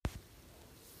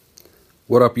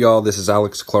What up, y'all? This is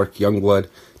Alex Clark Youngblood.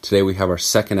 Today we have our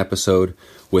second episode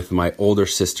with my older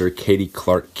sister, Katie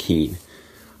Clark Keene.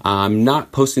 I'm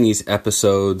not posting these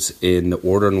episodes in the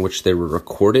order in which they were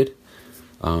recorded.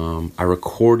 I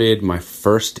recorded my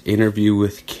first interview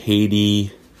with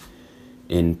Katie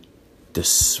in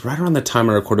this right around the time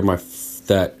I recorded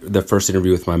the first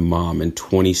interview with my mom in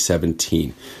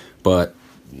 2017, but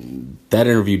that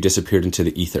interview disappeared into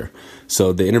the ether.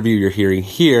 So the interview you're hearing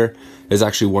here is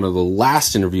actually one of the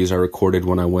last interviews I recorded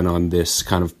when I went on this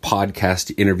kind of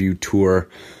podcast interview tour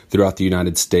throughout the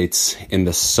United States in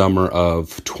the summer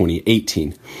of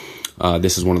 2018.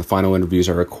 This is one of the final interviews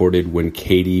I recorded when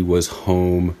Katie was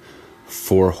home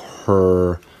for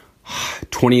her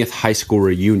 20th high school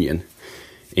reunion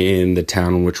in the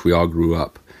town in which we all grew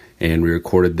up. And we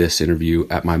recorded this interview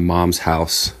at my mom's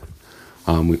house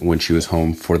when she was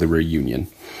home for the reunion.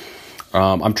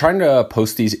 I'm trying to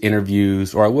post these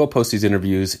interviews, or I will post these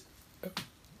interviews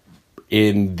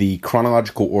in the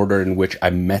chronological order in which I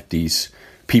met these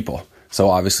people. So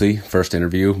obviously, first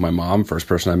interview, my mom, first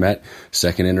person I met.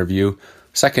 Second interview,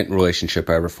 second relationship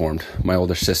I ever formed, my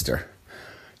older sister.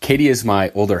 Katie is my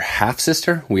older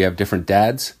half-sister. We have different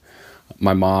dads.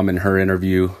 My mom in her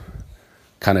interview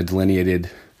kind of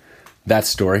delineated that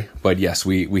story. But yes,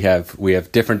 we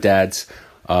have different dads,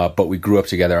 but we grew up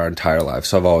together our entire lives.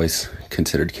 So I've always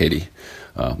considered Katie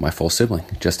my full sibling,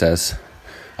 just as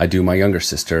I do my younger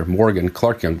sister, Morgan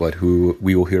Clark Youngblood, who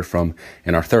we will hear from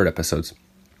in our third episodes.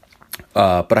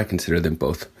 But I consider them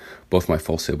both my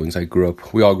full siblings.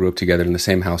 We all grew up together in the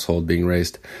same household, being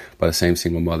raised by the same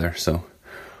single mother. So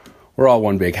we're all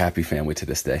one big happy family to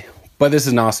this day. But this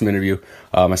is an awesome interview.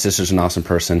 My sister's an awesome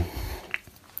person.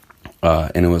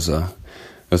 And it was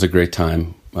a great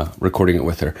time recording it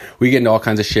with her. We get into all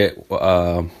kinds of shit.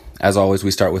 As always, we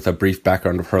start with a brief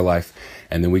background of her life,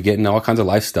 and then we get into all kinds of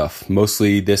life stuff.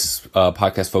 Mostly this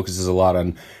podcast focuses a lot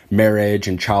on marriage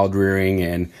and child rearing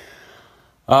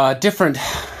and different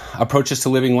approaches to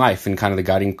living life, and kind of the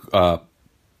guiding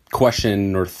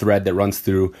question or thread that runs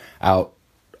throughout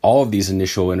all of these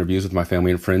initial interviews with my family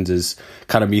and friends is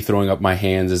kind of me throwing up my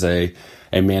hands as a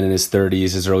man in his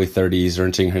 30s, his early 30s, or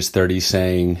entering his 30s,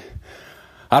 saying,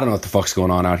 I don't know what the fuck's going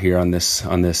on out here on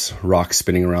this rock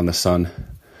spinning around the sun.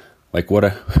 Like,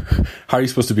 how are you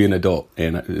supposed to be an adult?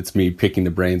 And it's me picking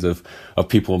the brains of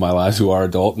people in my lives who are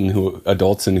adults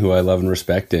and who I love and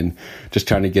respect, and just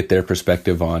trying to get their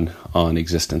perspective on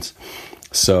existence.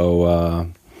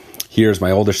 So here's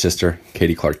my older sister,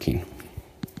 Katie Clark Keene.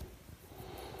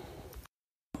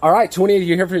 All right, you're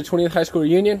here for your 20th high school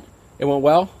reunion. It went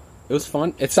well. It was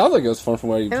fun. It sounds like it was fun from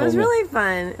what you told me. It was really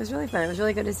fun. It was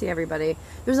really good to see everybody.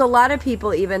 There's a lot of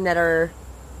people even that are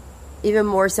even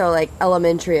more so like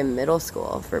elementary and middle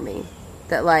school for me.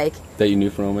 That you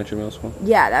knew from elementary, middle school?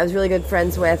 Yeah, that I was really good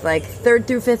friends with, like 3rd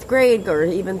through 5th grade, or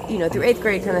even, through 8th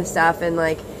grade kind of stuff. And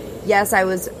yes, I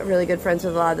was really good friends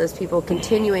with a lot of those people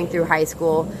continuing through high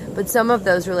school. But some of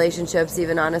those relationships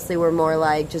even honestly were more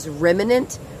like just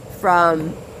remnant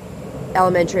from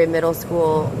elementary and middle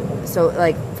school. So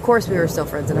of course we were still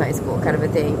friends in high school kind of a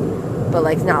thing, but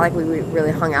it's not like we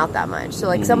really hung out that much.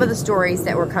 So some of the stories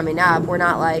that were coming up were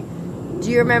not like, do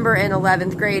you remember in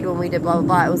 11th grade when we did blah blah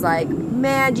blah? It was like,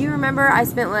 man, do you remember I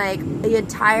spent the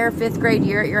entire 5th grade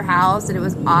year at your house, and it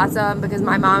was awesome because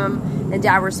my mom and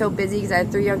dad were so busy because I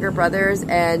had 3 younger brothers,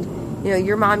 and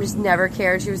your mom just never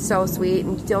cared. She was so sweet,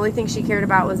 and the only thing she cared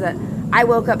about was that I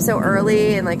woke up so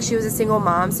early, and she was a single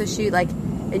mom, so she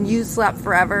and you slept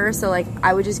forever, so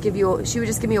she would just give me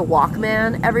a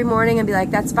Walkman every morning and be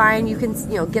like, that's fine, you can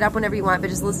get up whenever you want, but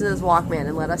just listen to this Walkman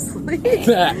and let us sleep.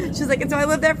 She's like, and so I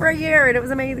lived there for a year, and it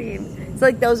was amazing.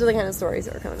 So those are the kind of stories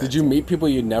that were coming up. Did you meet people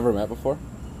you'd never met before?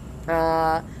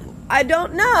 I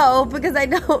don't know, because I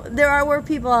know there were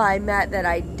people I met that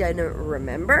I didn't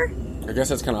remember. I guess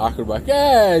that's kind of awkward,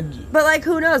 yeah. But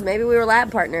who knows, maybe we were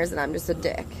lab partners and I'm just a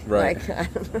dick. Right. I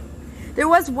don't know. There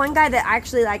was one guy that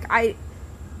actually I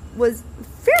was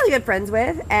fairly good friends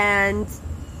with, and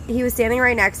he was standing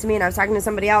right next to me, and I was talking to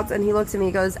somebody else, and he looks at me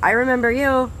and goes, I remember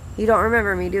you. You don't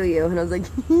remember me, do you? And I was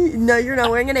like, no, you're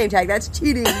not wearing a name tag. That's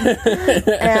cheating.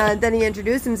 And then he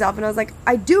introduced himself, and I was like,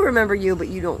 I do remember you, but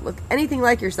you don't look anything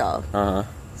like yourself. Uh-huh.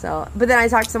 So, but then I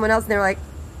talked to someone else, and they were like,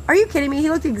 are you kidding me? He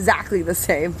looked exactly the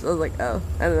same. So I was like, oh,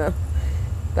 I don't know.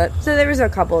 But so there was a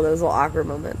couple of those little awkward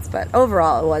moments, but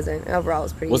overall it wasn't. Overall it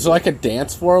was pretty. Was it a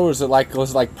dance floor? Was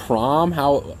it prom?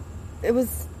 How? It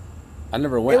was. I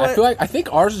never went. I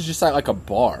think ours was just like a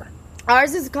bar.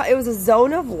 Ours is called, it was a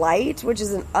Zone of Light, which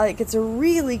is it's a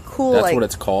really cool. That's what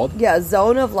it's called? Yeah,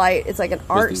 Zone of Light. It's like an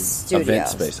art the studio. event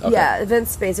space. Okay. Yeah, event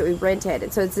space that we rented.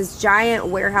 And so it's this giant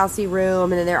warehousey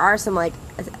room, and then there are some like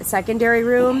secondary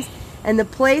rooms. And the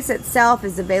place itself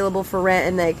is available for rent,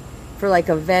 and like for like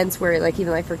events where like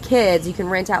even like for kids, you can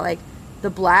rent out like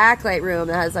the black light room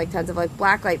that has like tons of like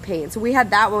black light paint. So we had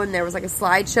that one. There was like a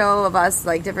slideshow of us,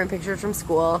 like different pictures from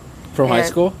school. From high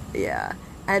school? Yeah.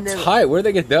 And then it's high. Where do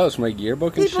they get those? From like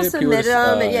yearbook and people shit? Submitted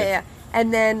them, and yeah.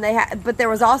 And then they had, but there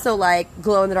was also like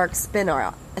glow in the dark spin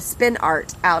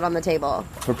art out on the table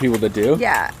for people to do.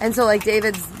 Yeah, and so like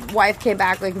David's wife came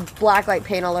back like black light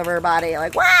paint all over her body,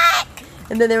 like what?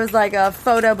 And then there was like a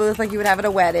photo booth like you would have at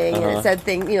a wedding, and it said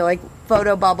like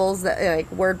photo bubbles that like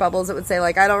word bubbles that would say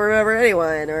like I don't remember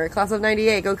anyone or class of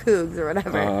 '98 go Cougs or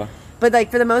whatever. But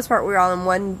like for the most part we were all in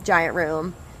one giant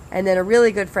room. And then a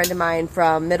really good friend of mine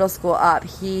from middle school up,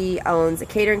 he owns a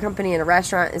catering company and a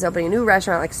restaurant, is opening a new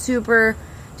restaurant, like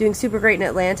doing super great in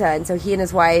Atlanta. And so he and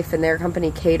his wife and their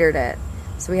company catered it.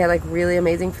 So we had like really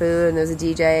amazing food, and there was a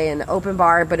DJ and an open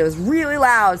bar, but it was really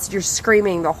loud. So you're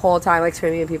screaming the whole time, like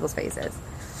screaming in people's faces.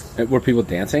 Were people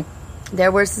dancing?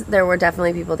 There were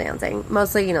definitely people dancing.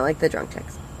 Mostly, like the drunk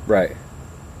chicks. Right.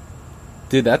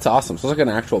 Dude, that's awesome. So it's like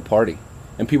an actual party.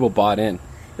 And people bought in.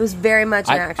 It was very much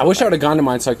an actual I wish party. I would have gone to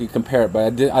mine so I could compare it, but I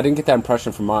didn't get that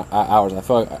impression from ours. I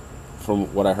feel like,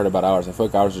 from what I heard about ours, I feel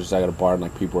like ours was just like at a bar and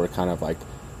like people were kind of like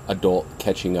adult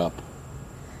catching up.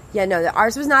 Yeah, no,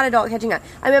 ours was not adult catching up.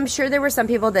 I mean, I'm sure there were some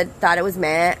people that thought it was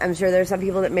meh. I'm sure there were some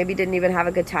people that maybe didn't even have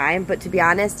a good time. But to be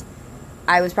honest,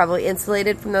 I was probably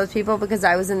insulated from those people because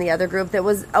I was in the other group that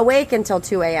was awake until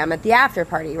 2 a.m. at the after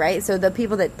party, right? So the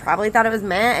people that probably thought it was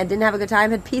meh and didn't have a good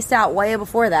time had pieced out way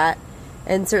before that.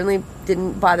 And certainly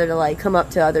didn't bother to, like, come up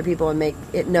to other people and make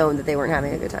it known that they weren't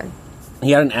having a good time.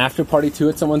 You had an after party, too,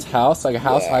 at someone's house? Like a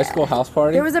high school house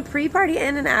party? There was a pre-party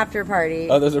and an after party.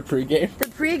 Oh, there's a pre-game? The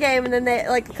pre-game, and then they,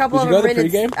 like, a couple Did of you them go to the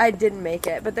rented... pre-game? I didn't make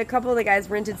it, but a couple of the guys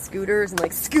rented scooters and,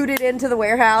 like, scooted into the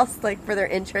warehouse, like, for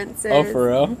their entrances. Oh, for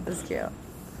real? It was cute.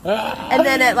 And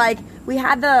then, at, like, we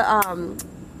had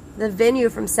the venue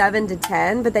from 7 to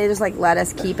 10, but they just, like, let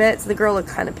us keep it. So the girl looked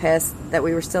kind of pissed that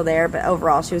we were still there, but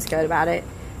overall she was good about it.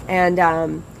 And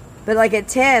but like at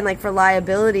 10, like for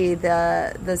liability,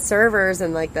 the servers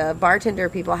and like the bartender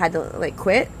people had to like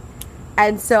quit.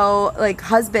 And so like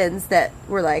husbands that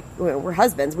were like we're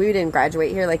husbands, we didn't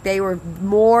graduate here, like they were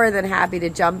more than happy to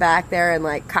jump back there and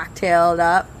like cocktailed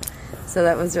up. So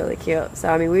that was really cute. So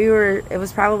I mean it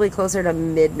was probably closer to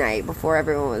midnight before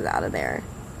everyone was out of there.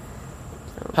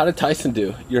 So. How did Tyson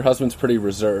do? Your husband's pretty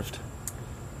reserved.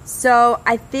 So,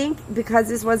 I think because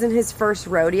this wasn't his first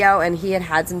rodeo and he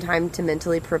had some time to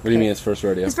mentally prepare. What do you mean his first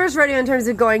rodeo? His first rodeo in terms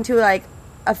of going to, like,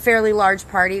 a fairly large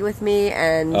party with me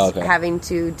and having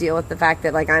to deal with the fact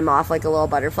that, like, I'm off like a little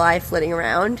butterfly flitting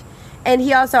around. And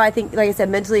he also, I think, like I said,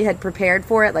 mentally had prepared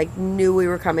for it, like, knew we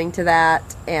were coming to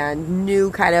that and knew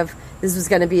kind of this was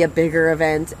going to be a bigger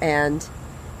event and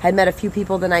had met a few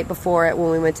people the night before it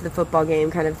when we went to the football game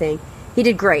kind of thing. He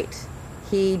did great.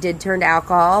 He did turn to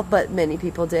alcohol, but many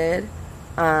people did.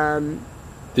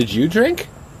 Did you drink?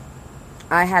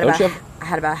 I had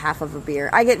about half of a beer.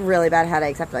 I get really bad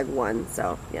headaches after like one,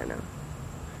 so yeah, no.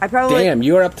 I probably Damn,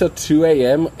 you were up till 2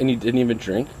 a.m. and you didn't even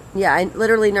drink? Yeah, I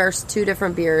literally nursed 2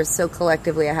 different beers, so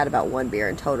collectively I had about 1 beer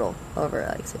in total over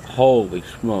like 6 hours. Holy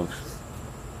smokes.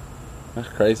 That's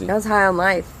crazy. I was high on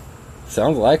life.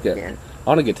 Sounds like it. Yeah. I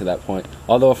want to get to that point.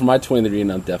 Although for my 23,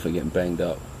 I'm definitely getting banged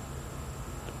up.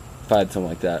 If I had something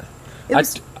like that.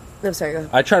 I'm sorry, go ahead.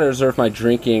 I try to reserve my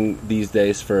drinking these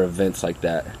days for events like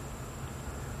that.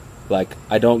 Like,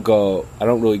 I don't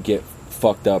really get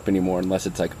fucked up anymore unless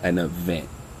it's like an event.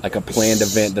 Like a planned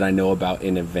event that I know about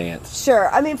in advance.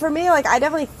 Sure. I mean, for me, like, I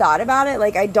definitely thought about it.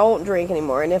 Like, I don't drink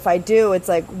anymore. And if I do, it's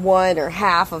like one or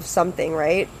half of something,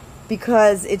 right?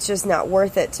 Because it's just not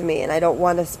worth it to me. And I don't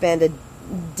want to spend a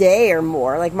day or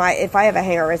more. Like, if I have a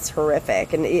hangover, it's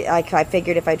horrific. And I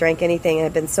figured if I drank anything, it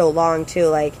had been so long, too,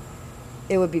 like,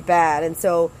 it would be bad. And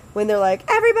so when they're like,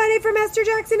 everybody from Esther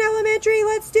Jackson Elementary,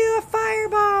 let's do a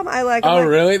firebomb.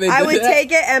 Really? I would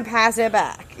take it and pass it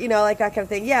back. You know, like that kind of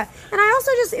thing. Yeah. And I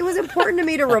also it was important to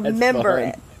me to remember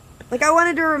it. Like, I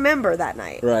wanted to remember that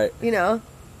night. Right. You know?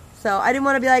 So I didn't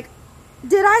want to be like,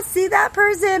 did I see that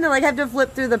person? And, like, have to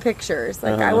flip through the pictures.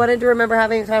 Like, I wanted to remember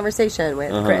having a conversation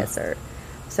with Chris.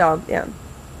 So, yeah.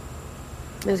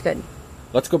 It was good.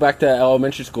 Let's go back to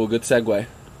elementary school. Good segue.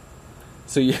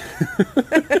 So you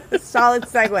Solid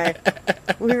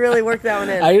segue. We really worked that one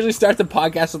in. I usually start the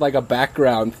podcast with like a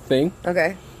background thing.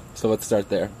 Okay. So let's start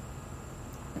there.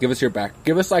 Give us your back.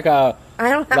 Give us like a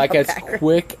I don't have like a as background.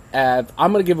 quick as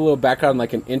I'm going to give a little background,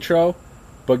 like an intro,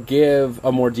 but give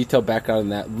a more detailed background on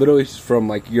that. Literally from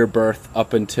like your birth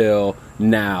up until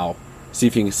now. See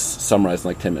if you can summarize in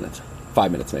like 10 minutes,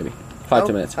 5 minutes maybe, 10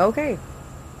 minutes. Okay.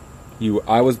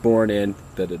 I was born in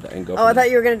and go. Oh, I thought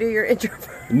you were going to do your intro.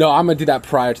 No, I'm going to do that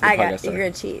prior to the I podcast. got you. You're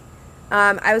going to cheat.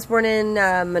 I was born in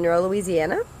Monroe,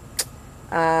 Louisiana.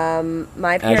 My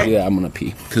parents. Actually, yeah, I'm going to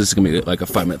pee because it's going to be like a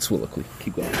 5-minute soliloquy.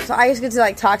 Keep going. So I just get to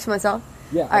like talk to myself.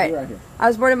 Yeah, all right. Right here. I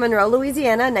was born in Monroe,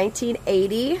 Louisiana,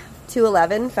 1980.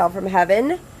 211, fell from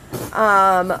heaven.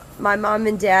 My mom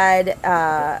and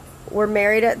dad were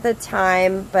married at the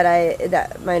time, but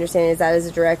my understanding is that is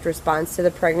a direct response to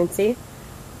the pregnancy.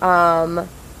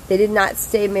 They did not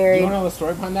stay married. Do you know the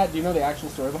story behind that? Do you know the actual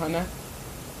story behind that?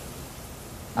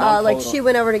 Like she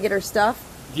went over to get her stuff?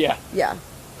 Yeah. Yeah.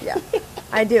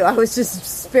 I do. I was just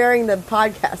sparing the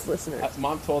podcast listeners.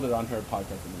 Mom told it on her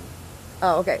podcast.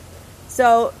 Oh, okay.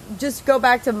 So just go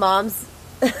back to mom's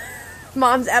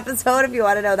episode if you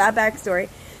want to know that backstory.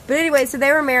 But anyway, so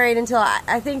they were married until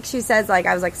I think she says like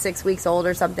I was like 6 weeks old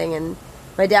or something, and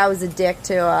my dad was a dick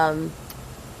to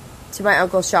my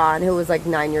Uncle Sean, who was like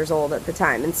 9 years old at the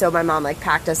time, and so my mom like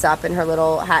packed us up in her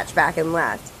little hatchback and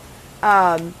left.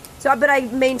 But I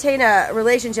maintain a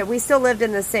relationship. We still lived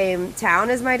in the same town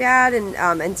as my dad, and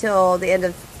until the end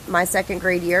of my second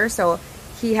grade year. So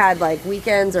he had like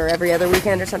weekends or every other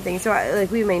weekend or something. So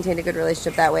we maintained a good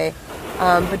relationship that way.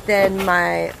 But then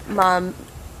my mom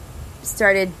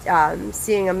started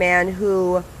seeing a man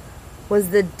who was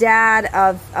the dad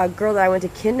of a girl that I went to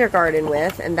kindergarten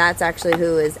with, and that's actually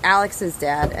who is Alex's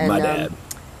dad and my dad.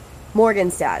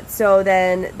 Morgan's dad. So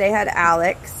then they had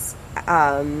Alex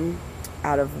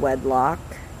out of wedlock.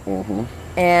 Mm-hmm.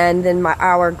 And then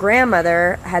our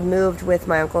grandmother had moved with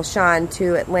my Uncle Sean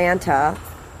to Atlanta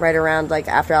right around like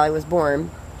after Allie was born.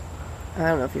 I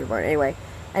don't know if you were born. Anyway.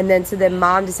 And then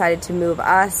mom decided to move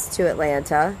us to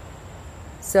Atlanta.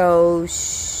 So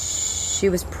she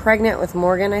was pregnant with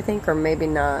Morgan, I think, or maybe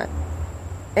not.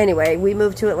 Anyway, we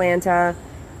moved to Atlanta.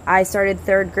 I started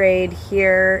third grade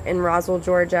here in Roswell,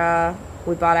 Georgia.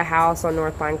 We bought a house on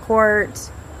North Line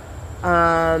Court.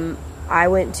 I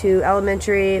went to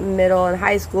elementary, middle, and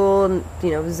high school,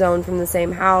 zoned from the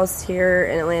same house here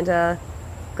in Atlanta.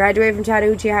 Graduated from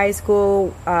Chattahoochee High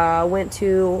School, went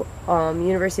to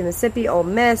University of Mississippi, Ole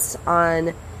Miss,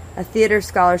 on a theater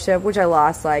scholarship, which I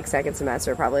lost like second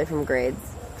semester probably from grades.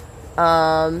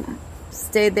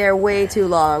 Stayed there way too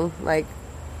long, like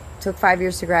took 5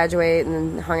 years to graduate, and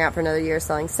then hung out for another year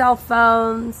selling cell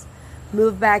phones.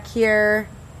 Moved back here.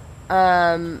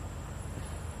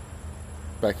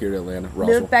 Back here to Atlanta,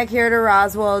 Roswell. Moved back here to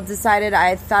Roswell. Decided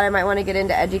I thought I might want to get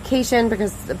into education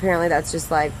because apparently that's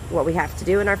just like what we have to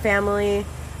do in our family.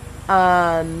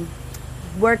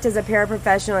 Worked as a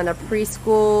paraprofessional in a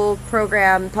preschool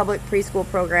program, public preschool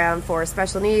program for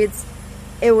special needs.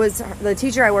 It was, the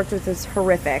teacher I worked with was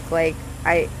horrific. Like,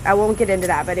 I won't get into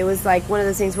that, but it was like one of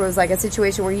those things where it was like a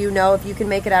situation where if you can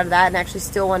make it out of that and actually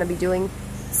still want to be doing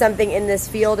something in this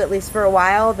field, at least for a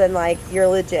while, then like you're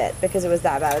legit, because it was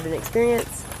that bad of an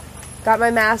experience. Got my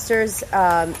master's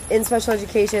in special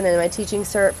education and my teaching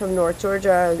cert from North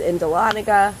Georgia in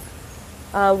Dahlonega.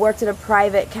 Worked at a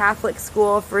private Catholic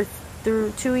school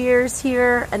through 2 years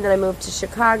here, and then I moved to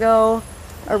Chicago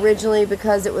originally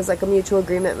because it was like a mutual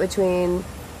agreement between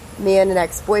me and an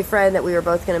ex-boyfriend that we were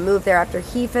both going to move there after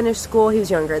he finished school. He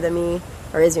was younger than me,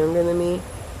 or is younger than me.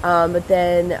 But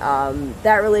then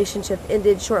that relationship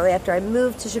ended shortly after I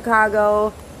moved to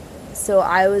Chicago. So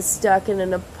I was stuck in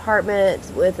an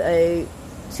apartment with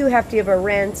too hefty of a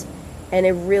rent and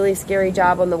a really scary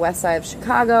job on the west side of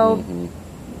Chicago. Mm-hmm.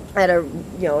 At a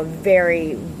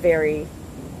very, very,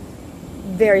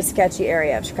 very sketchy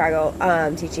area of Chicago,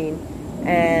 teaching.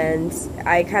 And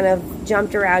I kind of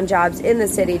jumped around jobs in the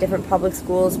city, different public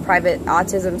schools, private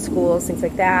autism schools, things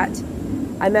like that.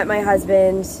 I met my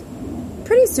husband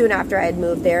pretty soon after I had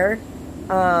moved there,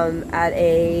 at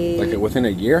a... Like within a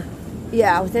year?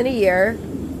 Yeah, within a year,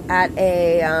 at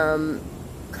a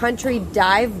country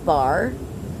dive bar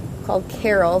called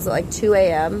Carol's at like 2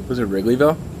 a.m. Was it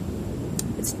Wrigleyville?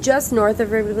 It's just north of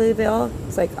Wrigleyville.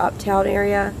 It's like uptown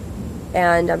area.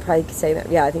 And I'm probably saying that.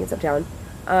 Yeah, I think it's uptown.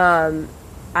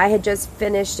 I had just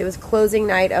finished, it was closing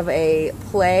night of a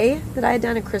play that I had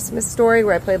done, A Christmas Story,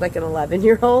 where I played like an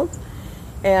 11-year-old.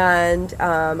 And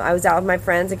I was out with my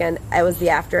friends. Again, it was the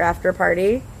after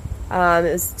party. It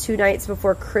was 2 nights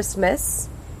before Christmas.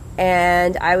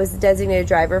 And I was the designated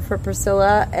driver for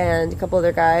Priscilla and a couple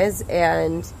other guys.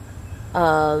 And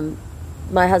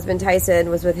my husband Tyson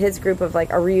was with his group of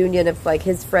like a reunion of like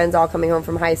his friends all coming home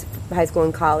from high school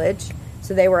and college.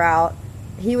 So they were out.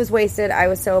 he was wasted, I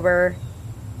was sober.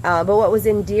 But what was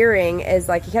endearing is,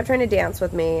 like, he kept trying to dance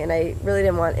with me, and I really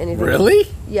didn't want anything. Really?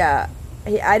 Yeah.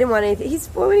 I didn't want anything.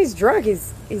 When he's drunk,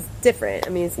 he's different.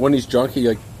 I mean, when he's drunk, he,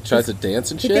 like, tries to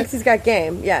dance and shit? He thinks he's got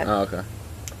game, yeah. Oh, okay.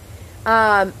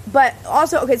 But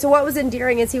also, okay, so what was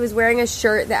endearing is he was wearing a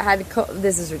shirt that had,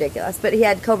 this is ridiculous, but he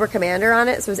had Cobra Commander on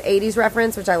it, so it was 80s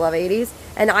reference, which I love 80s,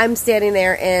 and I'm standing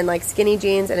there in, like, skinny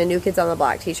jeans and a New Kids on the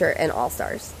Block t-shirt and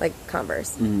All-Stars, like,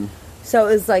 Converse. Mm-hmm. So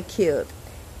it was, like, cute.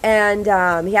 And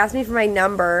he asked me for my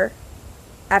number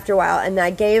after a while, and I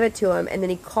gave it to him, and then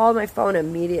he called my phone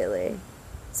immediately.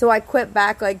 So I quit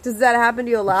back, like, does that happen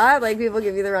to you a lot? Like, people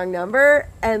give you the wrong number?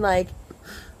 And, like,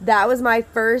 that was my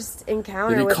first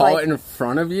encounter. Did he call it in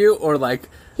front of you, or, like...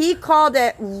 He called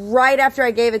it right after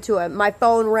I gave it to him. My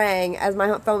phone rang as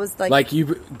my phone was, like... Like,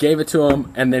 you gave it to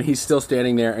him, and then he's still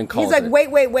standing there and calls He's like,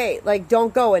 wait. Like,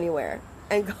 don't go anywhere.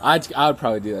 And I would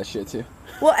probably do that shit, too.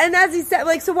 Well, and as he said,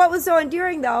 like, so what was so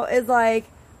endearing, though, is, like,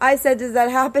 I said, does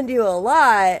that happen to you a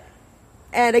lot?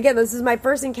 And again, this is my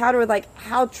first encounter with, like,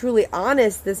 how truly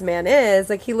honest this man is.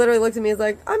 Like, he literally looked at me and was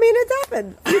like, I mean, it's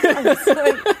happened.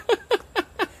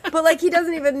 But, like, he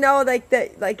doesn't even know, like,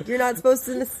 that, like, you're not supposed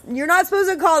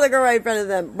to call the girl right in front of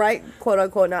them, right? Quote,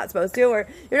 unquote, not supposed to. Or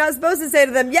you're not supposed to say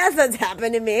to them, yes, that's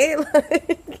happened to me.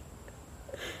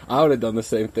 I would have done the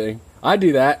same thing. I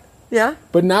do that. Yeah?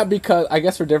 But not because, I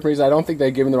guess for different reasons, I don't think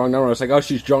they gave him the wrong number. I was like, oh,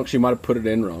 she's drunk, she might have put it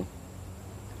in wrong.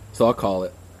 So I'll call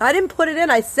it. I didn't put it in,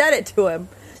 I said it to him.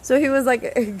 So he was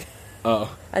like,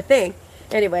 oh. I think.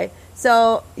 Anyway,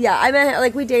 so, yeah, I met,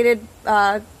 like, we dated,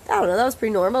 I don't know, that was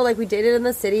pretty normal. Like, we dated in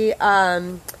the city.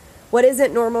 What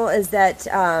isn't normal is that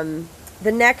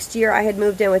the next year I had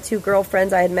moved in with two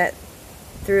girlfriends I had met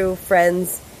through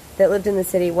friends that lived in the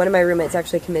city. One of my roommates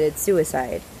actually committed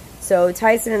suicide. So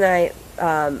Tyson and I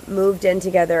moved in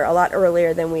together a lot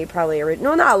earlier than we probably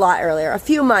not a lot earlier, a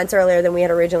few months earlier than we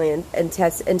had originally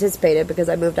anticipated, because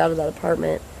I moved out of that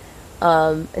apartment.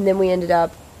 And then we ended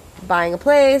up buying a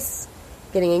place,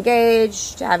 getting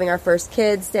engaged, having our first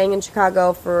kid, staying in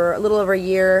Chicago for a little over a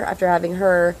year after having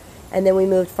her, and then we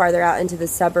moved farther out into the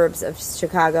suburbs of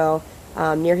Chicago,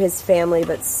 near his family,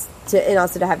 and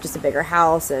also to have just a bigger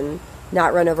house and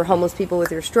not run over homeless people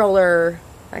with your stroller,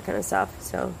 that kind of stuff.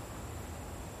 So.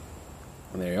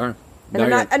 And there you are.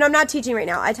 And I'm not teaching right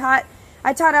now. I taught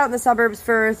out in the suburbs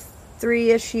for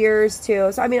 3-ish years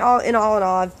too. So I mean, all in all,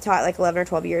 I've taught like 11 or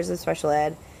 12 years of special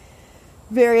ed,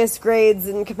 various grades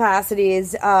and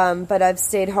capacities. But I've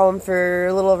stayed home for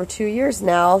a little over 2 years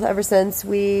now. Ever since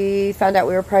we found out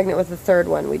we were pregnant with the third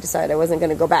one, we decided I wasn't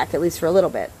going to go back, at least for a little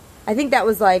bit. I think that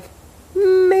was like,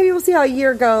 maybe we'll see how a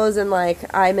year goes, and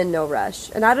like I'm in no rush,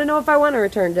 and I don't know if I want to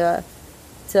return to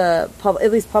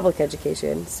at least public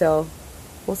education. So.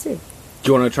 We'll see. Do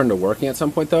you want to return to working at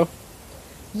some point, though?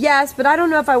 Yes, but I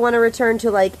don't know if I want to return to,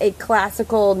 like, a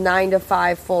classical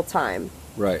 9-to-5 full-time.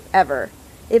 Right. Ever.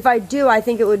 If I do, I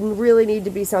think it would really need to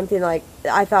be something, like,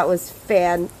 I thought was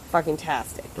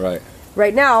fan-fucking-tastic. Right.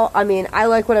 Right now, I mean, I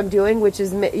like what I'm doing, which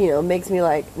is, makes me,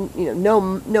 like,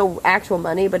 no actual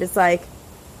money, but it's, like,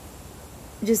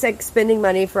 just, like, spending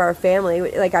money for our family.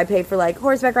 Like, I paid for, like,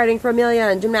 horseback riding for Amelia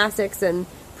and gymnastics and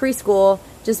preschool,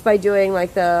 just by doing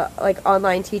like the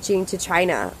online teaching to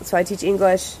China. So I teach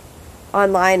English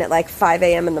online at like 5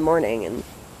 a.m. in the morning, and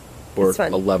or it's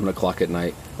fun. 11 o'clock at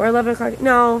night. Or 11 o'clock.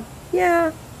 No,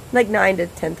 yeah, like 9 to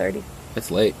 10:30. It's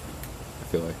late, I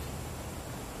feel like.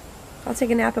 I'll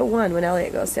take a nap at 1 when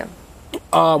Elliot goes down.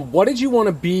 What did you want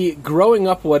to be growing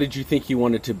up? What did you think you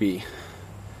wanted to be?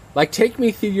 Like, take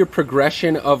me through your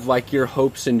progression of like your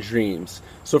hopes and dreams.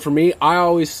 So for me,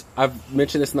 I've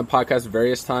mentioned this in the podcast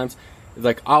various times.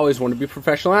 Like, I always wanted to be a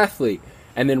professional athlete.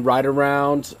 And then right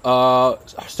around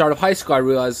start of high school, I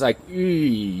realized, like,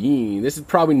 this is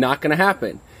probably not going to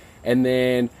happen. And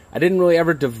then I didn't really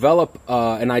ever develop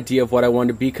an idea of what I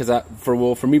wanted to be,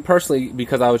 for me personally,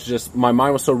 because I was just, my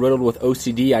mind was so riddled with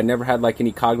OCD, I never had, like,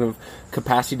 any cognitive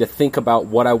capacity to think about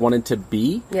what I wanted to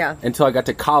be. Yeah. Until I got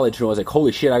to college, and I was like,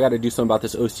 holy shit, I got to do something about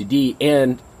this OCD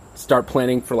and start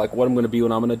planning for, like, what I'm going to be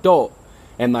when I'm an adult.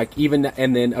 And like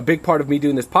and then a big part of me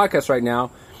doing this podcast right now,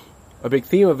 a big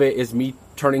theme of it is me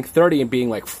turning 30 and being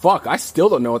like, fuck, I still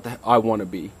don't know what I want to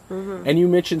be. Mm-hmm. And you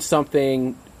mentioned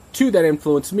something too that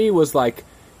influenced me, was like,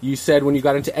 you said when you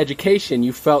got into education,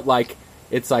 you felt like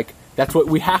it's like, that's what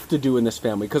we have to do in this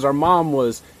family, because our mom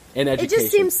was in education. It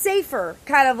just seems safer,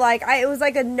 kind of like, it was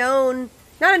like a known,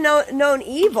 not a known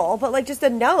evil, but like just a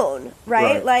known,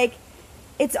 right? Like,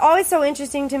 it's always so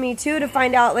interesting to me, too, to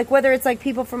find out, like, whether it's, like,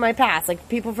 people from my past, like,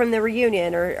 people from the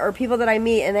reunion, or people that I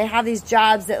meet, and they have these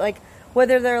jobs that, like,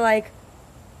 whether they're, like,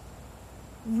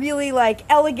 really, like,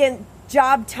 elegant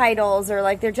job titles, or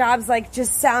like their jobs like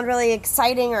just sound really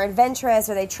exciting or adventurous,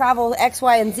 or they travel X,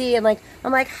 Y, and Z, and like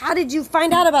I'm like, how did you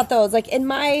find out about those? Like in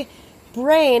my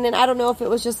brain, and I don't know if it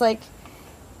was just like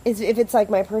if it's like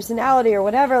my personality or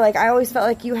whatever, like I always felt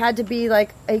like you had to be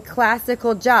like a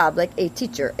classical job, like a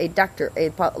teacher, a doctor, a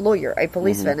lawyer, a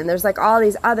policeman, and there's like all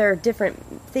these other different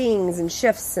things and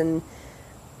shifts and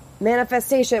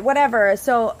manifestation, whatever.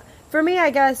 So for me,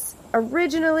 I guess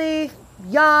originally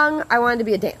young, I wanted to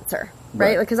be a dancer.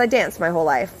 Right? Because I danced my whole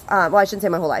life. Well, I shouldn't say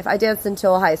my whole life. I danced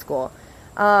until high school.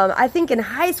 I think in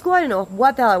high school, I didn't know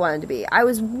what the hell I wanted to be. I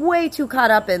was way too caught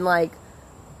up in, like,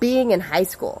 being in high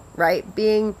school, right?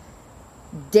 Dating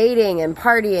and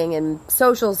partying and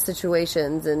social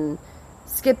situations and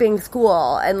skipping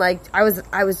school. And, like, I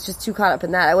was just too caught up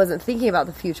in that. I wasn't thinking about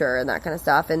the future and that kind of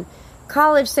stuff. And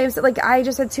college, same stuff. Like, I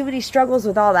just had too many struggles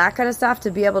with all that kind of stuff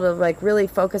to be able to, like, really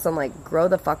focus on, like, grow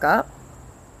the fuck up.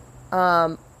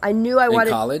 I knew I wanted...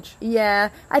 In college? Yeah.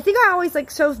 I think I always,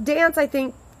 like... So, dance, I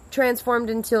think,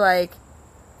 transformed into, like...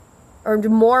 Or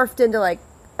morphed into, like,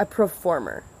 a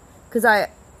performer. Because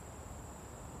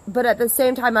But at the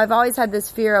same time, I've always had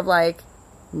this fear of, like,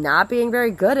 not being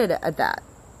very good at that.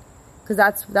 Because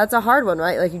that's a hard one,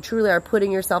 right? Like, you truly are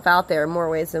putting yourself out there in more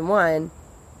ways than one.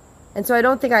 And so I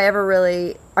don't think I ever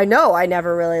really... I know I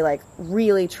never really, like,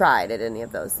 really tried at any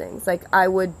of those things. Like, I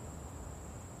would...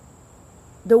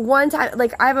 The one time,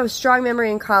 like, I have a strong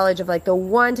memory in college of, like, the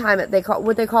one time what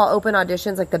they call open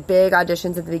auditions, like the big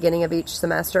auditions at the beginning of each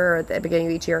semester or at the beginning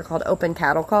of each year are called open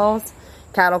cattle calls.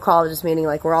 Cattle call just meaning,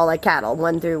 like, we're all like cattle,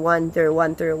 one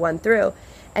through.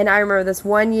 And I remember this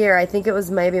one year, I think it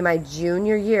was maybe my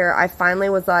junior year, I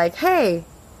finally was like, hey,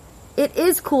 it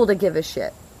is cool to give a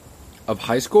shit. Of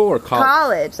high school or college?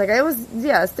 College. Like, I was,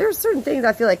 yes, there's certain things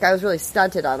I feel like I was really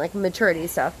stunted on, like maturity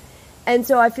stuff. And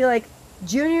so I feel like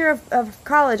junior of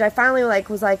college, I finally, like,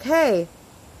 was like, hey,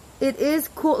 it is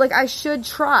cool. Like, I should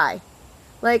try.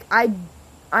 Like, I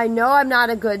know I'm not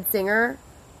a good singer,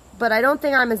 but I don't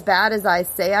think I'm as bad as I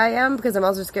say I am because I'm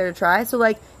also scared to try. So,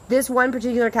 like, this one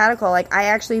particular cattle call, like, I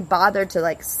actually bothered to,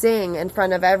 like, sing in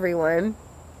front of everyone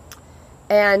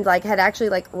and, like, had actually,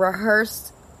 like,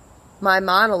 rehearsed my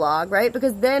monologue, right?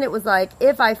 Because then it was like,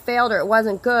 if I failed or it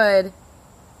wasn't good,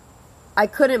 I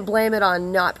couldn't blame it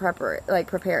on not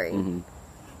preparing. Mm-hmm.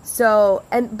 So,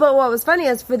 but what was funny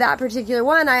is for that particular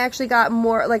one, I actually got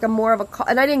more of a call,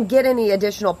 and I didn't get any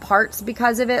additional parts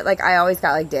because of it. Like, I always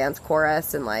got, like, dance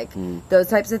chorus and, like, those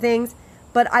types of things.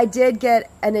 But I did get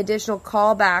an additional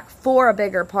call back for a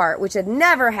bigger part, which had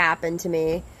never happened to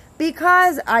me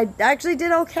because I actually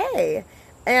did okay.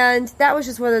 And that was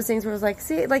just one of those things where I was like,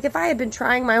 see, like, if I had been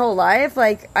trying my whole life,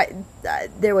 like,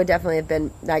 there would definitely have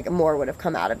been, like, more would have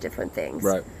come out of different things.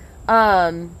 Right.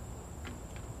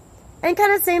 And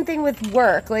kind of same thing with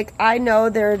work. Like, I know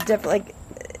there are different, like,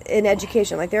 in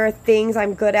education, like, there are things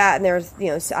I'm good at, and there's, you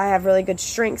know, I have really good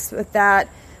strengths with that.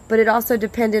 But it also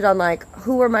depended on, like,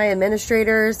 who were my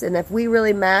administrators, and if we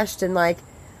really meshed, and, like,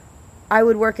 I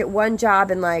would work at one job,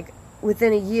 and, like,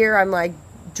 within a year, I'm, like,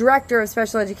 director of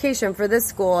special education for this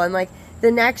school, and, like,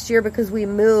 the next year, because we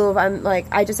move, I'm, like,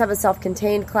 I just have a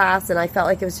self-contained class, and I felt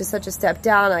like it was just such a step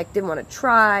down, and I didn't want to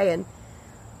try, and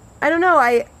I don't know,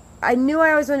 I knew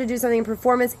I always wanted to do something in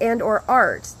performance and or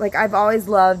art. Like, I've always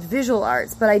loved visual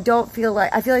arts, but I feel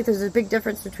like there's a big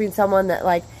difference between someone that,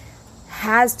 like,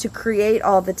 has to create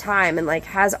all the time and, like,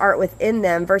 has art within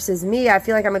them versus me. I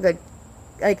feel like I'm a good,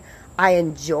 like, I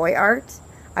enjoy art.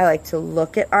 I like to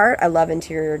look at art. I love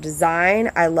interior design.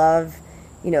 I love,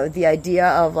 you know, the idea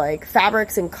of, like,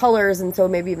 fabrics and colors, and so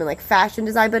maybe even, like, fashion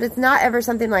design, but it's not ever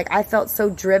something, like, I felt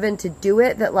so driven to do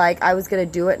it that, like, I was going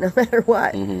to do it no matter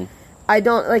what. Mm-hmm. I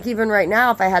don't, like, even right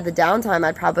now, if I had the downtime,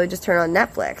 I'd probably just turn on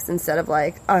Netflix instead of,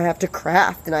 like, I have to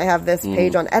craft and I have this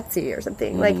page on Etsy or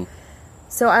something. Like,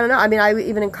 so I don't know. I mean,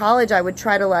 even in college, I would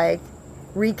try to, like,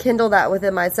 rekindle that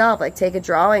within myself, like, take a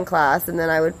drawing class, and then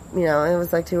I would, you know, it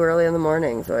was, like, too early in the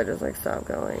morning, so I just, like, stopped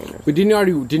going. But didn't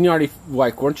you already,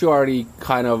 like, weren't you already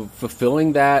kind of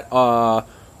fulfilling that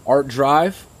art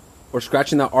drive or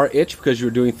scratching that art itch because you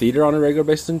were doing theater on a regular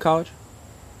basis in college?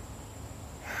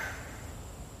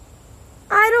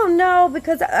 I don't know,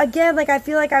 because, again, like, I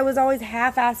feel like I was always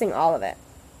half-assing all of it.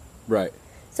 Right.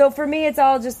 So for me, it's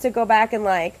all just to go back and,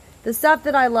 like, the stuff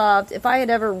that I loved, if I had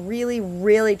ever really,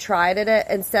 really tried at it,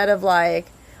 instead of, like,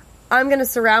 I'm going to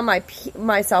surround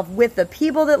myself with the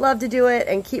people that love to do it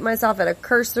and keep myself at a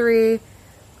cursory.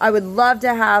 I would love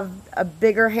to have a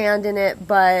bigger hand in it,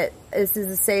 but this is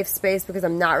a safe space because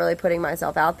I'm not really putting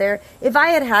myself out there. If I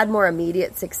had had more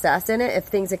immediate success in it, if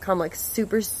things had come, like,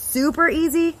 super, super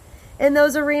easy in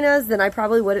those arenas, then I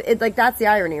probably would have, like, that's the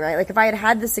irony, right? Like, if I had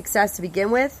had the success to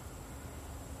begin with,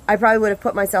 I probably would have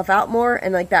put myself out more,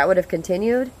 and like that would have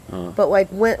continued. But like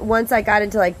once I got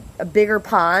into like a bigger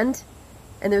pond,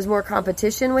 and there's more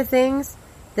competition with things,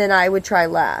 then I would try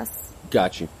less.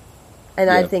 Got you. And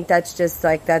I think that's just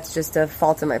a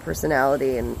fault in my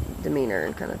personality and demeanor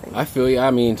and kind of thing. I feel you.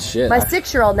 I mean, shit. My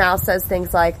 6-year-old now says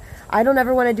things like, "I don't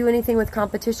ever want to do anything with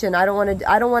competition. I don't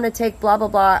want to take blah blah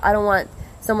blah. I don't want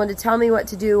someone to tell me what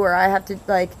to do, or I have to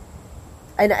like."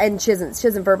 And she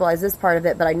doesn't verbalize this part of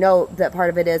it, but I know that part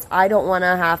of it is I don't want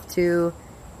to have to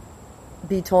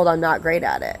be told I'm not great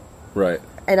at it. Right.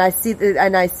 And I see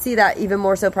that even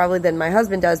more so probably than my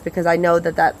husband does, because I know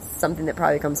that that's something that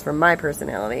probably comes from my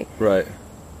personality. Right.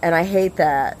 And I hate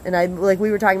that. And we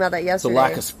were talking about that yesterday. It's a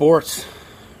lack of sports.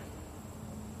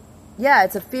 Yeah,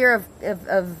 it's a fear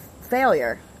of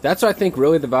failure. That's what I think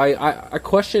really the value. I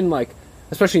question, like,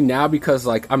 especially now because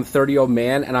like I'm a 30-year-old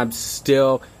man and I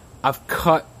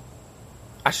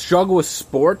struggle with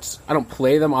sports. I don't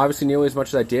play them obviously nearly as much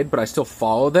as I did, but I still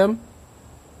follow them.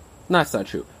 No, that's not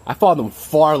true. I follow them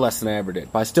far less than I ever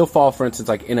did, but I still follow, for instance,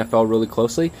 like NFL really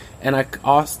closely, and I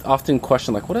often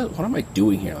question like, what am I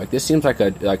doing here? Like, this seems like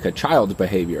a child's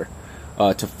behavior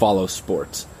to follow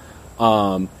sports.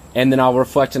 And then I'll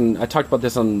reflect, and I talked about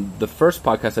this on the first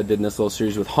podcast I did in this little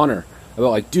series with Hunter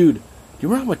about like, dude, you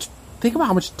remember think about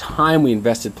how much time we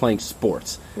invested playing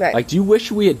sports. Right. Like, do you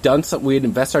wish we had done something, we had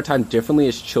invested our time differently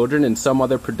as children in some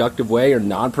other productive way or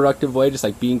non-productive way, just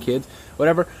like being kids,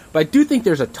 whatever? But I do think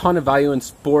there's a ton of value in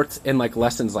sports and like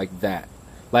lessons like that.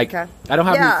 Like, I don't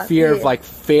have any fear of like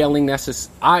failing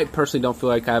I personally don't feel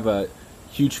like I have a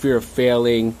huge fear of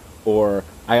failing, or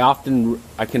I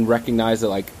can recognize that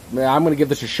like, man, I'm going to give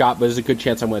this a shot, but there's a good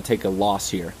chance I'm going to take a loss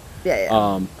here.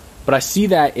 Yeah. But I see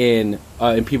that in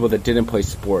people that didn't play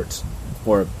sports,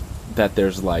 or that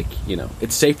there's like, you know,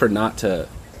 it's safer not to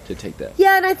take that.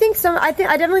 Yeah, and I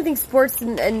definitely think sports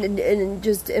and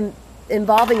just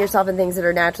involving yourself in things that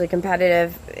are naturally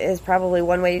competitive is probably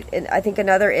one way. And I think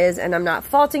another is, and I'm not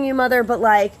faulting you, Mother, but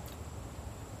like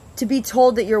to be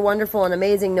told that you're wonderful and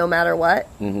amazing no matter what.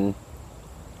 Mm-hmm.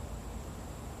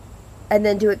 And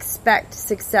then to expect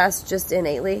success just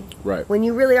innately. Right. When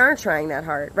you really aren't trying that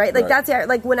hard, right? Like, that's,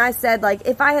 like, when I said, like,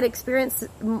 if I had experienced,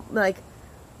 like,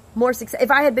 more success,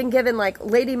 if I had been given, like,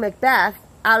 Lady Macbeth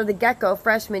out of the get-go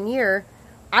freshman year,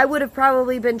 I would have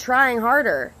probably been trying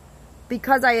harder.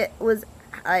 Because I was,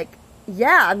 like,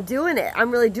 yeah, I'm doing it.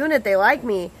 I'm really doing it. They like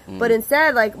me. But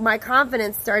instead, like, my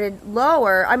confidence started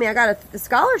lower. I mean, I got a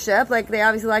scholarship. Like, they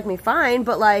obviously like me fine.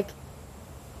 But, like,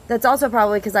 that's also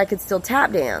probably because I could still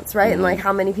tap dance, right? And like,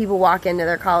 how many people walk into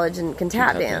their college and can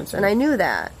tap dance? And I knew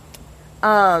that.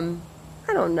 I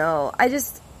don't know.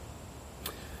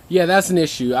 Yeah, that's an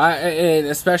issue. And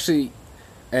especially,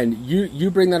 and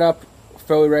you bring that up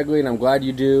fairly regularly, and I'm glad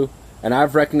you do. And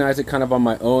I've recognized it kind of on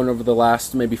my own over the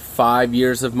last maybe 5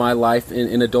 years of my life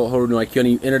in adulthood. Like,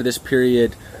 you enter this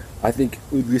period, I think,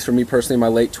 at least for me personally, in my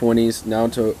late 20s, now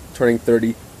into turning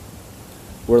 30,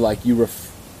 where like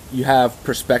you have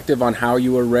perspective on how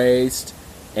you were raised,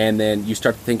 and then you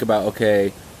start to think about,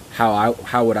 okay,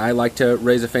 how would I like to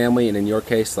raise a family? And in your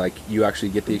case, like, you actually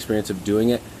get the experience of doing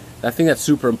it. I think that's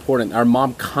super important. Our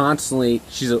mom constantly,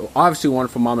 she's obviously a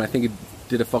wonderful mom, and I think it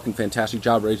did a fucking fantastic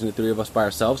job raising the three of us by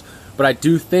ourselves. But I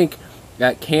do think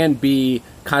that can be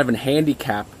kind of a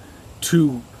handicap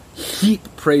to heap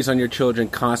praise on your children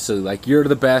constantly. Like, you're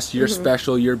the best, you're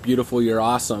special, you're beautiful, you're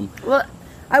awesome. Well,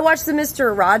 I watched the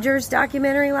Mr. Rogers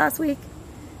documentary last week,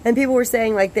 and people were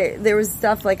saying, like, there was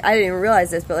stuff, like, I didn't even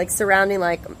realize this, but, like, surrounding,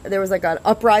 like, there was, like, an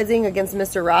uprising against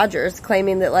Mr. Rogers,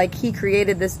 claiming that, like, he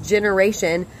created this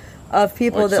generation of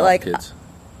people that, like, kids.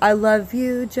 I love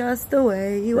you just the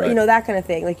way you are, you know, that kind of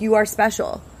thing. Like, you are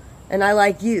special, and I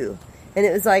like you. And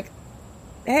it was like,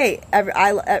 hey,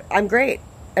 I'm great.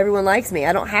 Everyone likes me.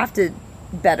 I don't have to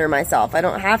better myself. I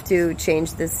don't have to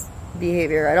change this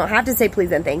behavior. I don't have to say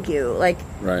please and thank you. Like,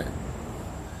 right.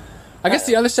 I guess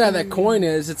the other side of that coin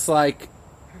is, it's like,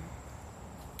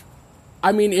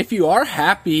 I mean, if you are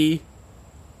happy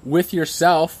with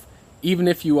yourself, even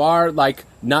if you are like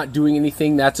not doing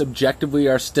anything that's objectively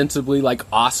or ostensibly like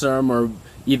awesome, or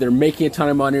either making a ton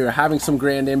of money or having some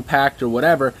grand impact or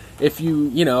whatever, if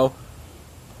you know,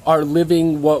 are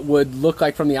living what would look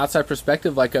like from the outside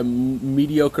perspective like a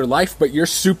mediocre life, but you're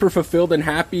super fulfilled and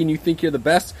happy and you think you're the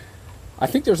best, I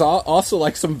think there's also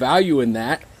like some value in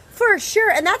that. For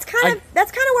sure. And that's kind of where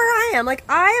I am. Like,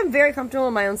 I am very comfortable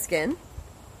in my own skin.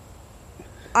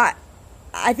 I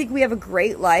think we have a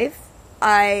great life.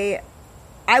 I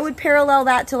would parallel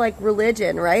that to like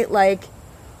religion, right? Like,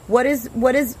 what is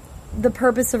the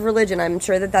purpose of religion? I'm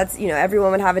sure that's, you know,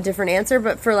 everyone would have a different answer,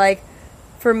 but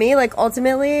for me, like,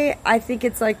 ultimately, I think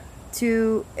it's like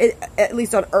at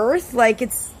least on earth, like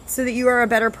it's so that you are a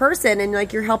better person and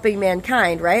like you're helping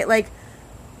mankind, right? Like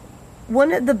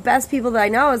one of the best people that I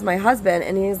know is my husband,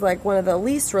 and he's like one of the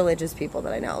least religious people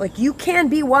that I know. Like you can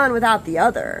be one without the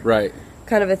other. Right.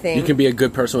 Kind of a thing. You can be a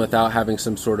good person without having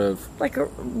some sort of like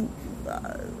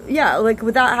like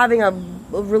without having a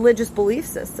religious belief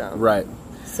system. Right.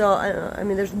 So I don't know. I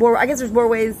mean, there's more. I guess there's more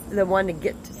ways than one to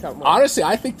get to someone. Honestly,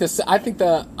 I think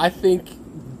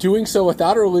doing so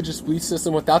without a religious belief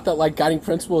system, without that like guiding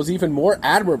principle, is even more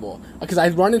admirable. Because I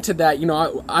run into that. You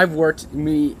know, I've worked.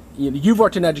 You've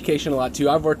worked in education a lot too.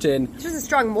 I've worked in. It's just a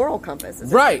strong moral compass.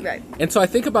 Right. And so I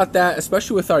think about that,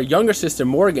 especially with our younger sister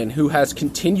Morgan, who has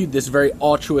continued this very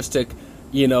altruistic,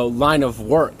 line of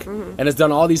work, and has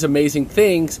done all these amazing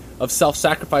things of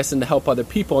self-sacrifice and to help other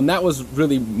people. And that was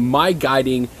really my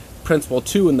guiding principle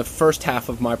too in the first half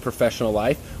of my professional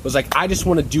life, was like, I just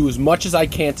want to do as much as I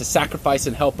can to sacrifice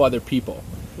and help other people.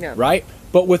 Yeah. Right?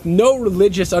 But with no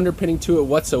religious underpinning to it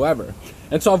whatsoever.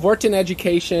 And so I've worked in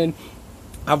education,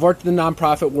 I've worked in the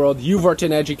nonprofit world, you've worked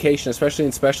in education, especially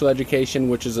in special education,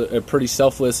 which is a pretty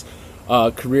selfless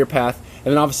career path.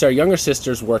 And then obviously our younger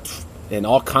sister's worked in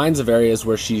all kinds of areas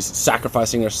where she's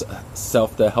sacrificing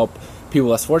herself to help people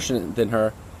less fortunate than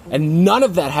her. And none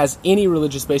of that has any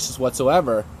religious basis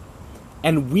whatsoever.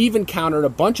 And we've encountered a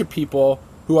bunch of people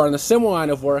who are in a similar line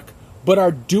of work, but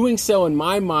are doing so, in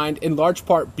my mind, in large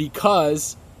part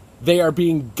because they are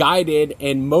being guided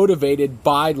and motivated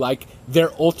by, like,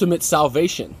 their ultimate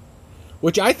salvation.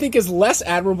 Which I think is less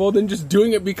admirable than just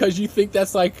doing it because you think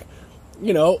that's, like,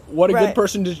 what a good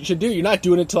person should do. You're not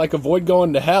doing it to, like, avoid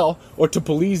going to hell or to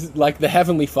please, like, the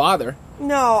Heavenly Father.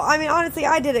 No, I mean, honestly,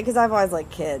 I did it because I've always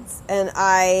liked kids. And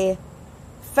I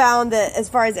found that as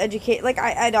far as educate, like,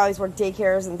 I'd always worked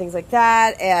daycares and things like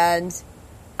that. And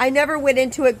I never went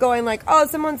into it going like, oh,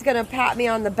 someone's going to pat me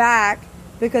on the back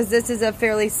because this is a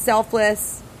fairly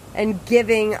selfless and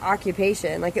giving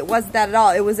occupation. Like, it wasn't that at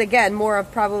all. It was, again, more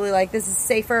of probably like, this is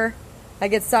safer. I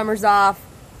get summers off.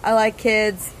 I like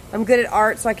kids. I'm good at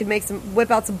art, so I could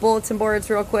whip out some bulletin boards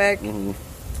real quick.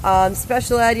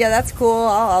 Special ed, yeah, that's cool.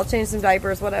 I'll change some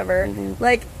diapers, whatever.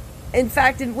 Like, in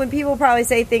fact, when people probably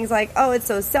say things like, oh, it's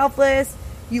so selfless,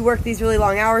 you work these really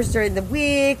long hours during the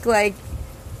week, like,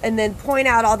 and then point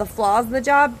out all the flaws in the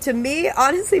job, to me,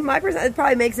 honestly, it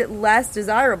probably makes it less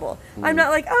desirable. I'm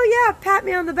not like, oh, yeah, pat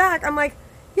me on the back. I'm like,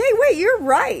 hey, wait, you're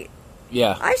right.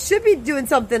 Yeah. I should be doing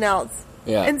something else.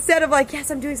 Yeah. Instead of like,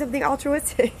 yes, I'm doing something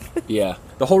altruistic. Yeah.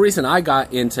 The whole reason I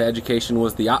got into education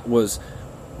was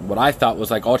what I thought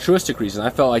was like altruistic reason. I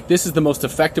felt like this is the most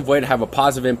effective way to have a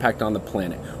positive impact on the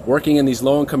planet. Working in these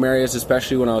low-income areas,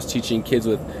 especially when I was teaching kids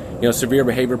with, severe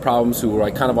behavior problems who were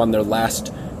like kind of on their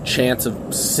last chance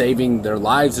of saving their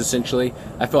lives, essentially,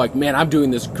 I felt like, man, I'm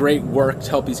doing this great work to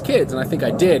help these kids, and I think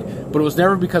I did, but it was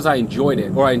never because I enjoyed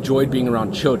it or I enjoyed being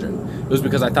around children. It was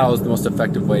because I thought it was the most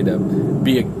effective way to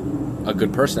be a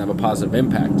good person, have a positive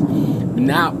impact.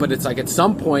 But it's like at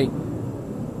some point,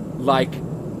 like,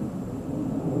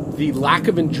 the lack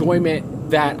of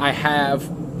enjoyment that I have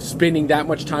spending that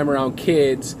much time around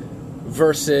kids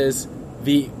versus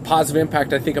the positive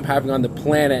impact I think I'm having on the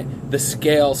planet, the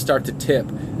scales start to tip.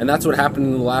 And that's what happened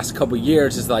in the last couple of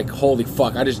years, is like, holy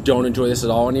fuck, I just don't enjoy this at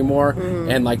all anymore.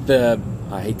 And like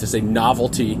I hate to say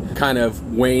novelty kind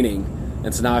of waning.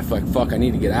 And so now I feel like, fuck, I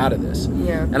need to get out of this.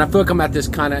 Yeah. And I feel like I'm at this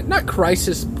kind of, not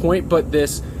crisis point, but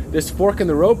this fork in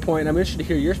the road point. I'm interested to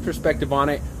hear your perspective on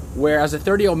it, where as a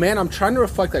 30-year-old man, I'm trying to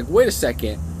reflect, like, wait a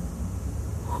second,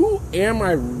 who am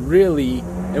I really,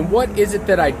 and what is it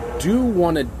that I do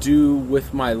want to do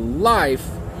with my life?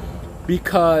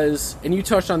 Because, and you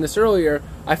touched on this earlier,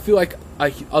 I feel like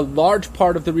a large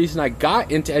part of the reason I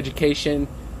got into education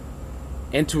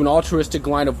and to an altruistic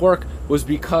line of work was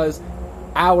because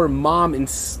our mom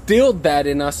instilled that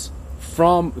in us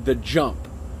from the jump.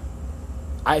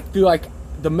 I feel like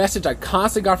the message I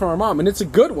constantly got from our mom, and it's a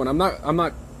good one, I'm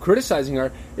not criticizing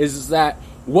her, is that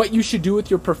what you should do with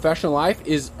your professional life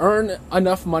is earn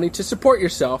enough money to support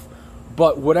yourself,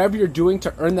 but whatever you're doing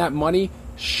to earn that money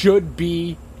should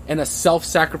be in a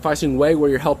self-sacrificing way where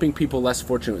you're helping people less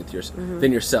fortunate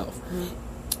than yourself.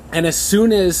 And as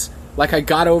soon as like I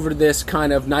got over this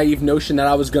kind of naive notion that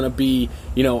I was going to be,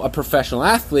 a professional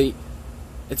athlete,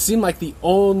 it seemed like the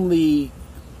only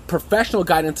professional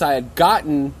guidance I had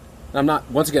gotten, and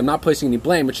I'm not placing any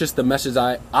blame, it's just the message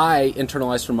I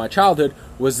internalized from my childhood,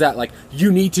 was that, like,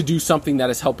 you need to do something that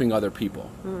is helping other people.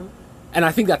 And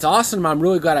I think that's awesome. I'm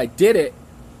really glad I did it.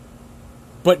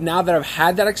 But now that I've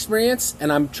had that experience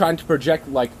and I'm trying to project,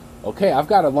 like, okay, I've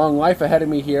got a long life ahead of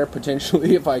me here,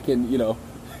 potentially, if I can,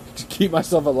 to keep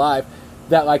myself alive,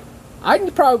 that, like, I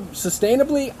need probably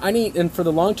sustainably, and for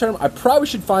the long term, I probably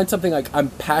should find something like I'm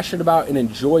passionate about and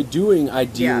enjoy doing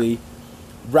ideally,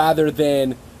 rather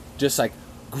than just like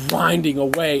grinding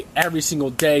away every single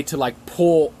day to like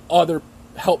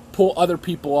help pull other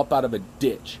people up out of a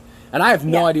ditch. And I have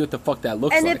no idea what the fuck that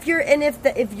looks like.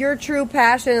 If your true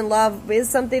passion and love is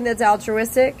something that's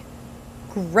altruistic,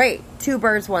 great. 2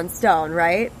 birds, 1 stone,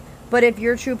 right? But if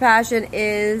your true passion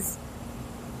is,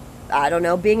 I don't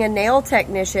know, being a nail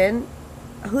technician,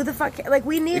 who the fuck, like,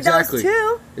 we need those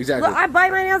too. Exactly. Look, I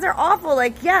bite my nails, they're awful.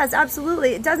 Like, yes,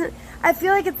 absolutely. It doesn't, I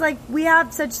feel like it's like we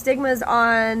have such stigmas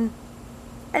on,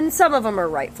 and some of them are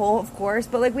rightful, of course,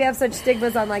 but like we have such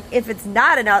stigmas on, like, if it's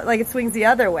not enough, like it swings the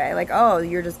other way. Like, oh,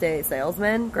 you're just a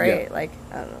salesman? Great. Yeah. Like,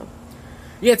 I don't know.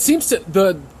 Yeah, it seems to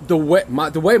the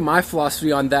way my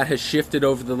philosophy on that has shifted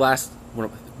over the last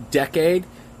decade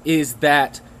is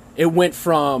that it went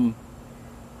from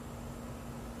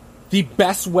the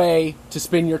best way to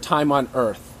spend your time on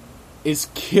Earth is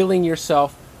killing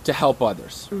yourself to help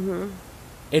others. Mm-hmm.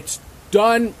 It's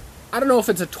done. I don't know if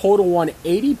it's a total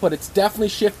 180, but it's definitely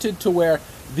shifted to where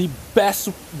the best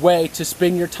way to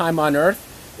spend your time on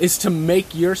Earth is to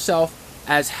make yourself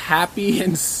as happy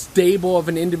and stable of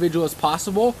an individual as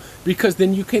possible, because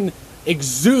then you can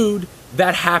exude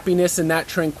that happiness and that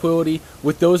tranquility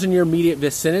with those in your immediate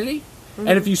vicinity. Mm-hmm.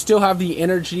 And if you still have the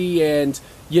energy and,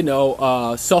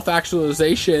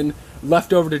 self-actualization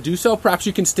left over to do so, perhaps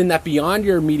you can extend that beyond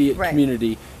your immediate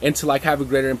community and to like have a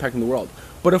greater impact in the world.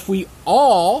 But if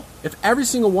every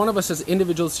single one of us as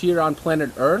individuals here on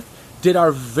planet Earth did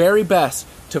our very best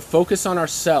to focus on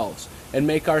ourselves and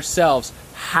make ourselves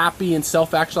happy and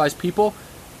self-actualized people,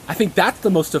 I think that's the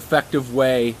most effective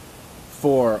way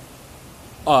for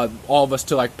all of us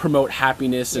to like promote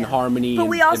happiness and harmony. But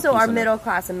we also are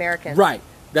middle-class Americans. Right.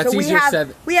 That's easier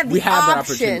said. We have the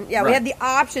option. Yeah, we have the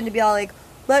option to be all like,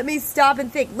 let me stop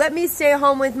and think. Let me stay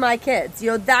home with my kids.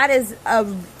 That is a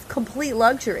complete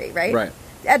luxury, right? Right.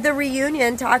 At the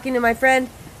reunion, talking to my friend,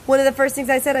 one of the first things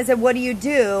I said, what do you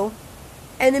do?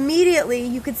 And immediately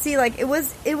you could see, like, it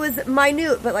was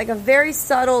minute, but like a very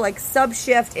subtle, like,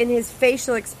 sub-shift in his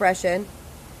facial expression,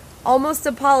 almost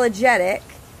apologetic,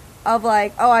 of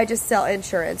like, oh, I just sell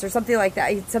insurance, or something like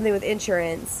that, something with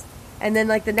insurance. And then,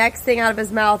 like, the next thing out of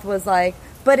his mouth was like,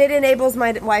 but it enables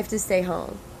my wife to stay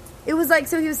home. It was like,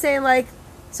 so he was saying, like,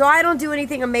 so I don't do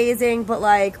anything amazing, but,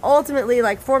 like, ultimately,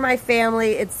 like, for my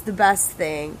family, it's the best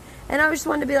thing. And I just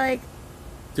wanted to be like,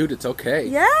 dude, it's okay.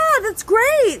 Yeah, that's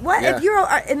great. What if you're,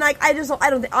 and like, I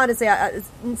don't honestly,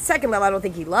 second level, I don't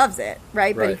think he loves it,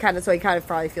 right? But he kind of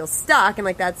probably feels stuck, and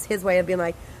like that's his way of being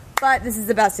like, but this is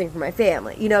the best thing for my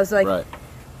family, so like,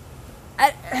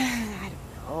 I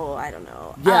don't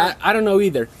know. Yeah, I don't know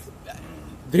either.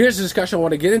 Here's a discussion I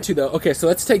want to get into, though. Okay, so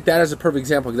let's take that as a perfect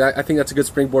example, because I think that's a good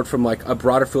springboard from like a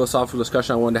broader philosophical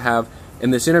discussion I wanted to have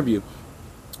in this interview.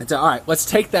 It's all right. Let's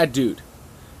take that dude.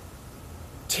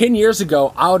 10 years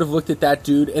ago, I would have looked at that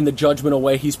dude in the judgmental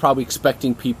way he's probably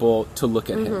expecting people to look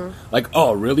at him. Like,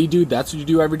 oh, really, dude? That's what you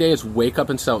do every day is wake up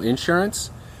and sell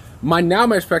insurance? My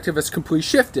perspective has completely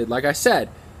shifted. Like I said,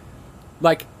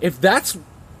 like, if that's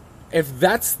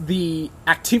the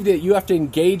activity that you have to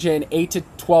engage in 8 to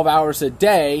 12 hours a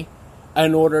day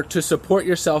in order to support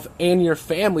yourself and your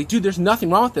family, dude, there's nothing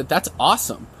wrong with it. That's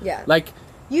awesome. Yeah. Like,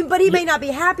 but he may not be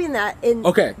happy in that.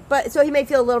 Okay. But so he may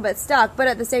feel a little bit stuck. But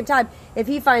at the same time, if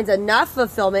he finds enough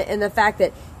fulfillment in the fact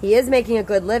that he is making a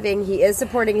good living, he is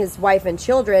supporting his wife and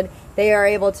children, they are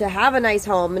able to have a nice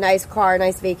home, a nice car,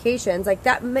 nice vacations, like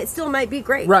that still might be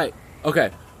great. Right.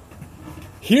 Okay.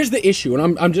 Here's the issue,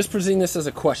 and I'm just presenting this as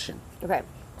a question. Okay.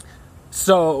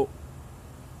 So,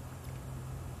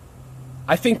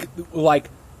 I think, like,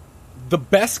 the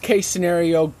best case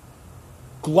scenario,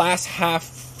 glass half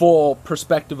full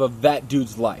perspective of that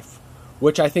dude's life,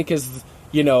 which I think is,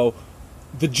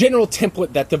 the general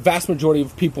template that the vast majority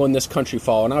of people in this country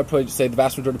follow, and I would probably say the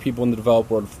vast majority of people in the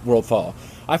developed world follow.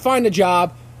 I find a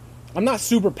job, I'm not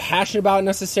super passionate about it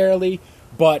necessarily,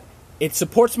 but it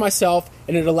supports myself,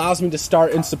 and it allows me to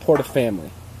start and support a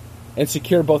family and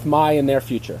secure both my and their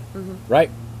future. Mm-hmm.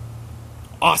 Right?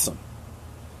 Awesome.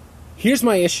 Here's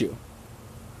my issue.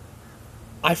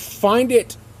 I find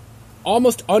it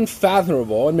almost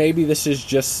unfathomable, and maybe this is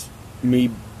just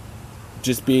me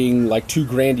just being like too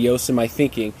grandiose in my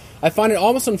thinking. I find it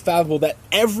almost unfathomable that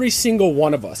every single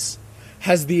one of us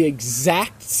has the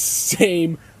exact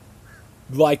same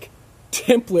like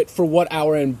template for what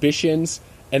our ambitions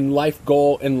and life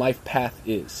goal and life path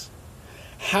is.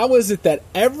 How is it that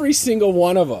every single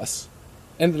one of us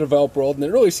in the developed world, and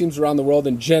it really seems around the world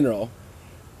in general,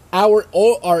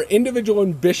 our individual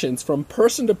ambitions from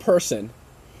person to person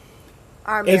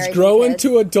Our is marriage grow and kids.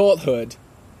 into adulthood,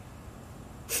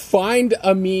 find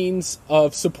a means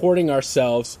of supporting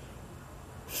ourselves,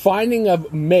 finding a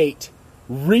mate,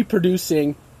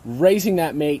 reproducing, raising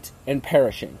that mate, and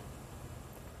perishing.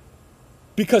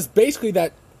 Because basically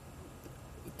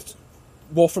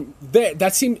from there,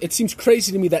 it seems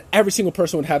crazy to me that every single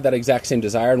person would have that exact same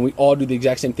desire, and we all do the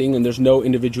exact same thing, and there's no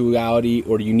individuality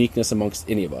or uniqueness amongst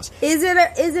any of us. Is it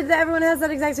that everyone has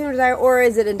that exact same desire, or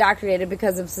is it indoctrinated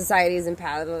because of society's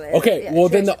impalpable? Okay,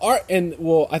 then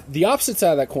the opposite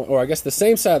side of that coin, or I guess the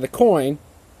same side of the coin,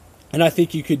 and I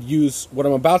think you could use what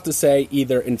I'm about to say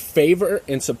either in favor,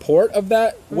 in support of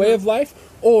that way of life,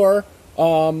 or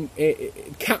as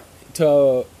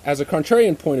a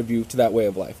contrarian point of view to that way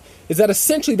of life. Is that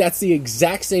essentially that's the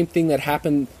exact same thing that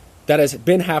has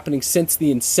been happening since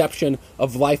the inception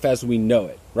of life as we know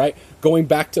it, right? Going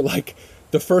back to like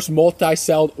the first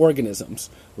multi-celled organisms,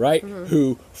 right? Mm-hmm.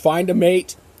 Who find a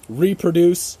mate,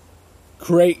 reproduce,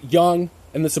 create young,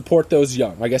 and then support those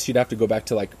young. I guess you'd have to go back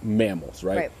to like mammals,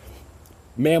 right?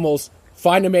 Mammals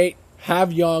find a mate,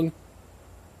 have young,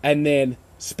 and then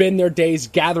spend their days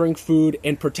gathering food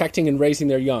and protecting and raising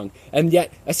their young. And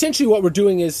yet, essentially what we're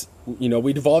doing is,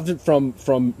 we evolved it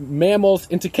from mammals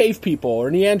into cave people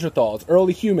or Neanderthals,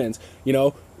 early humans.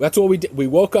 That's what we did. We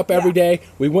woke up every day.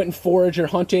 We went and foraged or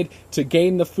hunted to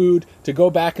gain the food, to go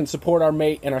back and support our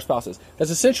mate and our spouses. That's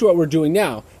essentially what we're doing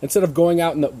now. Instead of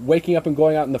waking up and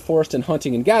going out in the forest and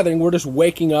hunting and gathering, we're just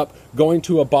waking up, going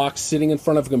to a box, sitting in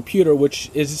front of a computer, which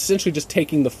is essentially just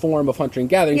taking the form of hunting and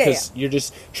gathering because you're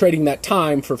just trading that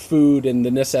time for food and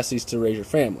the necessities to raise your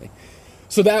family.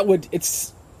 So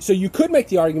you could make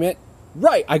the argument,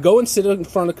 right, I go and sit in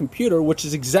front of a computer, which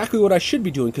is exactly what I should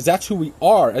be doing, because that's who we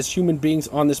are as human beings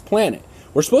on this planet.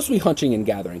 We're supposed to be hunting and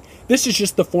gathering. This is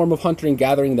just the form of hunting and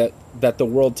gathering that the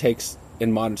world takes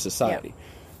in modern society. Yeah.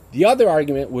 The other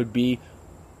argument would be,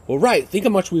 well, right, think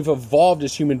how much we've evolved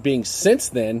as human beings since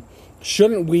then.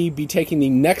 Shouldn't we be taking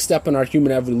the next step in our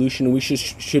human evolution, and we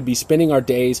should be spending our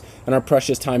days and our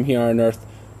precious time here on Earth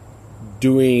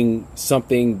doing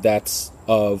something that's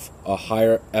of a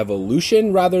higher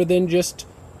evolution rather than just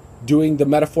doing the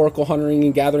metaphorical hunting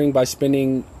and gathering by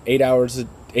spending 8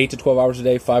 to 12 hours a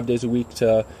day, 5 days a week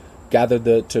to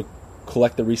to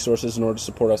collect the resources in order to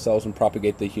support ourselves and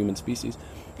propagate the human species.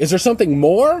 Is there something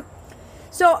more?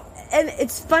 So, and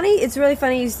it's really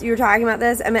funny you were talking about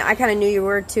this. I mean, I kind of knew you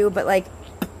were too, but like,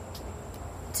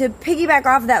 to piggyback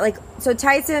off of that, so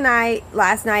Tyson and I,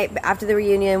 last night after the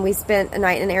reunion, we spent a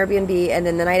night in an Airbnb, and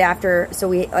then the night after, so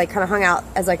we kind of hung out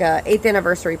as a 8th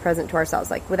anniversary present to ourselves,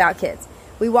 without kids.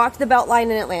 We walked the Beltline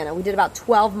in Atlanta. We did about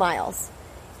 12 miles.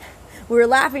 We were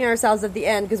laughing at ourselves at the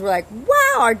end because we're like,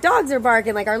 wow, our dogs are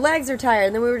barking, our legs are tired,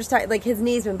 and then we were just tired, his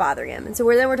knee's been bothering him, and so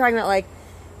we're talking about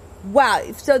wow,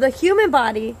 so the human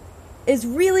body is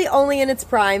really only in its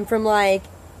prime from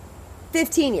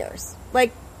 15 years,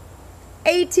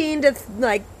 18 to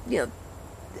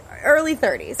early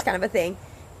 30s kind of a thing.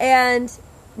 And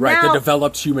right, the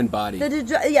developed human body.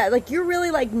 You're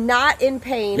really not in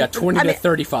pain. Yeah, 20 to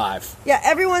 35. Yeah,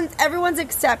 everyone's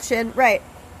exception, right.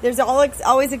 There's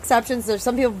always exceptions. There's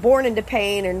some people born into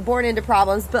pain and born into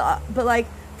problems, but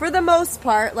for the most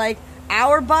part,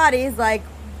 our bodies,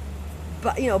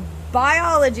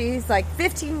 biology is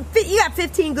 15, you got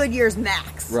 15 good years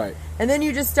max. Right. And then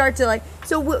you just start to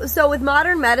so with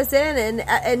modern medicine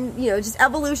and just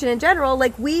evolution in general,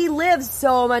 we live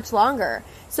so much longer.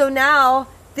 So now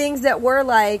things that were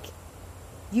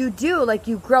you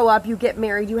grow up, you get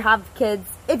married, you have kids.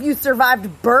 If you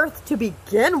survived birth to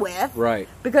begin with, right,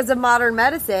 because of modern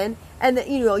medicine, and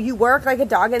you work like a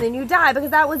dog and then you die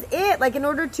because that was it. In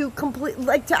order to complete,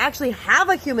 to actually have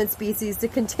a human species to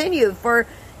continue for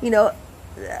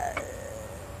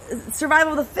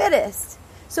survival of the fittest.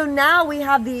 So now we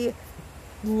have the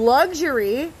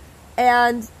luxury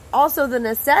and also the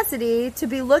necessity to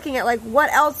be looking at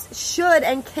what else should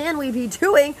and can we be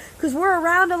doing because we're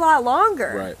around a lot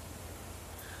longer. Right.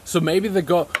 So maybe then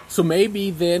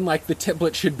the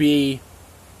template should be.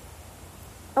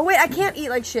 Oh wait, I can't eat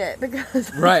like shit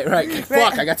because. Right.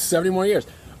 Fuck, I got 70 more years.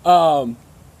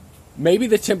 Maybe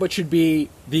the template should be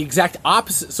the exact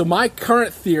opposite. So my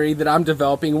current theory that I'm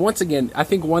developing, once again, I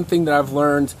think one thing that I've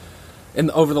learned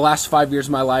over the last 5 years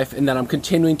of my life, and that I'm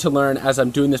continuing to learn as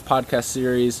I'm doing this podcast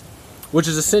series, which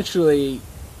is essentially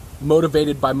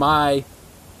motivated by my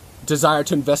desire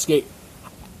to investigate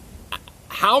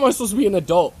how am I supposed to be an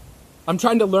adult? I'm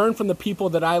trying to learn from the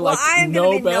people that I know best. I'm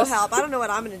going to be no help. I don't know what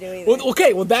I'm going to do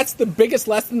either. Well, that's the biggest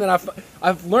lesson that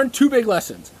I've learned. Two big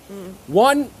lessons.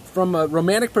 One, from a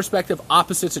romantic perspective,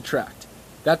 opposites attract.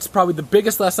 That's probably the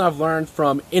biggest lesson I've learned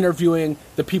from interviewing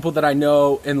the people that I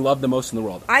know and love the most in the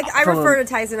world. I refer to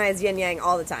Tyson and I as yin yang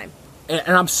all the time.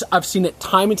 And I've seen it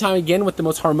time and time again with the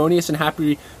most harmonious and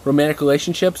happy romantic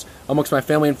relationships amongst my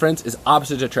family and friends is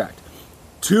opposites attract.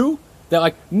 2, that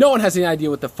like no one has any idea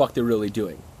what the fuck they're really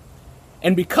doing.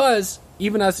 And because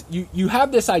even as you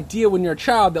have this idea when you're a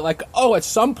child that like, oh, at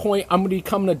some point I'm going to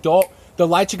become an adult, the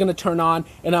lights are going to turn on,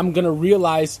 and I'm going to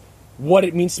realize what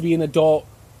it means to be an adult.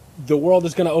 The world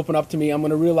is going to open up to me. I'm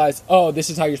going to realize, oh, this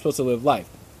is how you're supposed to live life.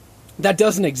 That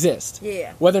doesn't exist.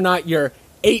 Yeah. Whether or not you're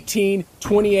 18,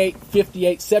 28,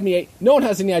 58, 78, no one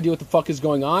has any idea what the fuck is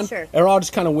going on. Sure. They're all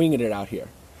just kind of winging it out here.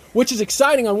 Which is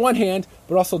exciting on one hand,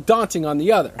 but also daunting on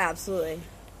the other. Absolutely.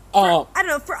 I don't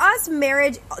know. For us,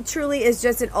 marriage truly is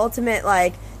just the ultimate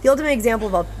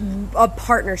example of a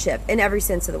partnership in every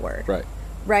sense of the word. Right.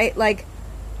 Right? Like,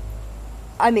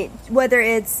 I mean, whether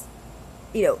it's,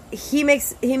 you know, he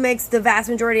makes the vast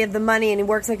majority of the money and he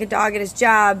works like a dog at his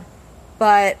job,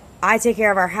 but I take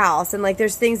care of our house. And, like,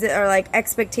 there's things that are, like,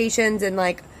 expectations and,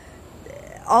 like,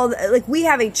 we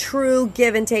have a true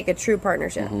give and take, a true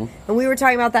partnership. Mm-hmm. And we were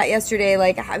talking about that yesterday,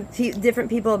 like, different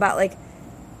people about, like,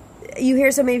 you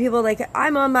hear so many people, like,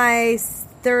 I'm on my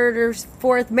 3rd or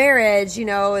 4th marriage, you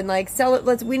know, and, like,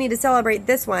 we need to celebrate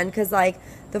this one because, like,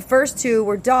 the first 2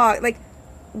 were like,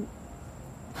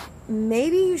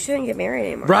 maybe you shouldn't get married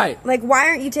anymore. Right. Like, why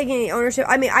aren't you taking any ownership?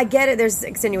 I mean, I get it. There's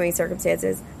extenuating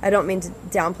circumstances. I don't mean to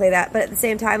downplay that. But at the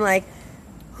same time, like,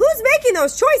 who's making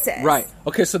those choices? Right.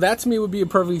 Okay, so that to me would be a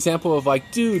perfect example of,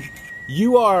 like, dude,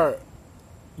 you are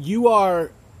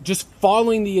just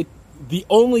following the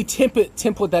only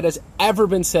template that has ever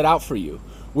been set out for you,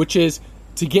 which is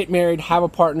to get married, have a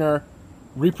partner,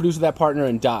 reproduce with that partner,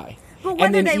 and die.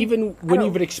 And then even when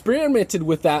you've experimented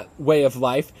with that way of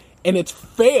life, and it's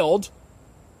failed,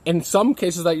 in some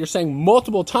cases that you're saying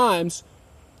multiple times,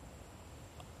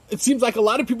 it seems like a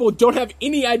lot of people don't have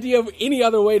any idea of any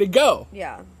other way to go.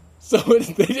 Yeah. So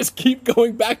they just keep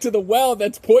going back to the well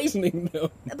that's poisoning them.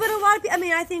 But a lot of people, I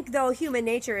mean, I think, though, human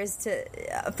nature is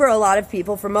for a lot of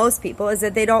people, for most people, is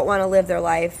that they don't want to live their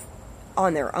life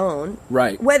on their own.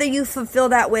 Right. Whether you fulfill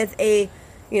that with a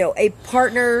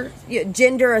partner,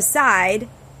 gender aside,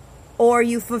 or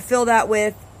you fulfill that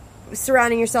with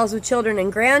surrounding yourselves with children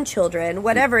and grandchildren,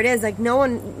 whatever it is, like, no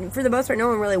one, for the most part, no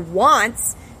one really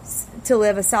wants to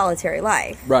live a solitary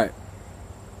life. Right.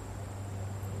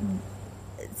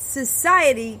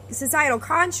 Societal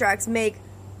constructs make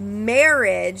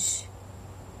marriage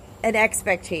an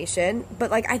expectation, but,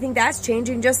 like, I think that's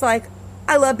changing, just like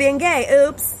I love being gay.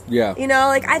 Oops. Yeah. You know,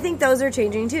 like, I think those are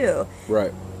changing too.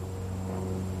 Right.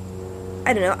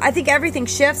 I don't know. I think everything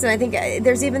shifts, and I think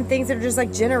there's even things that are just, like,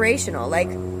 generational. Like,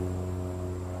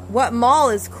 what mall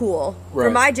is cool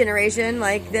for my generation,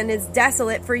 like, then it's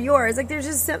desolate for yours. Like, there's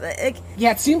just something, like...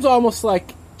 Yeah, it seems almost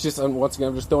like, once again,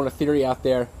 I'm just throwing a theory out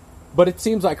there, but it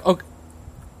seems like, okay,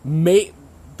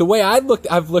 the way I've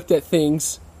looked at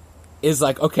things is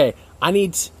like, okay, I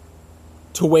need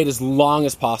to wait as long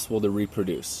as possible to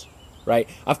reproduce, right?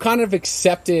 I've kind of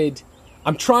accepted...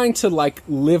 I'm trying to, like,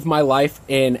 live my life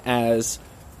in as,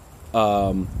 I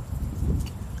don't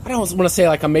want to say,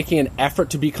 like, I'm making an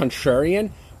effort to be contrarian,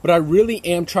 but I really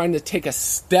am trying to take a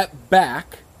step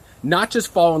back, not just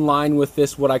fall in line with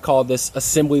this, what I call this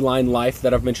assembly line life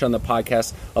that I've mentioned on the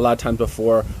podcast a lot of times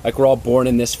before. Like, we're all born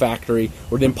in this factory,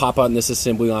 or then pop out in this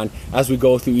assembly line. As we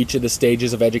go through each of the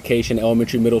stages of education,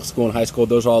 elementary, middle school, and high school,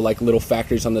 those are all, like, little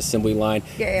factories on the assembly line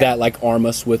that, like, arm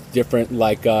us with different,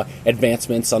 like,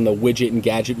 advancements on the widget and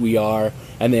gadget we are.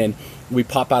 And then we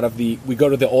pop out of we go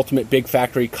to the ultimate big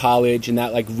factory, college, and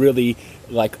that, like, really,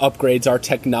 like, upgrades our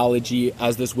technology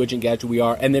as this widget and gadget we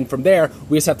are. And then from there,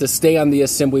 we just have to stay on the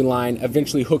assembly line,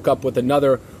 eventually hook up with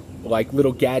another, like,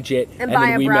 little gadget. And buy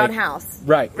a brown house.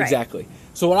 Right, exactly.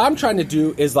 So what I'm trying to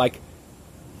do is, like,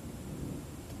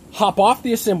 hop off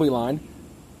the assembly line.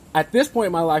 At this point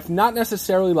in my life, not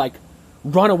necessarily, like,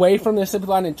 run away from the assembly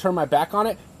line and turn my back on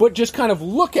it, but just kind of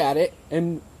look at it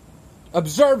and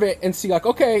observe it and see, like,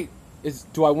 okay,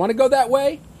 do I want to go that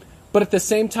way? But at the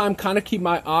same time, kind of keep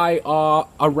my eye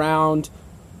around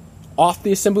off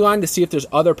the assembly line to see if there's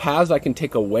other paths I can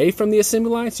take away from the assembly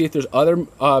line, see if there's other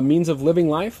means of living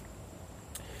life.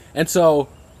 And so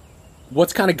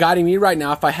what's kind of guiding me right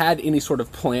now, if I had any sort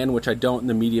of plan, which I don't in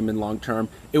the medium and long term,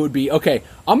 it would be, okay,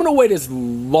 I'm going to wait as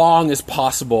long as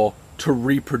possible to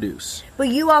reproduce. But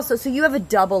you also, so you have a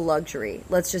double luxury.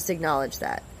 Let's just acknowledge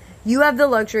that. You have the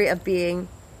luxury of being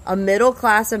a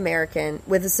middle-class American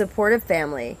with a supportive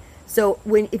family. So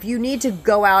if you need to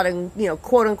go out and, you know,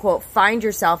 quote unquote, find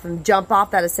yourself and jump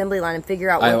off that assembly line and figure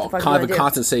out what the fuck you want to do. I have a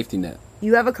constant safety net.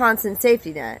 You have a constant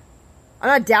safety net. I'm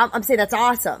not down. I'm saying that's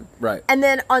awesome. Right. And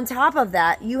then on top of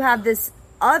that, you have this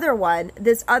other one,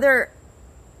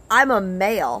 I'm a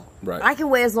male. Right. I can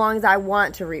wait as long as I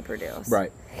want to reproduce.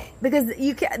 Right. Because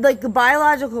you can, like, the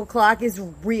biological clock is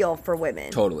real for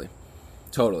women. Totally.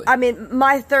 I mean,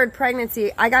 my third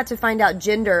pregnancy, I got to find out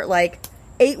gender, like,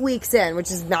 8 weeks in, which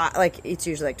is not, like, it's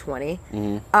usually like 20.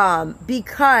 Mm-hmm.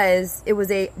 Because it was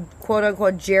a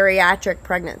quote-unquote geriatric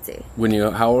pregnancy.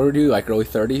 How old were you? Like early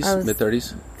 30s?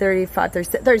 Mid-30s? 35,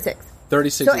 36.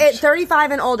 36. So at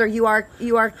 35 and older, you are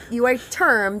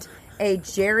termed a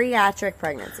geriatric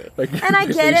pregnancy. Like, and I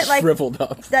get it, like, shriveled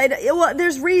up. Well,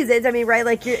 there's reasons. I mean, right?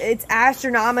 Like, it's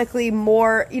astronomically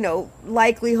more,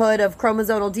 likelihood of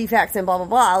chromosomal defects and blah blah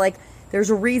blah. Like, there's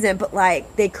a reason, but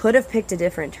like, they could have picked a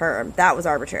different term. That was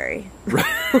arbitrary.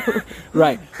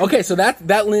 Right. Okay, so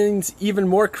that lends even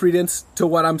more credence to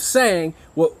what I'm saying.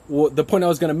 What the point I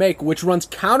was going to make, which runs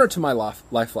counter to my life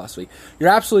philosophy. You're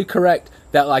absolutely correct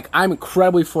that, like, I'm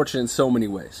incredibly fortunate in so many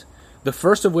ways. The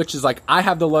first of which is, like, I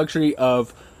have the luxury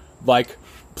of, like,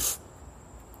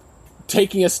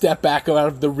 taking a step back out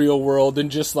of the real world and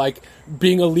just, like,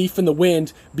 being a leaf in the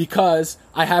wind because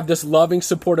I have this loving,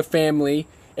 supportive family.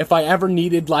 If I ever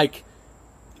needed, like,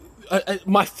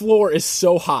 my floor is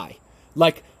so high.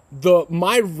 Like,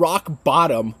 my rock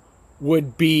bottom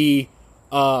would be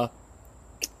someone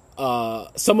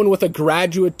with a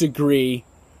graduate degree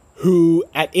who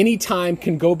at any time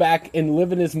can go back and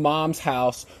live in his mom's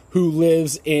house, who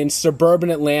lives in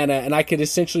suburban Atlanta, and I could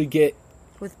essentially get...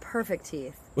 With perfect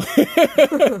teeth.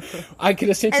 I could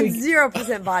essentially... And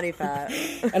 0% body fat.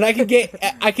 And I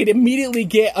could immediately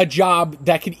get a job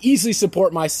that could easily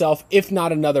support myself, if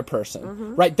not another person.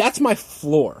 Mm-hmm. Right? That's my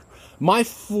floor. My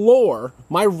floor,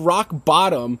 my rock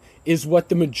bottom, is what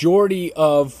the majority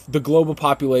of the global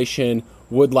population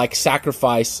would, like,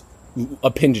 sacrifice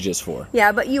appendages for.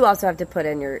 Yeah, but you also have to put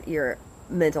in your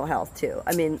mental health too.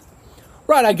 I mean,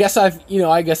 right. I guess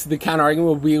the counter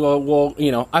argument would be,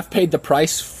 well, I've paid the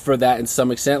price for that in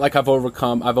some extent. Like, I've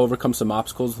overcome some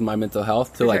obstacles with my mental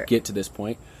health to, like, get to this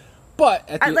point. But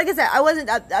like I said,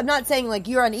 I'm not saying, like,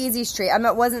 you're on easy street.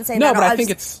 Wasn't saying no, that. No, but I think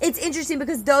it's interesting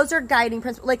because those are guiding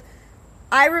principles. Like,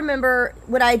 I remember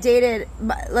when I dated,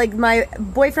 like, my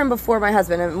boyfriend before my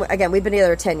husband, and again, we've been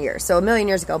together 10 years, so a million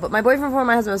years ago, but my boyfriend before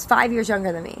my husband was 5 years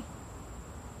younger than me.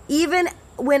 Even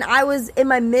when I was in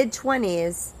my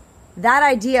mid-20s, that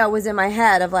idea was in my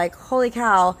head of, like, holy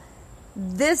cow,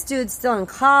 this dude's still in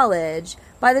college.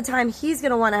 By the time he's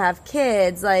going to want to have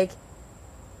kids, like,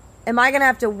 am I going to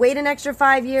have to wait an extra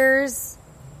 5 years?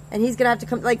 And he's going to have to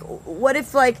come, like, what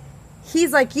if, like,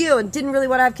 he's like you and didn't really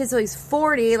want to have kids till he's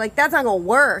 40. Like, that's not going to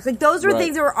work. Like, those were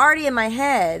things that were already in my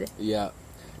head. Yeah.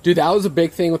 Dude, that was a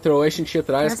big thing with the relationship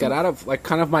that I just got out of. Like,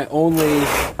 kind of my only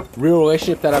real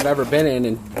relationship that I've ever been in.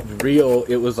 And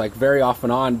it was, like, very off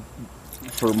and on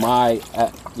for my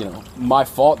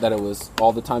fault that it was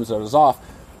all the times that I was off.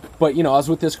 But, I was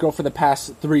with this girl for the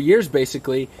past 3 years,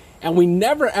 basically. And we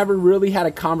never, ever really had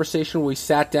a conversation where we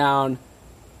sat down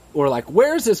or, like,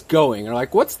 where is this going? Or,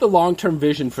 like, what's the long-term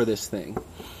vision for this thing?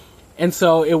 And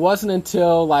so it wasn't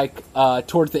until, like,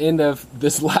 towards the end of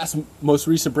this most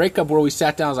recent breakup where we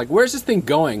sat down, I was like, where's this thing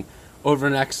going over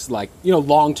the next, like,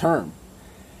 long term?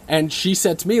 And she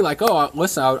said to me, like, oh,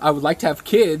 listen, I would like to have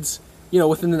kids,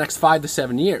 within the next 5 to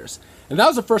 7 years. And that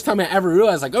was the first time I ever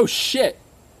realized, like, oh, shit.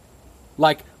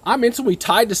 Like, I'm instantly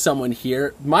tied to someone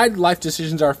here. My life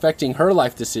decisions are affecting her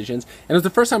life decisions. And it was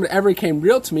the first time it ever became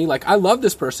real to me. Like, I love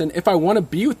this person. If I want to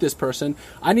be with this person,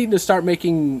 I need to start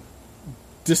making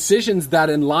decisions that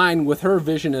in line with her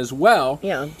vision as well.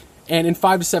 Yeah. And in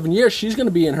 5 to 7 years, she's going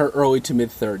to be in her early to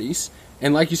mid-30s.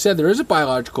 And like you said, there is a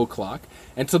biological clock.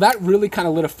 And so that really kind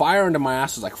of lit a fire under my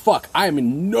ass. I was like, fuck, I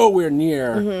am nowhere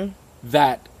near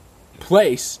that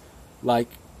place. Like,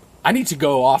 I need to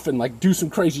go off and, like, do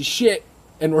some crazy shit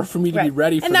in order for me to be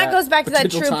ready for that. And that goes back to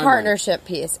that true timeline. partnership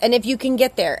piece. And if you can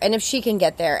get there, and if she can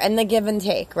get there, and the give and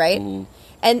take, right? Mm-hmm.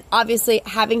 And obviously,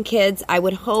 having kids, I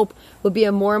would hope, would be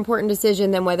a more important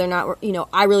decision than whether or not,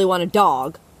 I really want a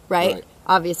dog, right?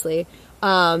 Obviously.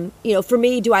 For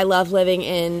me, do I love living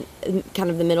in kind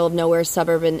of the middle of nowhere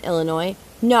suburb in Illinois?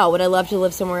 No. Would I love to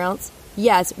live somewhere else?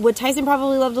 Yes. Would Tyson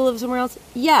probably love to live somewhere else?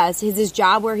 Yes. Is his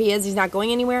job where he is? He's not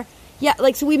going anywhere? Yeah.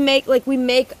 Like, so we make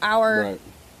our... Right.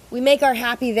 We make our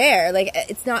happy there. Like,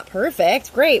 it's not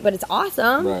perfect, great, but it's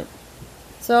awesome. Right.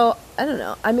 So, I don't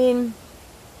know. I mean...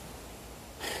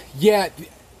 Yeah.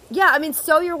 Yeah, I mean,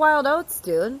 sow your wild oats,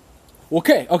 dude.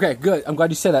 Okay, good. I'm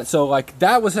glad you said that. So, like,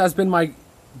 that has been my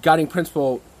guiding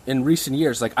principle in recent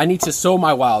years. Like, I need to sow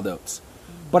my wild oats.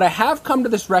 But I have come to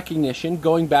this recognition,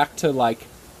 going back to, like,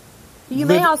 You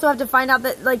may also have to find out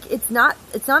that, like, it's not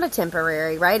a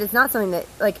temporary, right? It's not something that,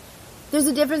 like, there's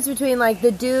a difference between, like,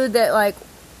 the dude that, like,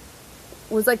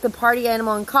 was, like, the party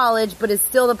animal in college, but is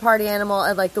still the party animal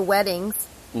at, like, the weddings.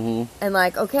 Mm-hmm. And,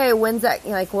 like, okay, when's that,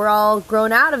 like, we're all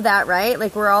grown out of that, right?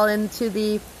 Like, we're all into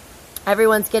the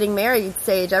everyone's getting married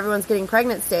stage, everyone's getting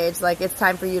pregnant stage, like, it's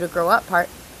time for you to grow up part.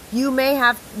 You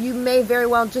may very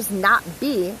well just not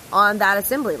be on that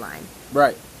assembly line.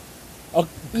 Right. Okay.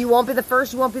 You won't be the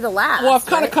first, you won't be the last. Well,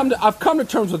 I've come to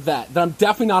terms with that I'm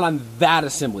definitely not on that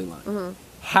assembly line. Mm-hmm.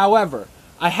 However,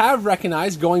 I have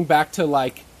recognized, going back to,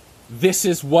 like, this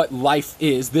is what life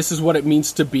is, this is what it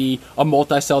means to be a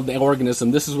multi-celled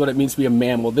organism, this is what it means to be a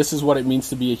mammal, this is what it means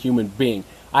to be a human being.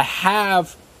 I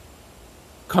have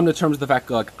come to terms with the fact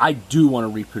that, like, I do want to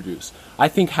reproduce. I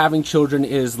think having children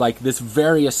is, like, this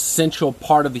very essential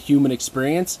part of the human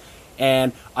experience,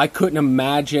 and I couldn't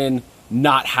imagine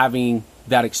not having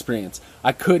that experience.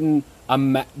 I couldn't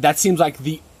that seems like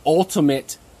the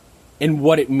ultimate in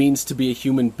what it means to be a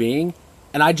human being,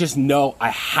 and I just know I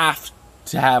have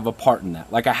to have a part in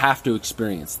that. Like, I have to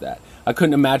experience that. I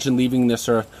couldn't imagine leaving this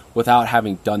earth without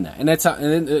having done that. And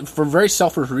it's for very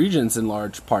selfish reasons in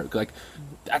large part. Like,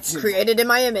 that's created in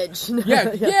my image.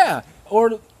 yeah.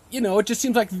 Or, you know, it just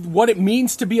seems like what it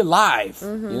means to be alive.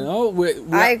 Mm-hmm. You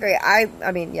know, I agree.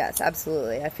 I mean, yes,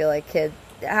 absolutely. I feel like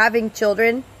having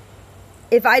children.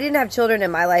 If I didn't have children in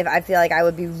my life, I feel like I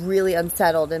would be really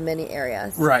unsettled in many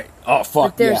areas. Right. Oh,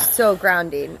 fuck, but they're so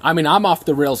grounding. I mean, I'm off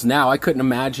the rails now. I couldn't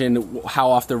imagine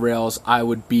how off the rails I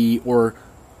would be, or,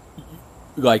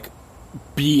 like,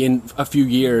 be in a few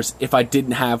years if I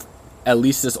didn't have at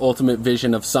least this ultimate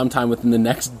vision of sometime within the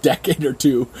next decade or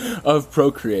two of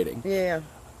procreating. Yeah.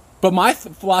 But my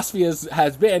philosophy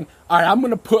has been, all right, I'm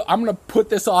gonna put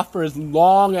this off for as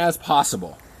long as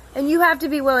possible. And you have to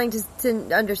be willing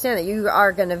to understand that you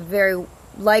are going to very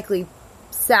likely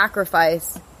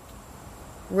sacrifice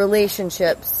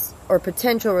relationships or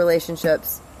potential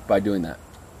relationships by doing that,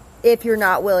 if you're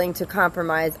not willing to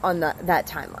compromise on that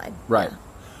timeline. Right. Yeah.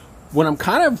 When I'm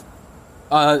kind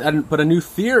of, but a new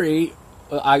theory,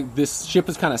 this ship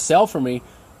has kind of sailed for me,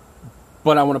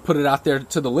 but I want to put it out there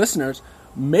to the listeners.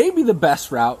 Maybe the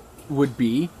best route would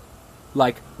be,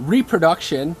 like,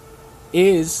 reproduction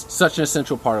is such an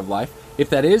essential part of life.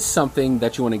 If that is something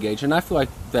that you want to engage in, I feel like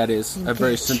that is a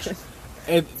very essential.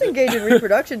 Let's engage in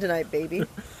reproduction tonight, baby.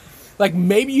 Like,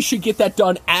 maybe you should get that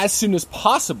done as soon as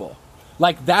possible.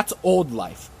 Like, that's old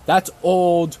life. That's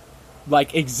old,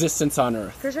 like, existence on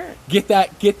Earth. For sure. Get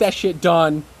that shit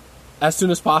done as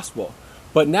soon as possible.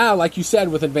 But now, like you said,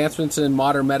 with advancements in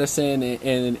modern medicine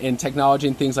and technology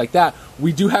and things like that,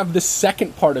 we do have the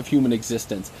second part of human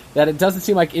existence that it doesn't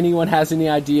seem like anyone has any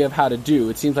idea of how to do.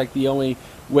 It seems like the only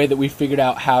way that we figured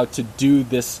out how to do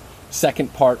this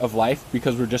second part of life,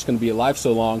 because we're just going to be alive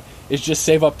so long, is just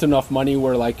save up to enough money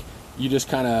where, like, you just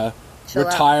kind of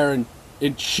retire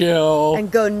and chill.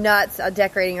 And go nuts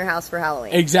decorating your house for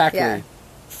Halloween. Exactly. Yeah.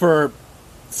 For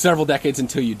several decades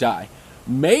until you die.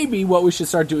 Maybe what we should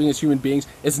start doing as human beings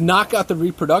is knock out the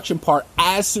reproduction part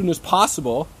as soon as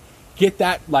possible, get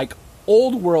that, like,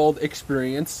 old world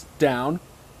experience down,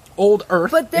 old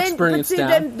Earth experience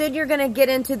down. Then you're going to get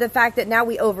into the fact that now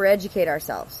we overeducate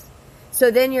ourselves.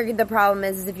 So then the problem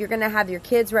is if you're going to have your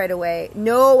kids right away,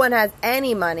 no one has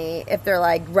any money if they're,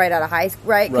 like, right out of high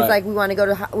school, right? Because like we want to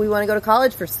go to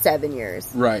college for 7 years,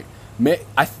 right?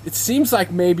 It seems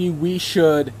like maybe we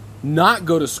should not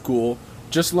go to school.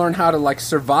 Just learn how to, like,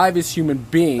 survive as human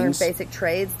beings. Learn basic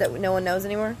trades that no one knows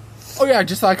anymore. Oh, yeah,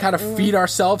 just, like, how to feed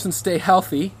ourselves and stay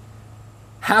healthy.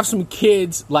 Have some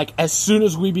kids, like, as soon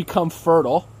as we become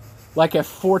fertile, like at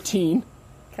 14.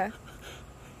 Okay.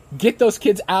 Get those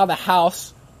kids out of the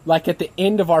house, like, at the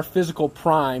end of our physical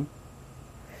prime.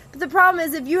 But the problem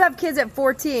is, if you have kids at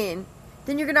 14,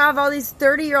 then you're going to have all these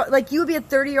 30-year-old... Like, you would be a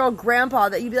 30-year-old grandpa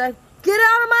that you'd be like, get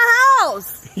out of my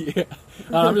house! Yeah.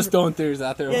 I'm just throwing theories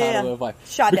out there of how to live life.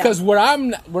 Shot because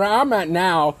down. where I'm at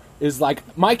now is,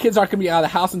 like, my kids aren't going to be out of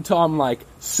the house until I'm, like,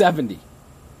 70.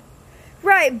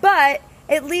 Right, but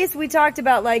at least we talked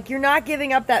about, like, you're not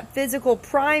giving up that physical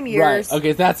prime years. Right.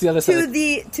 Okay, that's the other side.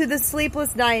 To the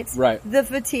sleepless nights, right? The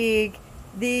fatigue,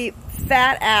 the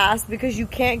fat ass because you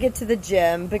can't get to the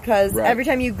gym because every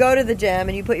time you go to the gym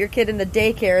and you put your kid in the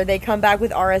daycare, they come back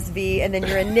with RSV and then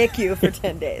you're in NICU for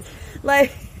 10 days.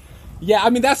 Like. Yeah,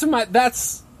 I mean that's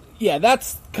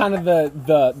kind of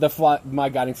my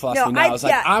guiding philosophy now. Is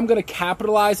like I'm going to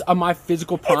capitalize on my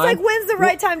physical prime. It's like, when's the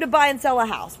right time to buy and sell a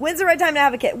house? When's the right time to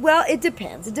have a kid? Well, it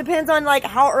depends. It depends on, like,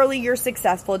 how early you're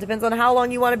successful. It depends on how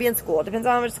long you want to be in school. It depends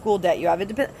on how much school debt you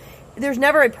have. There's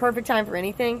never a perfect time for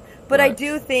anything, but I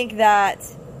do think that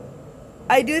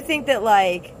I do think that,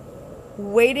 like,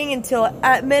 waiting until,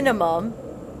 at minimum,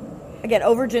 again,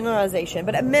 overgeneralization,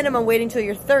 but at minimum, waiting until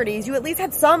your 30s, you at least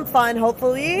had some fun,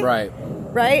 hopefully. Right.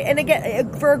 Right? And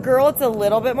again, for a girl, it's a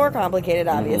little bit more complicated,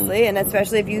 obviously, and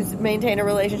especially if you maintain a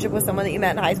relationship with someone that you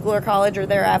met in high school or college or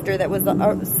thereafter that was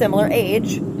a similar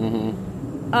age.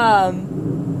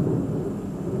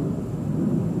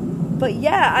 But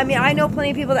yeah, I mean, I know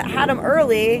plenty of people that had them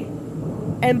early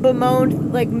and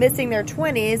bemoaned, like, missing their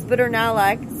 20s, but are now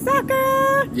like,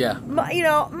 sucker! Yeah. You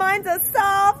know, mine's a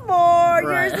sophomore,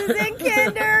 Right. yours is in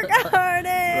kindergarten.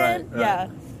 Right. Yeah.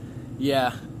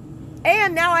 Yeah.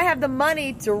 And now I have the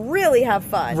money to really have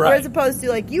fun. Right. As opposed to,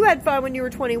 like, you had fun when you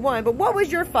were 21, but what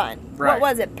was your fun? Right. What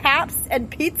was it? Paps and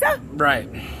pizza? Right.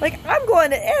 Like, I'm going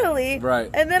to Italy. Right.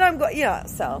 And then I'm going,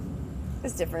 so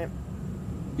it's different.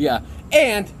 Yeah.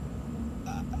 And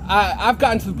I've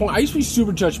gotten to the point, I used to be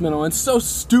super judgmental, and it's so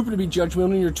stupid to be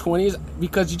judgmental in your 20s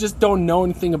because you just don't know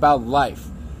anything about life,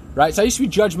 right? So I used to be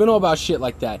judgmental about shit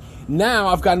like that. Now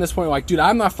I've gotten to this point where, like, dude,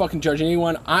 I'm not fucking judging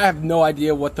anyone. I have no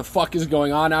idea what the fuck is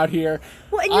going on out here.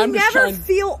 Well, and you I'm just never trying-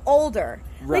 feel older.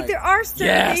 Right. Like, there are certain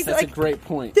Yes, things, that's like, a great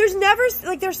point. There's never,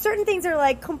 like, there's certain things that are,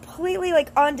 like, completely,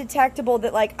 like, undetectable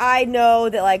that, like, I know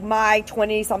that, like, my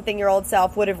 20-something-year-old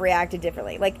self would have reacted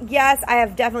differently. Like, yes, I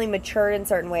have definitely matured in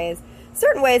certain ways.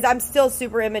 Certain ways, I'm still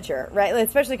super immature, right? Like,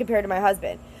 especially compared to my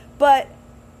husband. But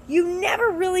you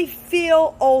never really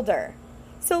feel older.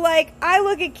 So, like, I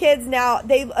look at kids now,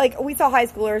 we saw high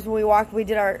schoolers when we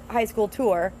did our high school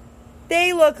tour.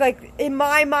 They look like, in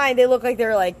my mind, they look like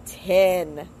they're, like,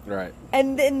 10. Right.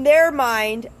 And in their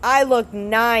mind, I look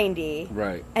 90.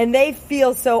 Right. And they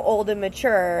feel so old and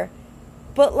mature.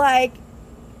 But, like,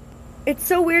 it's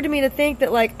so weird to me to think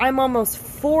that, like, I'm almost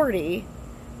 40,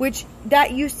 which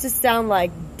that used to sound like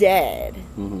dead.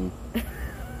 Mm-hmm.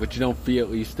 But you don't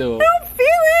feel, you still... I don't feel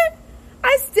it.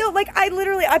 I still, like,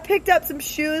 I picked up some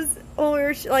shoes when we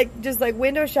were, just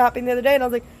window shopping the other day, and I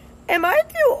was like, am I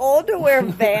too old to wear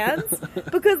Vans?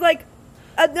 Because, like,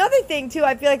 another thing, too,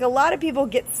 I feel like a lot of people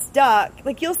get stuck.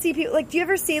 Like, you'll see people, like, do you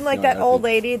ever seen, like, that old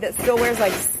lady that still wears,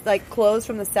 like clothes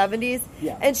from the 70s?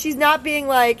 Yeah. And she's not being,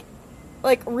 like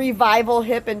revival,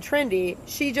 hip, and trendy.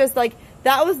 She just, like,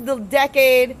 that was the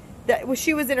decade that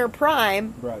she was in her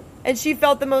prime. Right. And she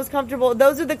felt the most comfortable.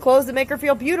 Those are the clothes that make her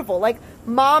feel beautiful. Like,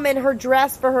 mom in her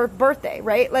dress for her birthday,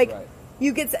 right? Like, Right.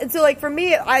 you get... So, like, for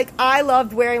me, I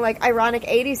loved wearing, like, ironic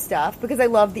 80s stuff because I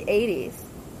love the 80s.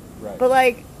 Right. But,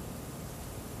 like,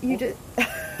 you just...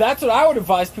 That's what I would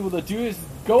advise people to do, is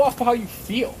go off how you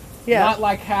feel. Yeah. Not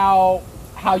like how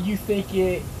you think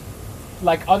it,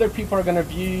 like, other people are going to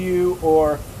view you,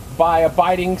 or by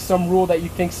abiding some rule that you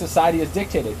think society has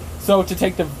dictated. So to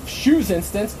take the shoes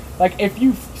instance, like, if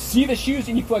you see the shoes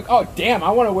and you feel like, oh, damn,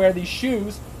 I want to wear these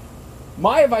shoes,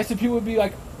 my advice to people would be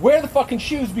like, wear the fucking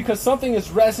shoes, because something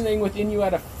is resonating within you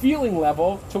at a feeling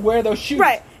level to wear those shoes.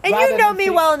 Right. And you know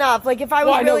me well enough. Like, if I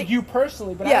was I really... know you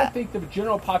personally, but Yeah. I don't think the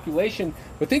general population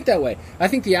would think that way. I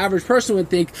think the average person would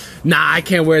think, nah, I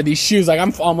can't wear these shoes. Like,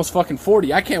 I'm almost fucking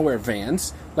 40. I can't wear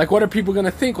Vans. Like, what are people going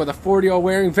to think with a 40-year-old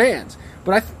wearing Vans?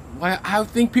 But I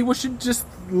think people should just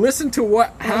listen to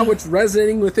how it's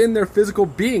resonating within their physical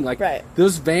being. Like, Right.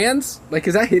 those Vans, like,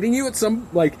 is that hitting you at some,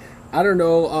 like, I don't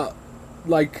know,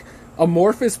 like,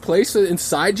 amorphous place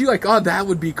inside you? Like, oh, that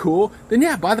would be cool. Then,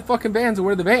 yeah, buy the fucking Vans and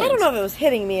wear the Vans. I don't know if it was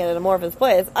hitting me in an amorphous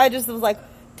place. I just was like,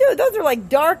 dude, those are, like,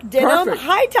 dark denim Perfect.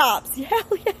 high tops.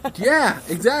 Hell yeah. Yeah,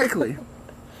 exactly.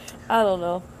 I don't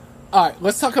know. All right,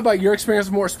 let's talk about your experience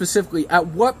more specifically. At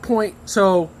what point,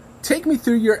 so take me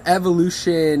through your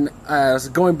evolution as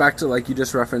going back to, like, you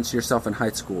just referenced yourself in high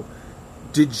school.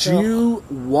 Did you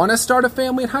want to start a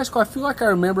family in high school? I feel like I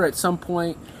remember at some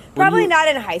point. Probably not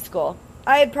in high school.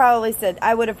 I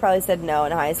would have probably said no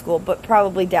in high school, but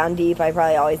probably down deep, I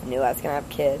probably always knew I was going to have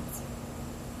kids.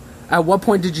 At what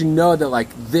point did you know that, like,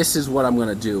 this is what I'm going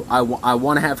to do? I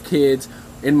want to have kids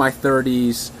in my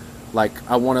 30s. Like,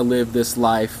 I want to live this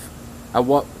life.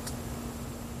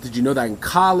 Did you know that in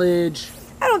college?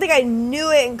 I don't think I knew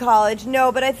it in college,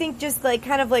 no, but I think just, like,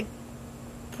 kind of, like,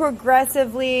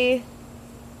 progressively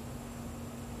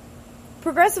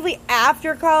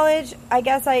after college, I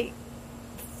guess I,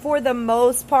 for the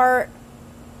most part,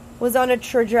 was on a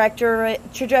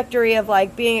trajectory of,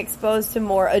 like, being exposed to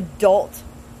more adult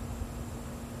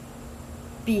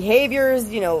behaviors,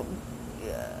 you know,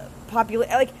 I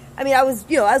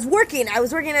was working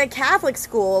at a Catholic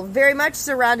school, very much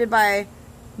surrounded by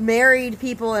married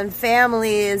people and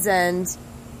families and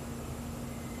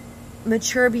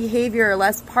mature behavior,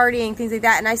 less partying, things like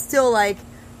that. And I still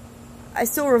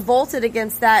revolted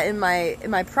against that in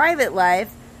my private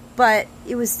life, but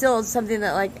it was still something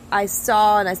that, like, I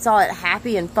saw it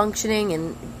happy and functioning,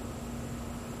 and,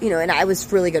 you know, and I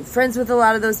was really good friends with a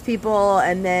lot of those people,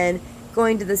 and then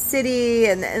going to the city,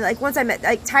 and like, once I met,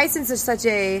 like, Tyson's such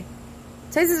a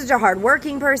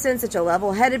hardworking person, such a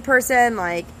level-headed person.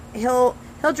 Like, he'll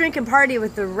drink and party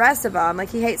with the rest of them.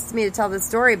 Like, he hates me to tell this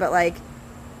story, but, like,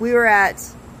 we were at,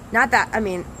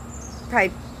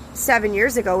 probably 7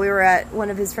 years ago, we were at one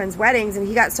of his friends' weddings, and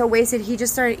he got so wasted, he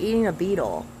just started eating a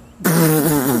beetle.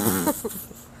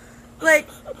 Like,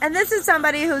 and this is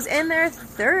somebody who's in their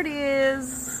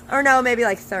 30s, or no, maybe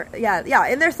like,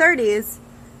 in their 30s,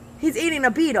 he's eating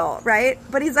a beetle, right?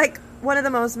 But he's, like, one of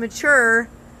the most mature,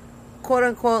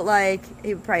 quote-unquote, like,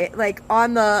 he probably, like,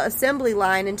 on the assembly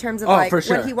line in terms of, like, for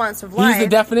sure. what he wants of life. He's the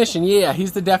definition,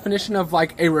 he's the definition of,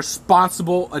 like, a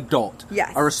responsible adult.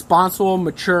 Yes. A responsible,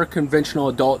 mature, conventional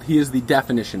adult. He is the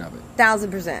definition of it.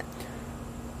 1,000%.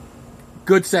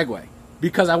 Good segue.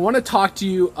 Because I want to talk to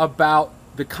you about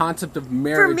the concept of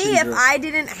marriage. For me, if I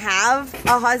didn't have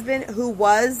a husband who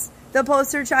was the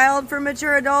poster child for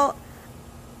mature adult,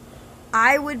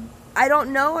 I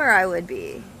don't know where I would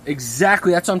be.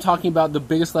 Exactly. That's what I'm talking about. The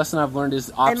biggest lesson I've learned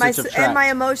is opposites attract. And my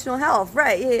emotional health.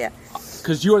 Right, yeah.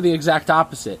 Because you are the exact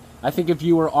opposite. I think if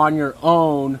you were on your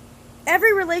own...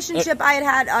 Every relationship I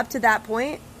had up to that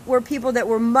point were people that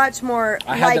were much more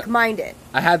like-minded.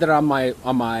 I had that on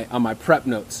my prep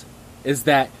notes. Is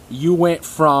that you went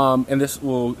from, and this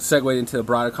will segue into the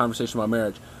broader conversation about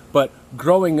marriage, but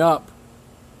growing up,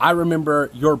 I remember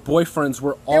your boyfriends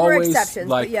were always exceptions,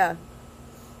 like... but yeah.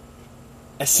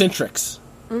 Eccentrics.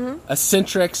 Mm-hmm.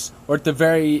 Eccentrics, or at the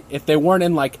very, if they weren't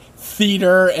in, like,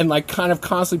 theater and, like, kind of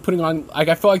constantly putting on, like,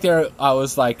 I felt like I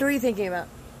was, like... Who are you thinking about?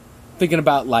 Thinking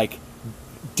about, like,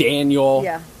 Daniel.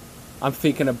 Yeah. I'm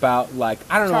thinking about, like,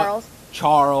 I don't know.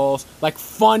 Charles. Like,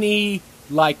 funny,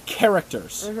 like,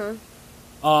 characters. Mm-hmm.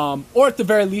 Or at the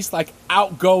very least, like,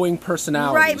 outgoing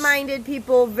personalities. Right-minded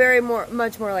people,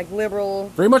 much more, like, liberal.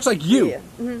 Very much like you. Yeah.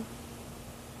 Mm-hmm.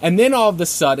 And then all of a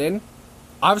sudden...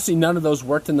 Obviously, none of those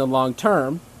worked in the long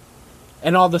term.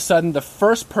 And all of a sudden, the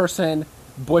first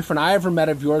boyfriend I ever met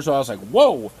of yours, where I was like,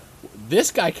 whoa,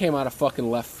 this guy came out of fucking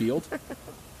left field.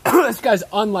 This guy's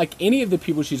unlike any of the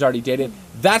people she's already dated.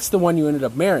 That's the one you ended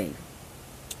up marrying.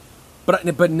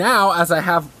 But now, as I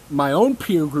have my own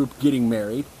peer group getting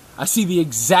married, I see the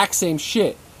exact same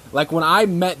shit. Like, when I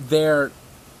met their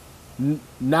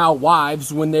now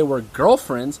wives when they were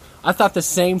girlfriends, I thought the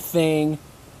same thing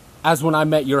as when I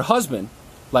met your husband.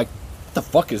 Like, what the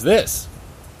fuck is this?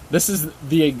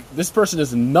 This person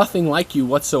is nothing like you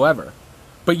whatsoever.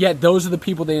 But yet, those are the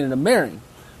people they ended up marrying.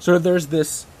 So there's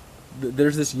this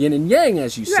yin and yang,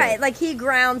 as you say. Right, like he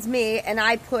grounds me and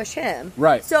I push him.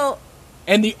 Right. So...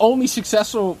 And the only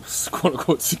successful,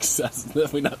 quote-unquote success,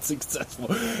 definitely not successful,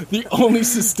 the only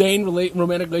sustained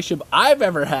romantic relationship I've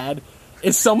ever had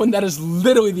is someone that is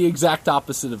literally the exact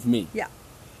opposite of me. Yeah.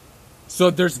 So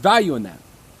there's value in that.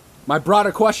 My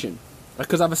broader question,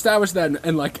 because I've established that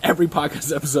in like every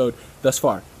podcast episode thus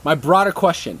far. My broader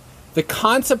question, the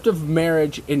concept of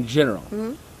marriage in general,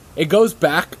 it goes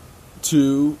back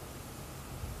to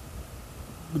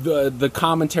the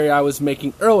commentary I was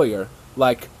making earlier.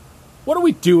 Like, what are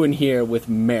we doing here with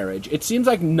marriage? It seems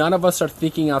like none of us are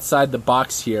thinking outside the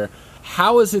box here.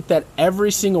 How is it that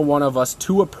every single one of us,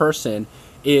 to a person,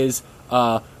 is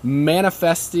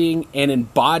manifesting and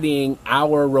embodying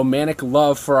our romantic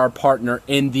love for our partner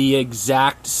in the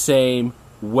exact same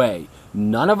way?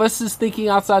 None of us is thinking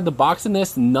outside the box in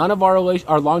this. None of our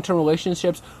long-term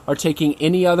relationships are taking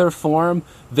any other form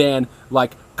than,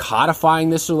 like, codifying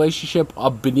this relationship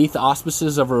beneath the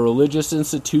auspices of a religious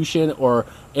institution or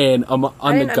on the government.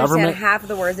 I didn't understand half of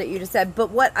the words that you just said, but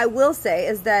what I will say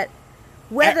is that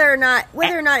whether or not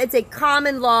it's a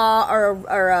common law or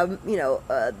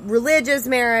a religious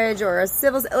marriage or a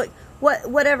civil, like,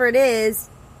 whatever it is,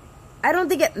 I don't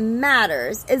think it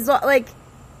matters. It's like,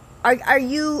 are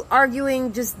you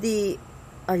arguing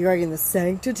are you arguing the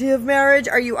sanctity of marriage?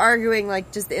 Are you arguing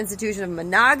like just the institution of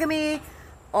monogamy?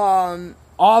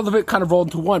 All of it kind of rolled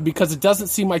into one, because it doesn't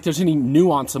seem like there's any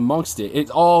nuance amongst it.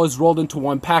 It all is rolled into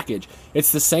one package.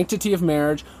 It's the sanctity of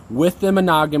marriage with the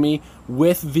monogamy,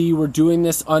 with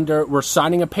we're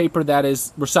signing a paper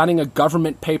we're signing a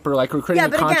government paper, like we're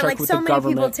creating a contract with the government. Yeah, but again, like so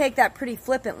many people take that pretty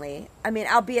flippantly. I mean,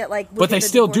 albeit like... But they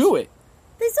still do it.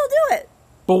 They still do it.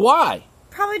 But why?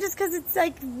 Probably just because it's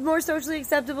like more socially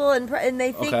acceptable and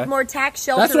they think more tax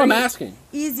sheltering. That's what I'm asking.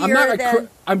 Easier I'm not like than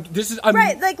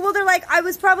right. Like, well, they're like, I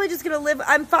was probably just gonna live.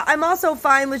 I'm also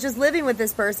fine with just living with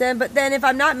this person, but then if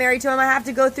I'm not married to him, I have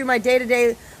to go through my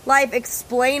day-to-day life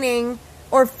explaining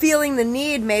or feeling the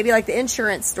need, maybe like the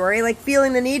insurance story, like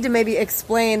feeling the need to maybe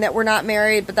explain that we're not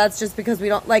married, but that's just because we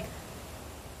don't like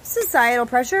societal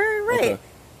pressure, right? Okay.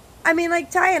 I mean,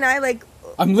 like Ty and I, like,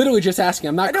 I'm literally just asking.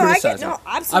 I'm not criticizing.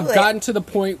 Absolutely. I've gotten to the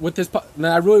point with this, and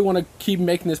I really want to keep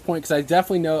making this point because I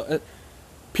definitely know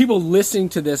people listening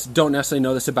to this don't necessarily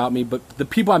know this about me, but the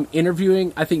people I'm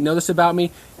interviewing, I think, know this about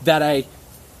me, that I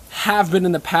have been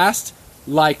in the past,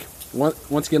 like,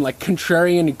 once again, like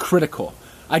contrarian and critical.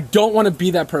 I don't want to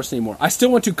be that person anymore. I still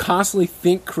want to constantly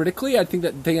think critically. I think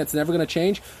that's never going to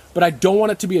change, but I don't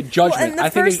want it to be a judgment.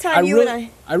 Well,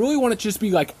 I really want it to just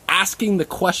be like asking the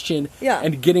question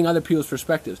and getting other people's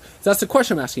perspectives. So that's the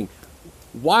question I'm asking.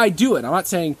 Why do it? I'm not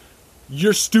saying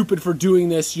you're stupid for doing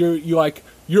this. You're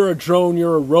a drone.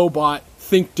 You're a robot.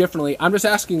 Think differently. I'm just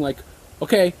asking, like,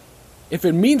 okay, if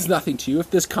it means nothing to you, if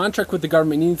this contract with the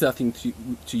government means nothing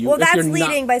to you, well, that's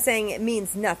leading by saying it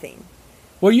means nothing.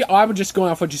 Well, I was just going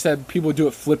off what you said. People do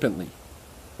it flippantly.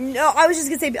 No, I was just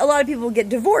going to say a lot of people get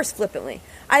divorced flippantly.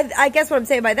 I guess what I'm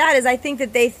saying by that is I think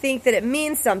that they think that it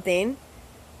means something,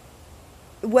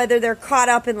 whether they're caught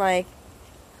up in like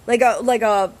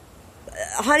a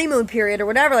honeymoon period or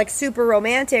whatever, like super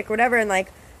romantic or whatever, and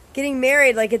like getting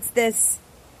married, like it's this.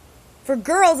 For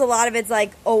girls, a lot of it's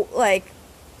like, oh, like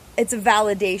it's a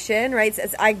validation, right? So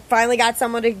I finally got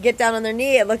someone to get down on their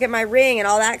knee and look at my ring and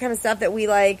all that kind of stuff that we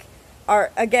like.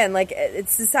 Are, again, like,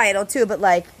 it's societal too, but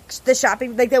like the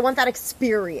shopping, like they want that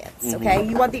experience, okay?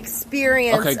 You want the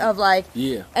experience of like,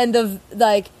 and the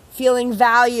like feeling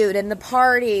valued and the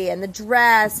party and the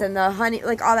dress and the honey,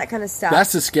 like all that kind of stuff.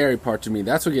 That's the scary part to me.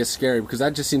 That's what gets scary because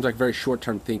that just seems like very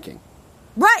short-term thinking.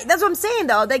 Right, that's what I'm saying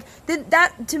though. Like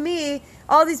that to me,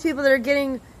 all these people that are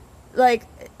getting like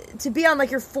to be on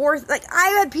like your fourth, like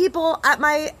I had people at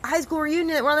my high school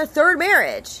reunion that were on their third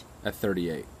marriage. At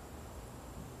 38.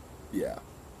 Yeah,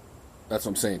 that's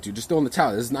what I'm saying, dude. Just throw in the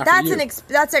towel. This is not for you.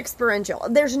 That's experiential.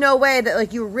 There's no way that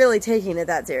like you're really taking it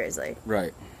that seriously.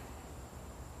 Right.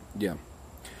 Yeah.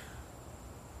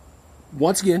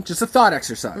 Once again, just a thought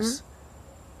exercise.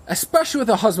 Especially with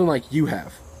a husband like you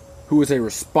have, who is a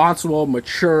responsible,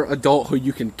 mature adult who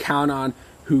you can count on,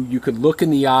 who you could look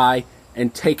in the eye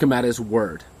and take him at his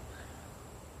word.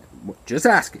 Just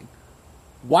asking.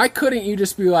 Why couldn't you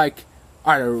just be like,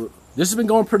 all right, this has been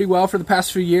going pretty well for the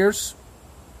past few years.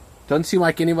 Doesn't seem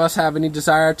like any of us have any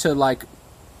desire to, like,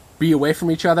 be away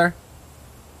from each other.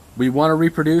 We want to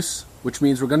reproduce, which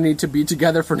means we're going to need to be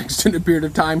together for an extended period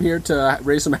of time here to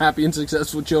raise some happy and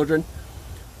successful children.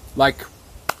 Like,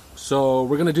 so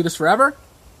we're going to do this forever?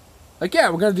 Like, yeah,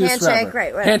 we're going to do this forever. Handshake,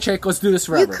 right. Handshake, let's do this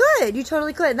forever. You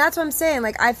totally could. And that's what I'm saying.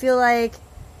 Like, I feel like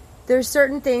there's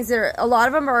certain things that are, a lot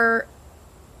of them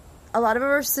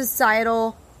are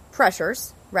societal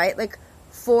pressures. Right? Like,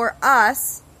 for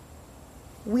us,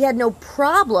 we had no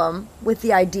problem with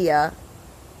the idea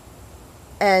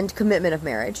and commitment of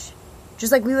marriage.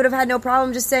 Just like we would have had no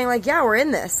problem just saying, like, yeah, we're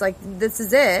in this. Like, this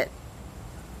is it.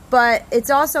 But it's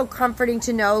also comforting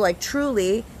to know, like,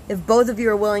 truly, if both of you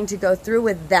are willing to go through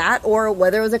with that, or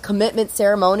whether it was a commitment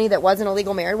ceremony that wasn't a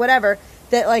legal marriage, whatever,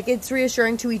 that, like, it's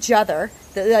reassuring to each other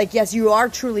that, like, yes, you are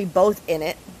truly both in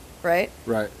it. Right?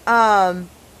 Right.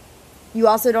 You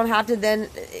also don't have to then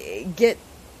get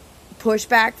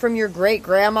pushback from your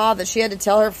great-grandma that she had to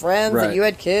tell her friends that you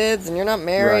had kids and you're not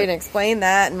married and explain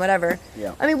that and whatever.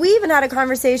 Yeah. I mean, we even had a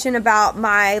conversation about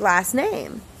my last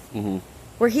name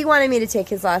where he wanted me to take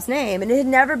his last name, and it had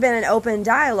never been an open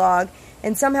dialogue,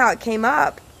 and somehow it came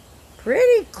up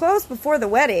pretty close before the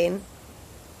wedding,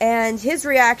 and his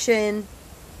reaction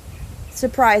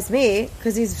surprised me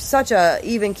because he's such a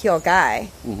even-keeled guy.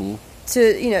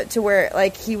 To where,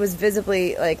 like, he was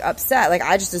visibly, like, upset. Like,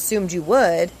 I just assumed you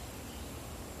would.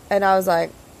 And I was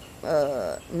like,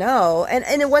 no.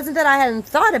 And it wasn't that I hadn't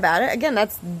thought about it. Again,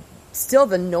 that's still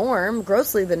the norm,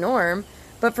 grossly the norm.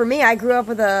 But for me, I grew up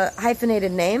with a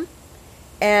hyphenated name.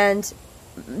 And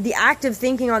the active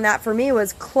thinking on that for me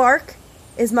was Clark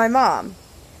is my mom.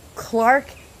 Clark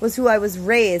was who I was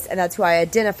raised, and that's who I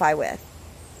identify with.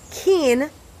 Keen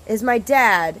is my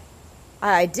dad.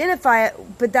 I identify it,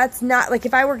 but that's not, like,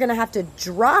 if I were going to have to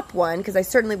drop one, because I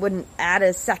certainly wouldn't add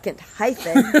a second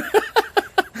hyphen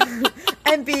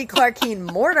and be Clark Keen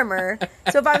Mortimer.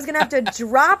 So if I was going to have to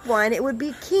drop one, it would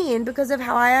be Keen because of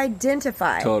how I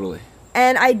identify. Totally.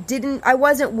 And I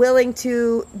wasn't willing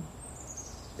to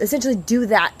essentially do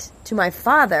that to my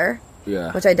father.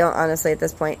 Yeah. Which I don't, honestly, at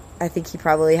this point. I think he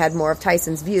probably had more of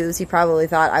Tyson's views. He probably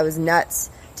thought I was nuts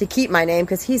to keep my name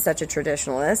because he's such a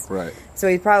traditionalist. Right. So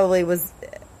he probably was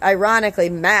ironically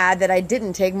mad that I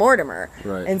didn't take Mortimer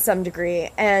in some degree.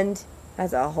 And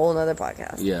that's a whole nother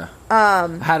podcast. Yeah. I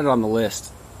had it on the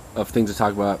list. of things to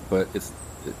talk about, but it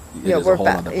Yeah, is we're a whole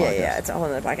back. other podcast. Yeah, it's a whole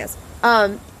other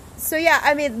podcast. So yeah,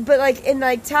 I mean, but like in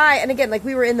like Ty, and again, like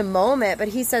we were in the moment, but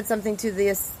he said something to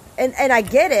this, and I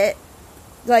get it,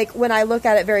 like when I look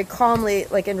at it very calmly,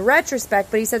 like in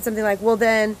retrospect, but he said something like, well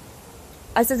then,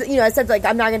 I said like,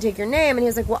 I'm not going to take your name, and he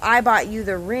was like, well, I bought you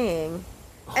the ring.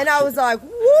 And I was like,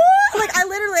 what? Like,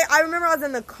 I remember I was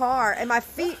in the car, and my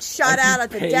feet shot out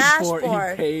at the dashboard.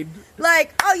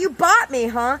 Like, oh, you bought me,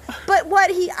 huh? But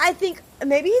I think,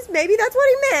 maybe that's what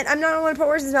he meant. I'm not going to put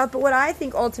words in his mouth, but what I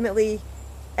think ultimately,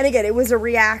 and again, it was a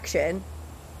reaction.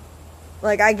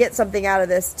 Like, I get something out of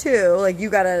this, too. Like, you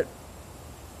got a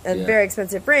very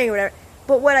expensive ring or whatever.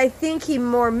 But what I think he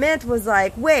more meant was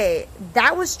like, wait,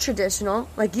 that was traditional.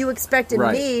 Like, you expected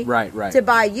me to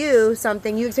buy you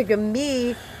something. You expected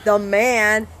me, the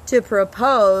man, to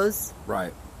propose.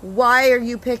 Right. Why are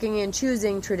you picking and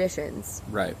choosing traditions?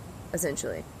 Right.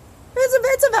 Essentially.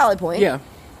 It's a valid point. Yeah.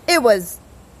 It was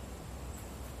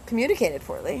communicated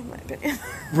poorly, in my opinion.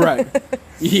 Right.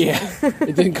 Yeah.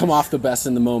 It didn't come off the best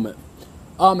in the moment.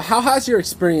 How has your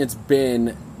experience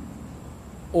been?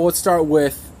 Well, let's start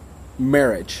with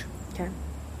marriage. Okay.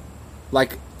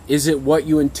 Like, is it what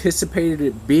you anticipated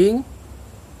it being?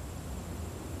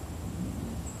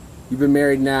 You've been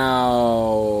married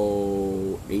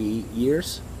now 8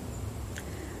 years?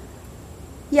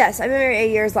 Yes, I've been married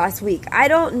 8 years last week. I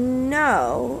don't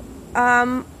know.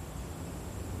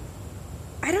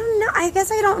 I don't know. I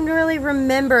guess I don't really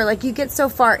remember. Like, you get so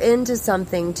far into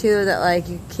something, too, that, like,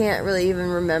 you can't really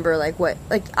even remember, like, what...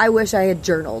 Like, I wish I had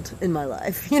journaled in my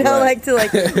life. You know, right.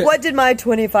 what did my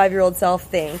 25-year-old self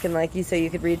think? And, like, so you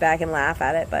could read back and laugh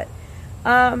at it. But,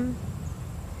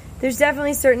 there's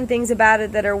definitely certain things about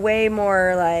it that are way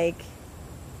more, like...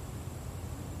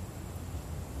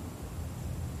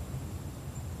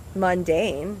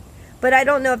 mundane. But I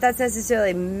don't know if that's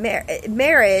necessarily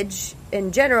marriage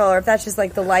in general, or if that's just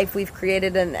like the life we've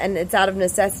created and it's out of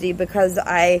necessity because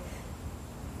I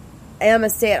am a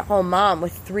stay-at-home mom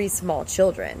with 3 small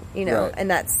children, you know, right.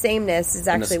 and that sameness is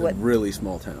actually what... really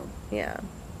small town. Yeah.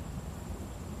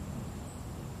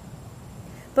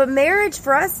 But marriage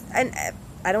for us, and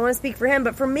I don't want to speak for him,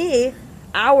 but for me,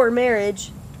 our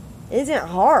marriage isn't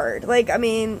hard. Like, I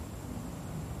mean,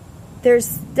 there's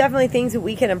definitely things that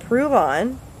we can improve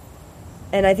on.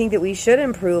 And I think that we should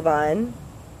improve on.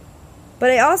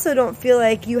 But I also don't feel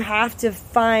like you have to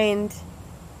find...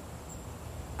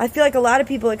 I feel like a lot of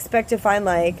people expect to find,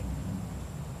 like,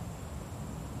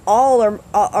 all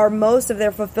or most of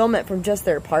their fulfillment from just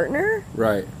their partner.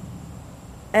 Right.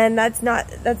 And that's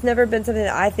never been something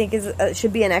that I think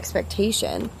should be an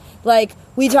expectation. Like,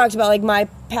 we talked about, like, my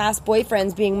past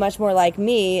boyfriends being much more like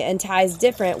me and Ty's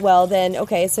different. Well, then,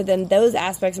 okay, so then those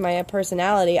aspects of my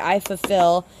personality I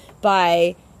fulfill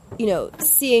by, you know,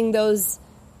 seeing those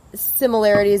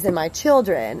similarities in my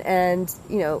children and,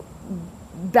 you know,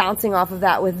 bouncing off of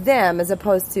that with them as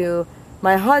opposed to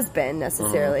my husband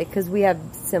necessarily, because we have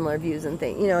similar views and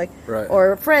things, you know, like, right.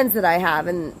 or friends that I have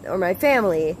or my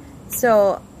family.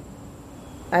 So,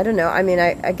 I don't know. I mean,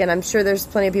 I'm sure there's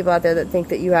plenty of people out there that think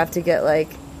that you have to get, like,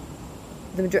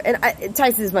 the majority. And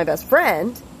Tyson is my best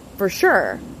friend, for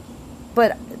sure.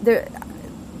 But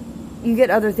you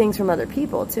get other things from other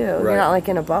people, too. Right. You're not, like,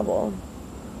 in a bubble.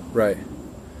 Right.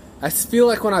 I feel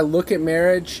like when I look at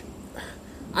marriage,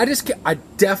 I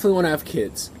definitely want to have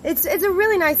kids. It's a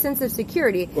really nice sense of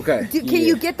security. Okay. Can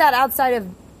you get that outside of,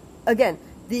 again,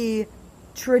 the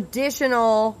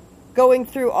traditional going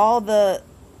through all the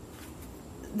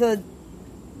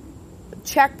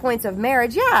checkpoints of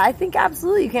marriage? Yeah, I think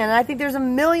absolutely you can. And I think there's a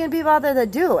million people out there that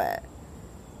do it.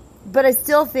 But I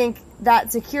still think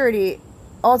that security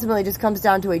ultimately just comes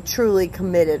down to a truly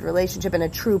committed relationship and a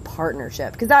true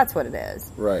partnership, because that's what it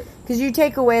is. Right. Because you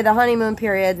take away the honeymoon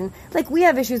period, and like we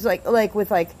have issues like with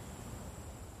like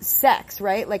sex,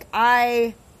 right? Like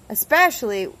I,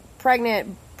 especially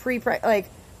pregnant,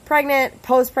 pregnant,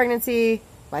 post pregnancy,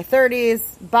 my 30s,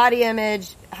 body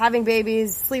image, having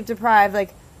babies, sleep deprived,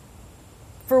 like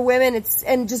for women,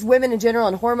 and just women in general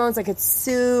and hormones, like it's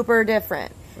super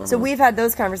different. So we've had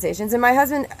those conversations. And my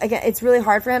husband, again, it's really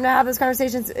hard for him to have those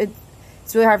conversations.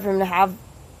 It's really hard for him to have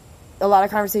a lot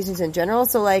of conversations in general.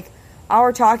 So, like,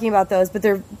 we're talking about those, but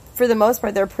they're, for the most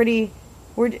part, they're pretty,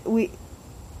 we're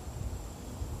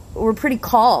pretty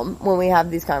calm when we have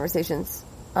these conversations.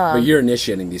 But you're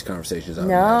initiating these conversations, I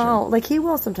would imagine. Like he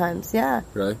will sometimes, yeah.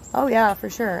 Really? Oh, yeah, for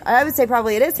sure. I would say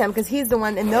probably it is him, because he's the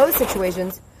one in those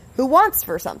situations who wants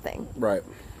for something. Right.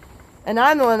 And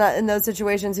I'm the one that in those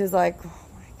situations who's like...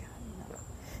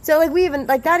 So, like,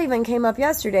 that even came up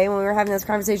yesterday when we were having those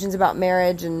conversations about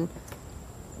marriage and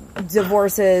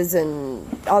divorces and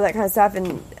all that kind of stuff.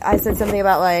 And I said something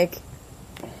about like,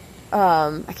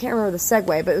 I can't remember the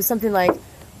segue, but it was something like,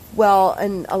 well,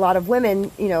 and a lot of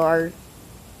women, you know, are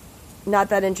not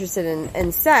that interested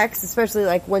in sex, especially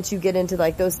like once you get into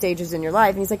like those stages in your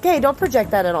life. And he's like, hey, don't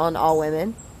project that on all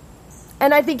women.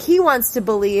 And I think he wants to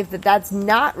believe that that's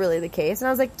not really the case. And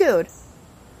I was like, dude,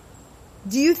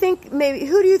 do you think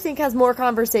who do you think has more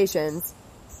conversations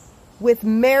with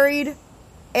married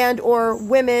and or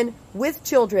women with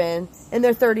children in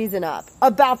their 30s and up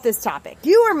about this topic?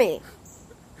 You or me?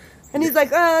 And he's like,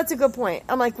 oh, that's a good point.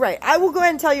 I'm like, right. I will go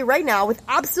ahead and tell you right now with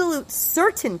absolute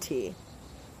certainty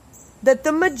that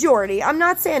the majority, I'm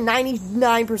not saying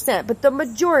 99%, but the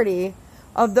majority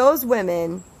of those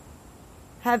women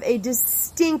have a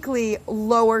distinctly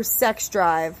lower sex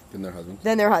drive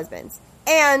than their husbands.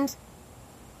 And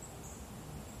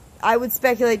I would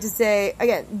speculate to say,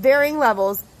 again, varying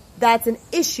levels, that's an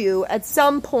issue at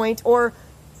some point or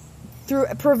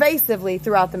pervasively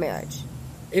throughout the marriage.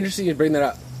 Interesting you bring that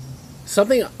up.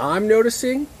 Something I'm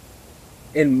noticing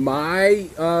in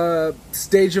my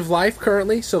stage of life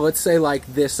currently, so let's say like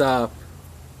this,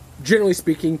 generally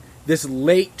speaking, this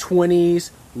late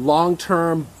 20s,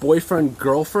 long-term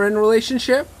boyfriend-girlfriend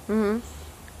relationship,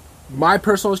 my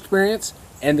personal experience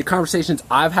and the conversations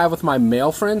I've had with my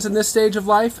male friends in this stage of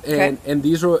life and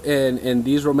these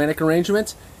romantic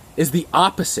arrangements is the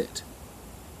opposite.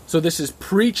 So this is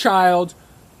pre-child,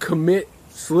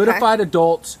 solidified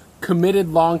adults, committed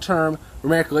long-term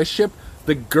romantic relationship.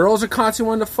 The girls are constantly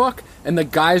wanting to fuck, and the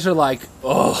guys are like,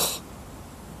 ugh,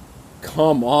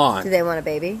 come on. Do they want a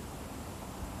baby?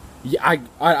 Yeah,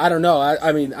 I don't know.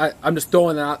 I mean, I'm just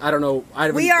throwing that out. I don't know.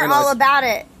 We are all about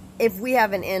it if we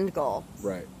have an end goal.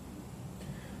 Right.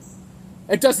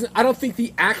 It doesn't, I don't think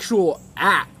the actual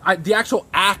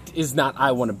act is not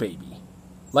I want a baby.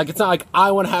 Like, it's not like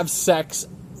I want to have sex,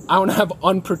 I want to have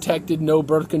unprotected, no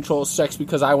birth control sex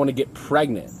because I want to get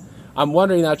pregnant. I'm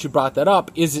wondering that you brought that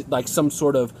up. Is it like some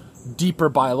sort of deeper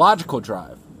biological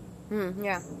drive?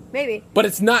 Yeah, maybe. But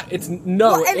it's not. It's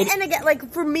no. Well, and again,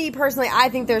 like for me personally, I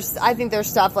think there's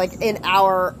stuff like in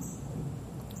our,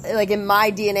 like in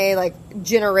my DNA, like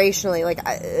generationally,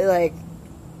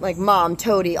 like mom,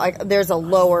 Toady, like there's a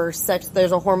lower sex,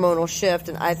 there's a hormonal shift,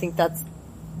 and I think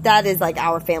that is like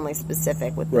our family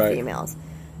specific with the females.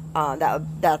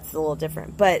 That's a little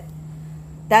different, but.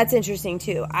 That's interesting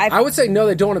too. I would say no,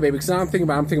 they don't want a baby because I'm thinking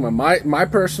about my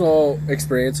personal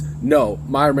experience. No,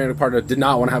 my romantic partner did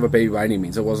not want to have a baby by any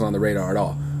means. It wasn't on the radar at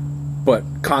all. But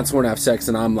constantly want to have sex,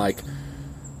 and I'm like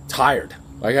tired.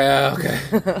 Like okay,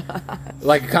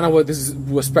 like kind of what this is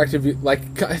respective. Like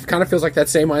it kind of feels like that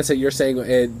same mindset you're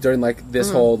saying during like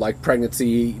this whole like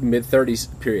pregnancy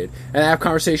mid-30s period. And I have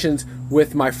conversations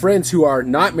with my friends who are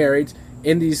not married,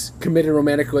 in these committed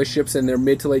romantic relationships in their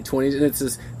mid to late 20s, and it's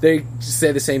just, they just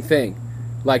say the same thing.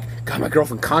 Like, God, my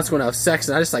girlfriend constantly wants to have sex,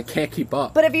 and I just like can't keep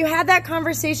up. But have you had that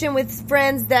conversation with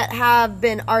friends that have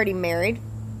been already married?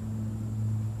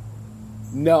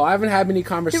 No, I haven't had many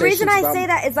conversations. The reason I say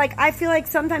that is like I feel like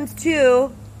sometimes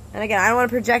too, and again, I don't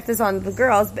want to project this on the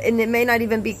girls, and it may not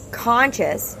even be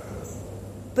conscious,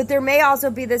 but there may also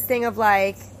be this thing of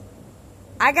like,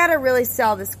 I gotta really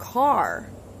sell this car.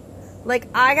 Like,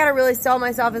 I gotta really sell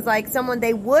myself as, like, someone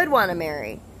they would want to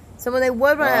marry. Someone they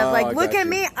would want to, like, look at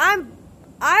me, I'm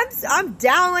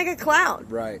down like a clown.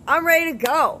 Right. I'm ready to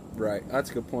go. Right.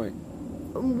 That's a good point.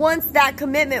 Once that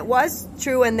commitment was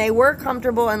true and they were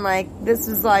comfortable and, like, this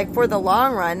was, like, for the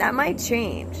long run, that might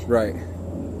change. Right.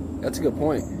 That's a good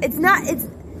point. It's not,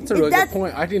 That's a really good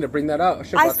point. I need to bring that up.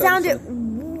 I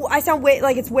sound way,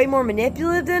 like, it's way more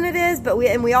manipulative than it is, but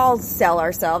we all sell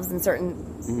ourselves in certain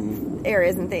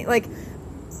areas and things. Like,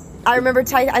 I remember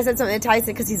I said something to Tyson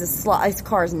because he's a slut. His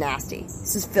car is nasty.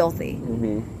 It's just filthy.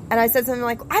 And I said something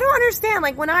like, I don't understand.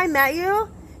 Like, when I met you,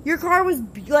 your car was,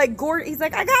 like, gorgeous. He's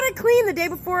like, I got it clean the day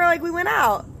before, like, we went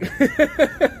out.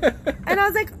 And I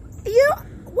was like,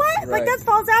 what? Right. Like, that's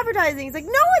false advertising. He's like,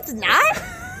 no, it's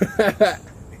not.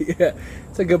 Yeah.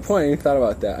 It's a good point. I didn't thought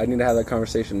about that. I need to have that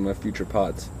conversation in my future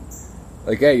pods.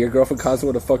 Like, hey, your girlfriend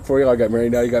constantly would have fucked for you. I got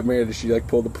married. Now you got married. Did she, like,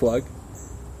 pull the plug?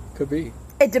 Could be.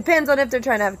 It depends on if they're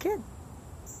trying to have a kid.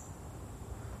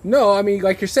 No, I mean,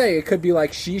 like you're saying, it could be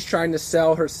like she's trying to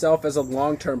sell herself as a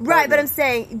long-term partner. Right, but I'm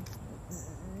saying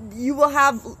you will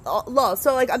have law.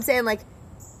 So, like, I'm saying, like,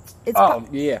 it's...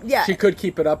 Yeah. She could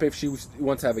keep it up if she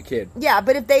wants to have a kid. Yeah,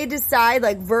 but if they decide,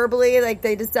 like, verbally, like,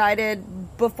 they decided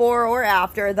before or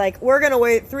after, like, we're going to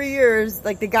wait 3 years,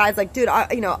 like, the guy's like, dude,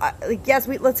 yes,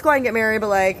 let's go ahead and get married, but,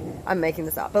 like, I'm making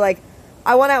this up, but, like,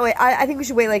 I want to wait. I think we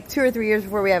should wait, like, 2 or 3 years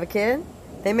before we have a kid.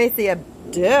 They may see a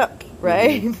dip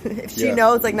right? If she Yeah.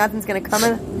 knows like nothing's gonna come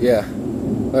in. Yeah.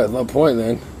 No point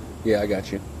then. Yeah, I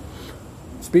got you.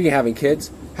 Speaking of having kids,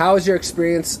 how is your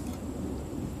experience?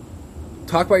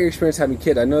 Talk about your experience having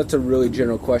kids. I know it's a really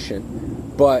general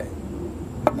question, but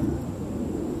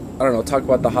I don't know. Talk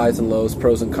about the highs and lows,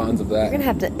 pros and cons of You're that. gonna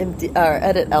have to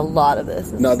edit a lot of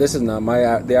this. No, this is not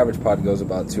the average pod goes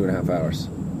about 2.5 hours.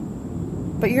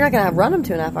 But you're not gonna run them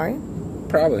 2.5, are you?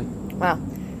 Probably. Wow.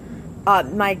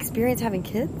 My experience having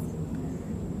kids.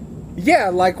 Yeah,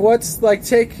 like what's like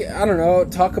take I don't know,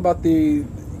 talk about the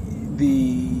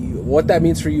what that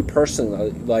means for you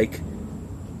personally. Like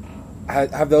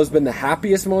have those been the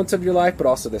happiest moments of your life, but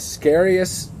also the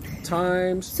scariest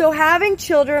times? So having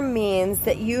children means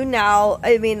that you now,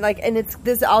 I mean, like, and it's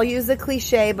this, I'll use the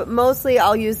cliche, but mostly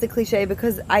I'll use the cliche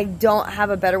because I don't have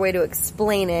a better way to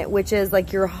explain it, which is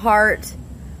like your heart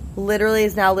literally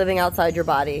is now living outside your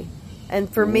body. And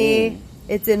for me,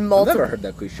 it's in I've multiple... never heard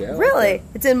that cliche. I like Really? that.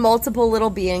 It's in multiple little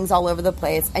beings all over the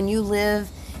place, and you live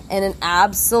in an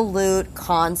absolute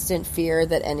constant fear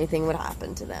that anything would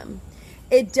happen to them.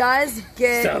 It does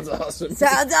get... Sounds awesome.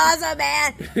 Sounds awesome,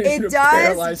 man. In It a does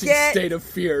paralyzing get... state of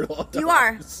fear. All You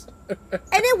are. times. And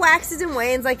it waxes and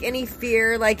wanes like any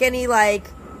fear, like any, like,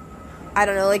 I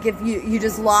don't know, like if you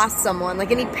just lost someone,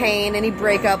 like any pain, any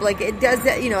breakup, like it does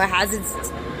that, you know, it has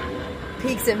its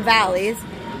peaks and valleys.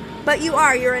 But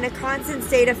you're in a constant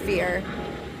state of fear.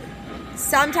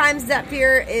 Sometimes that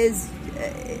fear is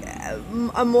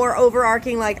a more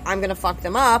overarching, like, I'm going to fuck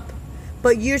them up.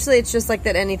 But usually it's just like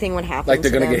that anything would happen. Like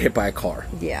they're going to get hit by a car.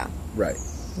 Yeah. Right.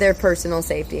 Their personal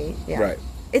safety. Yeah. Right.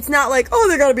 It's not like, oh,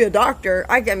 they got to be a doctor.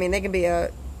 I mean, they can be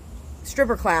a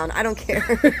stripper clown. I don't care.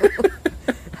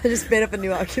 I just made up a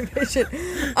new occupation.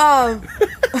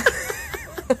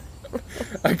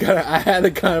 I had a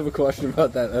kind of a question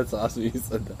about that. That's awesome. You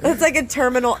said that. It's like a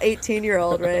terminal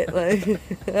 18-year-old, right? Like,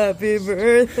 happy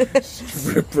birthday.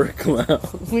 Stripper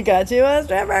clown. We got you a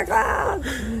stripper clown.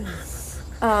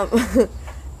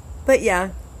 But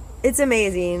yeah, it's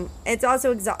amazing. It's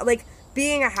also like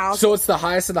being a house. So it's the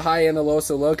highest of the high and the lowest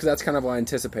of the low, because that's kind of what I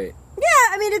anticipate.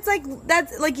 Yeah, I mean, it's like,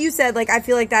 that's, like you said, like, I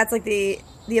feel like that's, like, the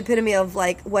epitome of,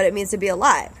 like, what it means to be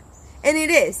alive. And it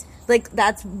is. Like,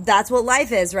 that's what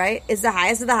life is, right? It's the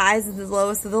highest of the highs and the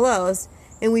lowest of the lows.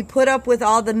 And we put up with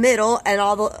all the middle and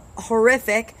all the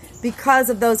horrific because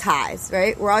of those highs,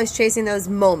 right? We're always chasing those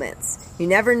moments. You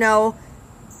never know,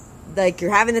 like,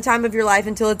 you're having the time of your life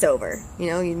until it's over. You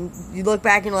know, you look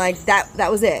back and you're like, that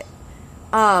was it.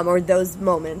 Or those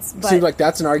moments. But Seems like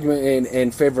that's an argument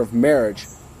in favor of marriage,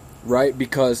 right?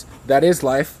 Because that is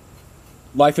life.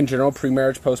 Life in general,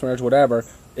 pre-marriage, post-marriage, whatever.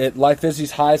 Life is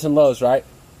these highs and lows, right?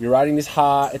 You're riding these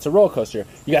high. It's a roller coaster.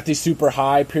 You got these super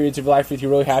high periods of life when you're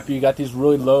really happy. You got these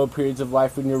really low periods of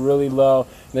life when you're really low.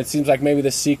 And it seems like maybe the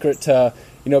secret to,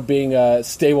 being a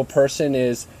stable person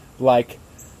is like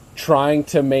trying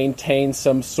to maintain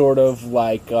some sort of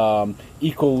like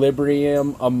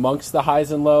equilibrium amongst the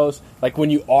highs and lows. Like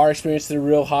when you are experiencing a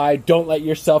real high, don't let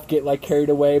yourself get like carried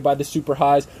away by the super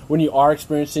highs. When you are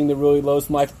experiencing the really lows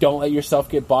in life, don't let yourself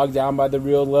get bogged down by the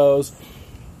real lows.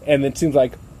 And it seems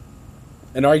like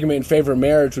an argument in favor of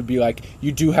marriage would be like,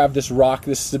 you do have this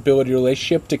stability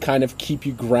relationship to kind of keep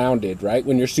you grounded, right?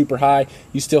 When you're super high,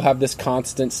 you still have this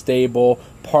constant, stable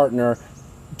partner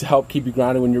to help keep you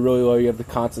grounded. When you're really low, you have the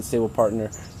constant, stable partner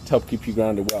to help keep you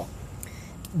grounded well.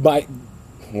 But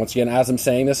once again, as I'm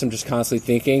saying this, I'm just constantly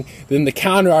thinking. Then the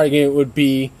counter argument would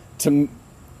be,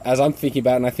 as I'm thinking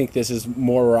about it, and I think this is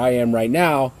more where I am right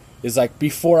now, is like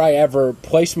before I ever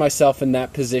place myself in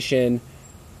that position,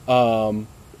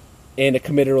 in a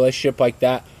committed relationship like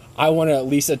that, I want to at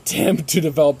least attempt to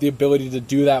develop the ability to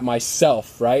do that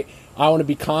myself, right? I want to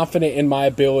be confident in my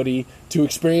ability to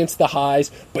experience the highs,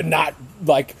 but not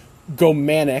like go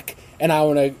manic. And I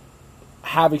want to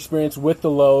have experience with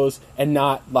the lows and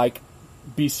not like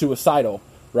be suicidal,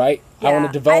 right? Yeah, I want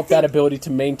to develop that think- ability to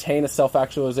maintain a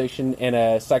self-actualization and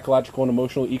a psychological and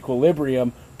emotional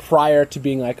equilibrium prior to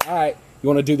being like, all right, you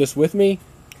want to do this with me?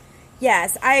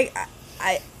 yes,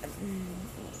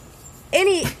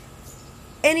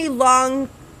 any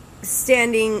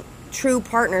long-standing true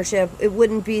partnership, it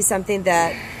wouldn't be something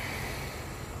that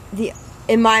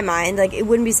in my mind, like it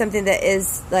wouldn't be something that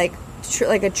is like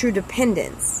like a true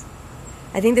dependence.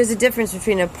 I think there's a difference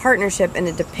between a partnership and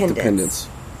a dependence.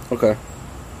 Okay.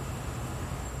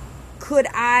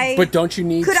 But don't you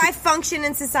need? Could I function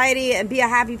in society and be a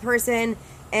happy person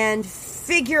and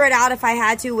figure it out if I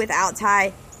had to without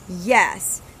Ty?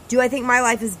 Yes. Do I think my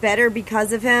life is better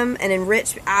because of him and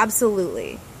enriched?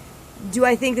 Absolutely. Do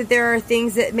I think that there are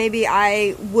things that maybe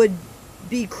I would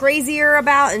be crazier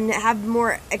about and have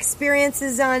more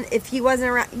experiences on if he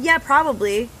wasn't around? Yeah,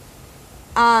 probably.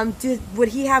 Would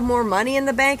he have more money in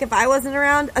the bank if I wasn't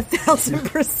around?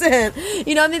 1,000%.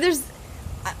 You know, I mean, there's...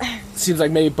 Seems like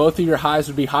maybe both of your highs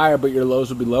would be higher, but your lows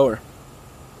would be lower.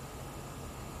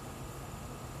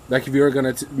 Like if you were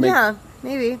going to make... Yeah,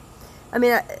 maybe. I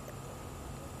mean...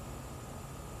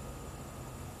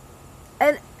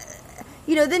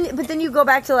 You know, then you go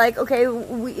back to, like, okay,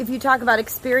 if you talk about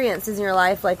experiences in your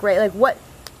life, like, right, like,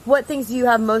 what things do you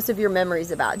have most of your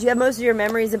memories about? Do you have most of your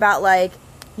memories about, like,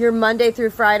 your Monday through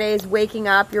Fridays, waking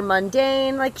up, your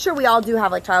mundane? Like, sure, we all do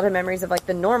have, like, childhood memories of, like,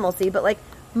 the normalcy, but, like,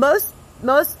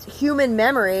 most human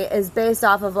memory is based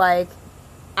off of, like,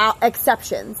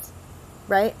 exceptions,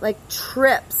 right? Like,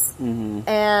 trips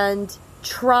and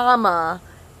trauma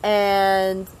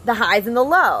and the highs and the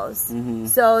lows.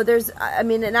 So there's, I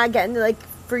mean, and again, like,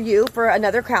 for you, for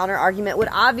another counter argument would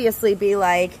obviously be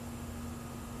like,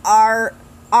 our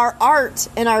art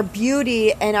and our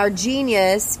beauty and our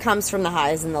genius comes from the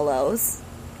highs and the lows,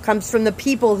 comes from the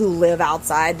people who live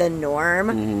outside the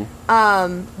norm.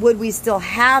 Would we still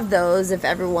have those if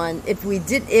everyone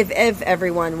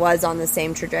was on the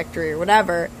same trajectory or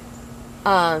whatever?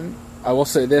 I will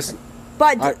say this.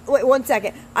 But wait 1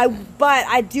 second. But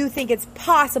I do think it's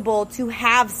possible to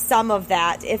have some of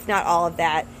that, if not all of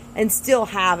that, and still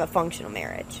have a functional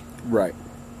marriage. Right.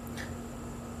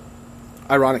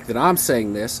 Ironic that I'm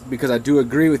saying this, because I do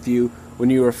agree with you when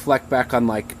you reflect back on,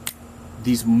 like,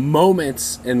 these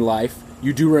moments in life,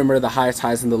 you do remember the highest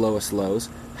highs and the lowest lows.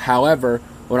 However,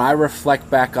 when I reflect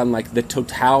back on, like, the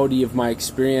totality of my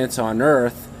experience on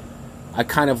Earth, I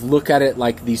kind of look at it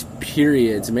like these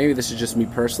periods, and maybe this is just me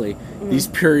personally, these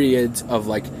periods of,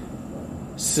 like,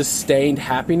 sustained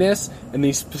happiness and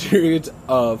these periods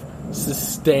of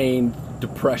sustained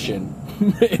depression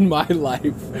in my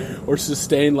life, or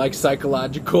sustained, like,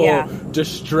 psychological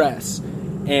distress.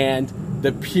 And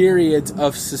the periods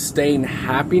of sustained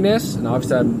happiness, and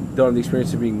obviously I don't have the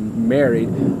experience of being married,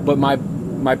 but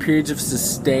my periods of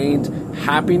sustained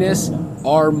happiness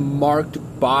are marked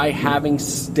by having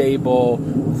stable,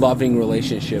 loving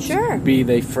relationships. Sure. Be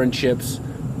they friendships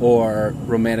or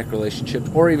romantic relationships,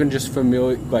 or even just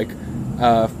familiar, like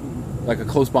a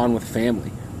close bond with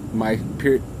family. My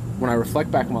period, when I reflect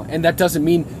back on, and that doesn't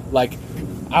mean, like,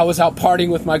 I was out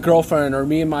partying with my girlfriend, or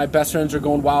me and my best friends are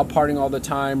going wild partying all the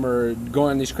time, or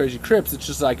going on these crazy trips. It's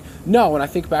just like, no, when I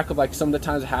think back of, like, some of the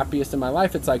times happiest in my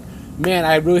life, it's like, man,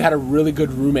 I really had a really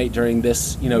good roommate during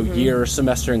this, year or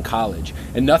semester in college.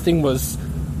 And nothing was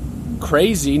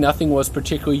crazy, nothing was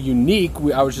particularly unique.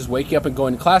 I was just waking up and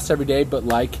going to class every day, but,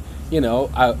 like,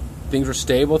 things were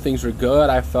stable, things were good.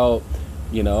 I felt,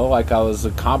 like I was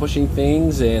accomplishing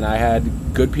things, and I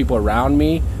had good people around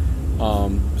me.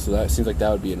 So that seems like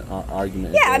that would be an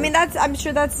argument. Yeah, I mean, I'm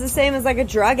sure that's the same as, like, a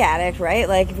drug addict, right?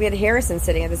 Like, if we had Harrison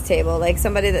sitting at this table, like,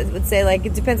 somebody that would say, like,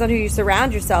 it depends on who you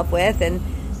surround yourself with, and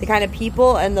the kind of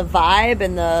people and the vibe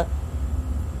and the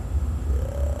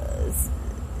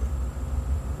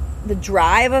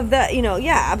drive of the,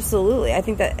 yeah, absolutely. I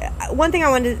think that one thing I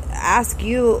wanted to ask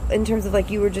you in terms of, like,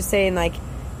 you were just saying, like,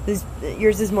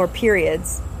 yours is more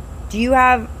periods. Do you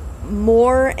have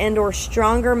more and or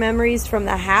stronger memories from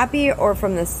the happy or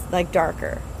from this, like,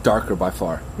 darker? Darker by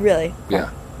far. Really? Yeah,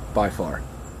 by far.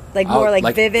 Like more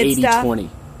like vivid 80, stuff? 20.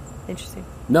 Interesting.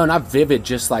 No, not vivid,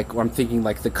 just like I'm thinking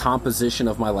like the composition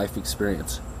of my life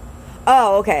experience.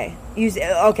 Oh, okay.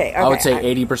 Okay. I would say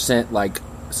 80% like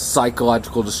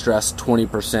psychological distress,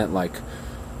 20% like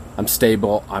I'm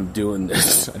stable, I'm doing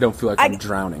this. I don't feel like I'm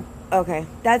drowning. Okay,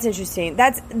 that's interesting.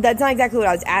 That's not exactly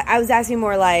what I was asking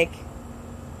more like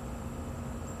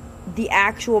the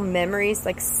actual memories,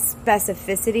 like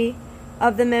specificity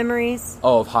of the memories.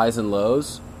 Oh, of highs and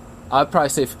lows? I'd probably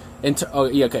say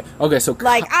okay, so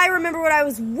like I remember what I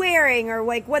was wearing, or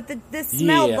like what this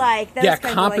smelled like. That was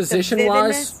kind composition of like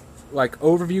wise, like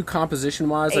overview composition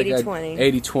wise, 80-20. Like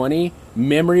 80-20.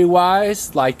 Memory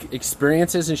wise, like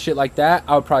experiences and shit like that,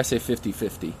 I would probably say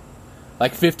 50-50.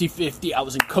 Like 50-50, I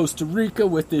was in Costa Rica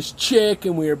with this chick,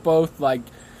 and we were both like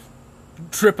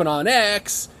tripping on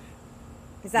X.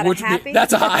 Is that a happy?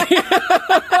 That's a high.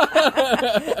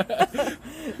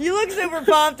 You look super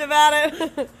pumped about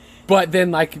it. But then,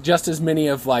 like, just as many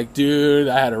of, like, dude,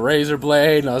 I had a razor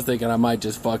blade, and I was thinking I might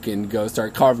just fucking go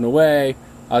start carving away.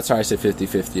 I'd sorry, I said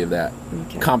 50-50 of that.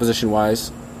 Okay.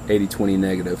 Composition-wise, 80-20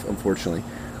 negative, unfortunately.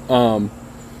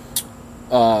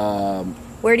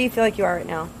 Where do you feel like you are right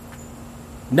now?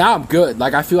 Now I'm good.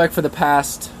 Like, I feel like for the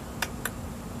past...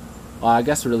 I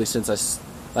guess really since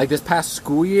like, this past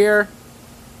school year,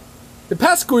 The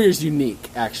past school year is unique,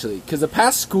 actually, because the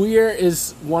past school year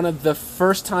is one of the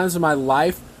first times in my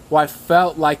life where I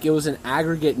felt like it was an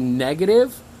aggregate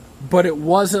negative, but it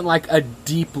wasn't like a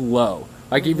deep low.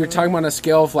 Like if you're talking about a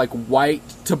scale of like white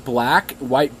to black,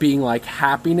 white being like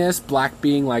happiness, black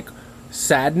being like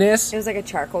sadness. It was like a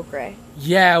charcoal gray.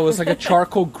 Yeah, it was like a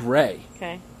charcoal gray.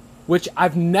 Okay. Which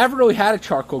I've never really had a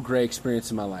charcoal gray experience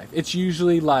in my life. It's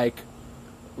usually like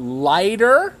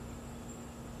lighter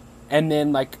and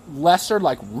then like lesser,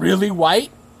 like really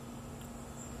white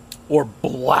or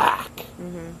black.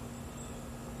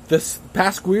 This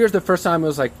past school year is the first time it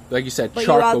was like you said, But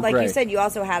charcoal like gray. you said, you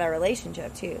also had a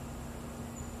relationship too.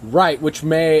 Right, which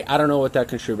I don't know what that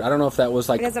contributed. I don't know if that was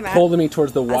like pulling me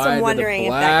towards the That's white what I'm or the wondering if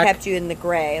black. that kept you in the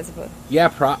gray as opposed.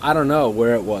 Yeah, I don't know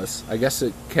where it was. I guess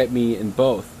it kept me in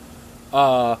both.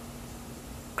 I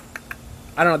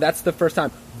don't know. That's the first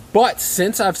time. But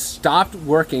since I've stopped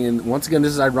working, and once again,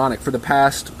 this is ironic, for the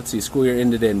past, school year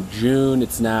ended in June.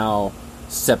 It's now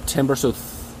September, so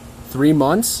 3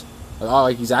 months.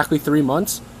 Like exactly 3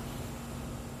 months.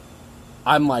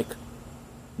 I'm like,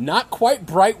 not quite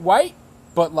bright white,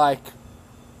 but like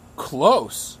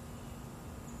close.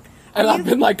 And I've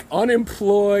been like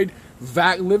unemployed,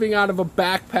 living out of a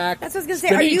backpack. That's what I was gonna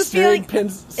say. Are you feeling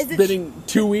spending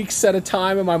 2 weeks at a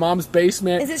time in my mom's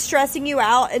basement? Is it stressing you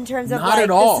out in terms of Not like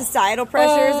at all. the societal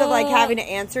pressures of like having to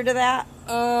answer to that?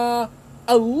 A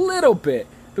little bit.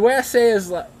 The way I say it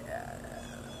is like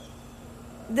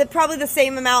Probably the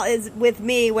same amount is with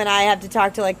me when I have to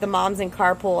talk to like the moms in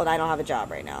carpool and I don't have a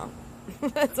job right now.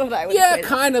 That's what I would say. Yeah,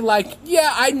 kind of like,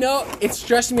 I know it's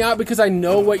stressing me out because I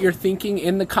know what you're thinking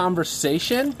in the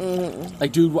conversation. Mm-hmm.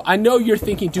 Like, dude, I know you're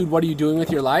thinking, dude, what are you doing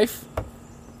with your life?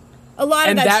 A lot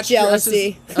of that's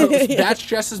jealousy. That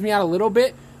stresses me out a little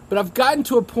bit, but I've gotten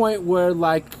to a point where,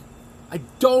 like, I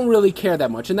don't really care that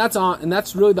much, and that's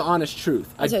really the honest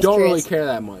truth. I don't really care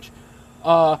that much.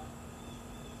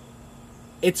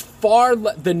 It's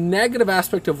the negative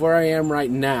aspect of where I am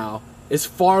right now is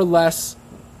far less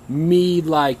me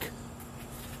like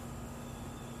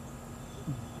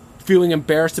feeling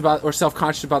embarrassed about or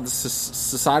self-conscious about the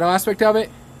societal aspect of it,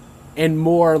 and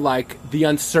more like the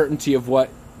uncertainty of what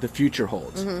the future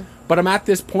holds. Mm-hmm. But I'm at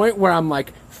this point where I'm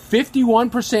like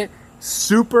 51%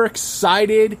 super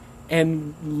excited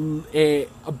and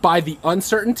by the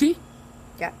uncertainty.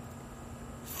 Yeah.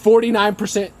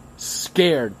 49%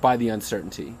 scared by the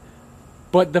uncertainty.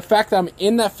 But the fact that I'm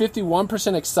in that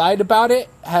 51% excited about it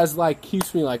has like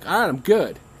keeps me like, all right, I'm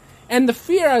good. And the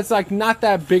fear is like not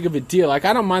that big of a deal. Like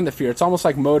I don't mind the fear. It's almost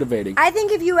like motivating. I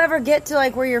think if you ever get to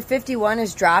like where your 51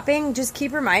 is dropping, just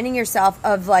keep reminding yourself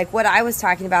of like what I was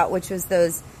talking about, which was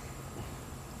the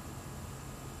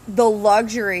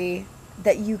luxury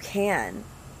that you can.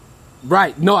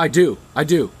 Right. No, I do.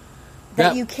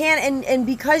 That you can, and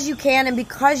because you can, and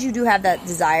because you do have that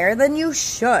desire, then you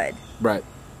should. Right.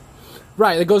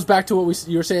 It goes back to what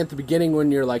you were saying at the beginning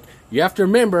when you're like, you have to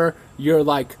remember you're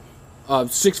like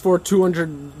 6'4",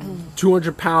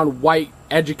 200 pound white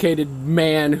educated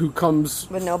man who comes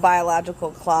with no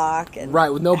biological clock. And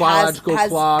with no biological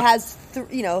clock.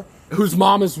 Whose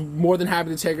mom is more than happy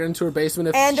to take her into her basement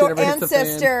if shit ever hits the fan.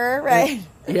 Sister, right?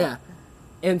 Yeah.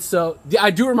 And so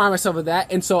I do remind myself of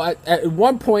that. And so at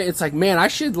one point, it's like, man, I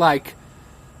should I'm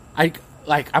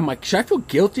like, should I feel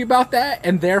guilty about that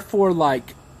and therefore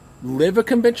like live a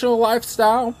conventional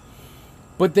lifestyle?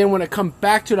 But then when I come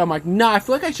back to it, I'm like, nah, I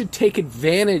feel like I should take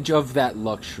advantage of that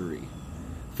luxury.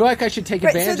 I feel like I should take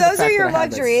advantage of the fact that I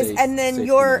have that. So those are your luxuries, and then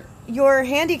your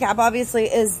handicap obviously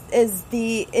is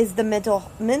the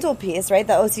mental piece, right?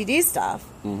 The OCD stuff.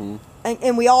 Mm-hmm.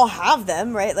 And we all have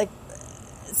them, right? Like,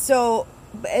 so,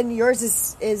 and yours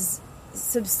is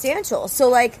substantial. So,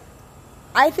 like,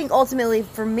 I think ultimately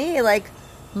for me, like,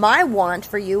 my want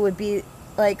for you would be,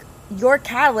 like, your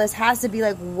catalyst has to be,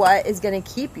 like, what is going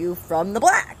to keep you from the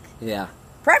black. Yeah.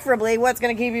 Preferably what's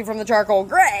going to keep you from the charcoal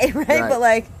gray, right? But,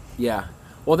 like... Yeah.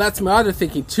 Well, that's my other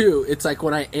thinking, too. It's like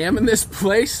when I am in this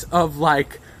place of,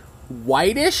 like,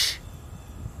 whitish,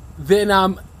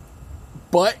 then,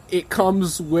 but it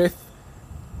comes with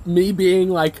me being,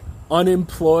 like,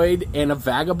 unemployed and a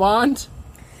vagabond.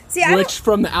 See, which,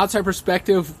 from the outside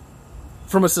perspective,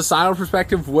 from a societal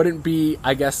perspective, wouldn't be,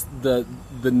 I guess, the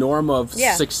norm of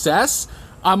success.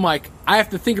 I'm like, I have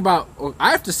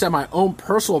to set my own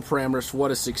personal parameters for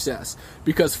what is success.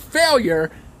 Because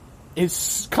failure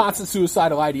is constant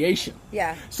suicidal ideation.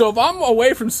 Yeah. So if I'm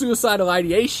away from suicidal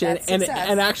ideation and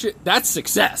success. actually that's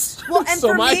success. Well, and so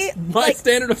for my like,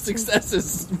 standard of success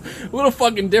is a little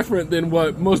fucking different than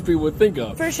what most people would think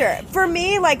of. For sure. For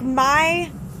me, like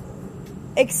my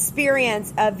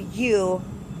experience of you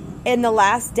in the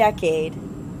last decade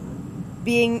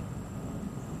being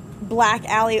Black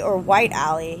Allie or White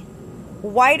Allie.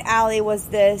 White Allie was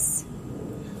this,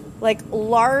 like,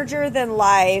 larger than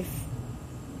life,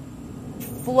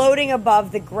 floating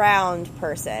above the ground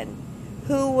person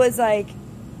who was, like,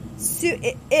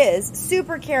 is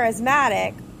super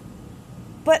charismatic,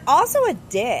 but also a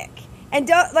dick. And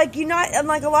don't, like, you not, and,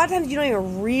 like, a lot of times you don't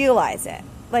even realize it.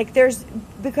 Like,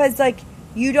 because, like,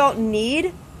 you don't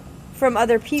need from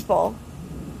other people.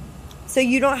 So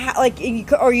you don't have, like,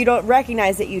 or you don't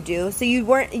recognize that you do. So you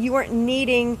weren't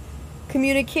needing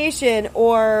communication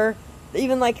or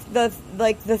even, like, the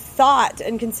thought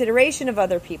and consideration of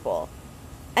other people.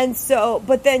 And so,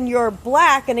 but then you're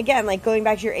Black, and again, like, going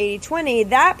back to your 80-20,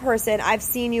 that person, I've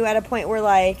seen you at a point where,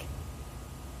 like,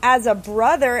 as a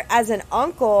brother, as an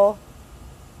uncle,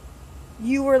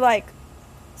 you were, like,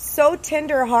 so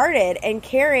tender-hearted and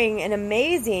caring and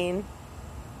amazing.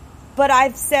 But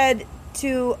I've said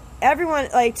to everyone,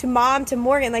 like, to Mom, to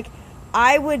Morgan, like,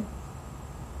 I would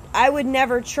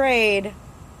never trade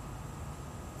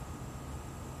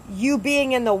you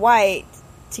being in the white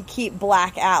to keep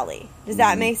Black Allie. Does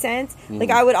that make sense? Mm-hmm. Like,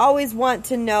 I would always want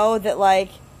to know that, like,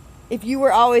 if you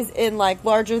were always in, like,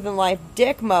 larger-than-life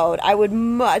dick mode, I would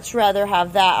much rather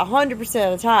have that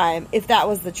 100% of the time if that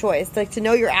was the choice. Like, to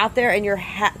know you're out there and you're,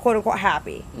 quote-unquote,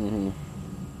 happy. Mm-hmm.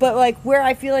 But, like, where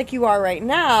I feel like you are right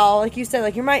now, like you said,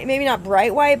 like, you're maybe not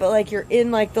bright white, but, like, you're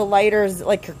in, like, the lighters,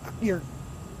 like, you're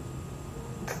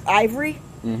ivory,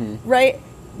 right?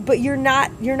 But you're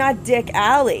not Dick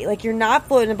Allie. Like, you're not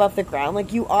floating above the ground.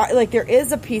 Like, you are, like, there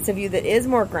is a piece of you that is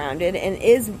more grounded and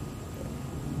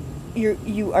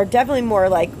you are definitely more,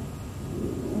 like,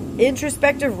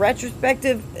 introspective,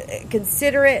 retrospective,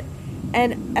 considerate.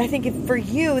 And I think for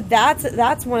you,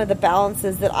 that's one of the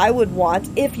balances that I would want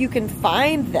if you can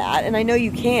find that. And I know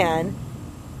you can.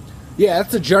 Yeah,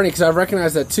 that's a journey, because I've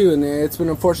recognized that too, and it's been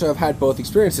unfortunate. I've had both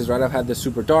experiences, right? I've had the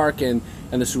super dark and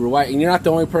the super white, and you're not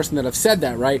the only person that have said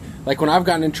that, right? Like, when I've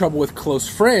gotten in trouble with close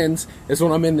friends is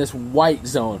when I'm in this white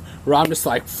zone, where I'm just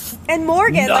like, and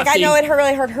Morgan, nothing. Like, I know it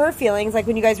really hurt her feelings, like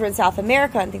when you guys were in South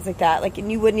America and things like that, like,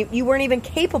 and you weren't even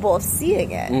capable of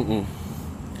seeing it. Mm-mm.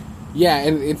 Yeah,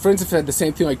 and friends have said the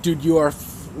same thing, like, dude, you are,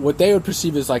 what they would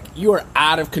perceive as, like, you are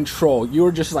out of control. You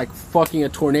are just, like, fucking a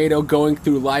tornado going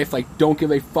through life, like, don't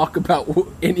give a fuck about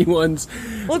anyone's...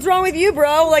 What's wrong with you,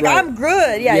 bro? Like, right. I'm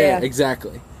good. Yeah,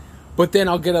 exactly. But then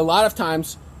I'll get a lot of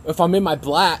times, if I'm in my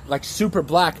Black, like, super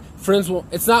Black, friends will...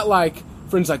 It's not like,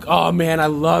 friends like, oh, man, I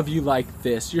love you like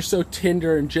this. You're so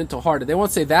tender and gentle-hearted. They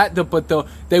won't say that, but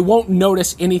they won't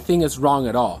notice anything is wrong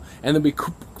at all. And they'll be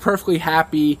perfectly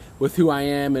happy with who I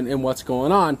am and what's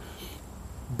going on.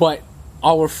 But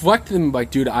I'll reflect to them, like,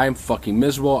 dude, I am fucking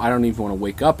miserable. I don't even want to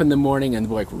wake up in the morning. And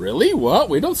they're like, really? What?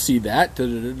 We don't see that.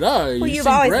 Well, you've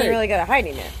always been really good at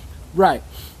hiding it. Right.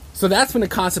 So that's been a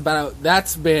concept about,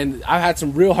 I've had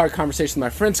some real hard conversations with my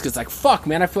friends, because, like, fuck,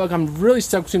 man, I feel like I'm really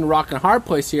stuck between a rock and a hard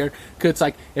place here. Because it's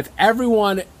like, if I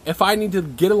want to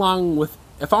get along with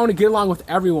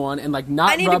everyone and, like, not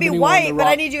rub anyone the wrong... I need to be white, but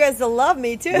I need you guys to love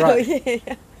me, too.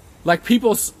 Right. Like,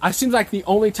 people, it seems like the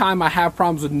only time I have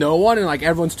problems with no one and, like,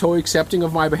 everyone's totally accepting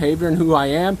of my behavior and who I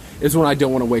am is when I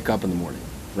don't want to wake up in the morning,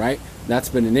 right? That's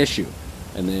been an issue.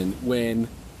 And then when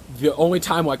the only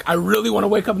time, like, I really want to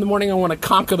wake up in the morning, I want to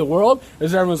conquer the world,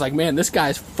 is everyone's like, man, this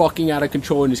guy's fucking out of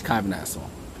control and he's kind of an asshole,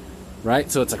 right?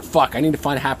 So it's like, fuck, I need to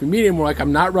find a happy medium where, like,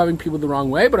 I'm not rubbing people the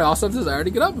wrong way, but I also have desire to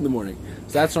get up in the morning.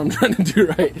 So that's what I'm trying to do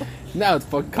right now. It's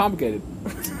fucking complicated.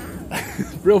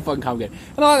 Real fucking complicated.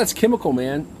 And a lot of that's chemical,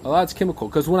 man. A lot of it's chemical.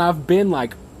 Because when I've been,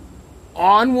 like,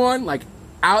 on one, like,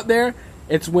 out there,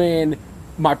 it's when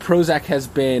my Prozac has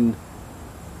been,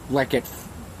 like,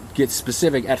 get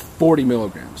specific, at 40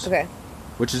 milligrams. Okay.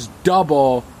 Which is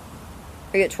double.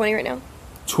 Are you at 20 right now?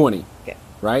 20. Okay.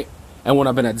 Right? And when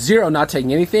I've been at 0, not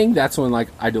taking anything, that's when, like,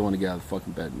 I don't want to get out of the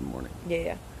fucking bed in the morning.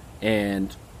 Yeah.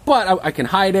 But I can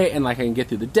hide it, and, like, I can get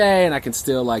through the day, and I can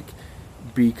still, like,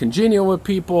 be congenial with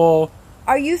people.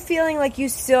 Are you feeling like you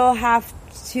still have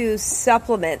to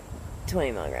supplement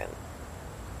 20 milligrams?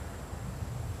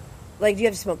 Like, do you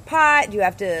have to smoke pot? Do you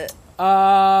have to...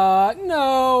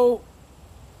 No.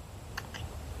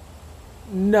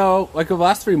 No. Like, the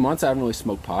last 3 months, I haven't really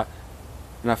smoked pot.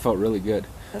 And I felt really good.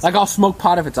 Like, I'll smoke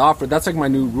pot if it's offered. That's, like, my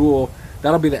new rule.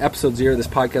 That'll be the episode 0 of this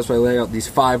podcast where I lay out these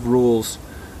 5 rules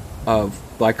of,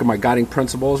 like, my guiding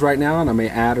principles right now. And I may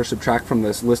add or subtract from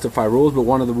this list of 5 rules. But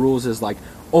one of the rules is, like,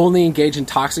 only engage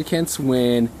intoxicants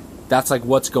when that's, like,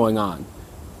 what's going on.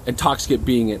 Intoxicant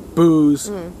being it booze,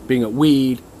 being it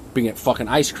weed, being it fucking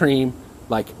ice cream.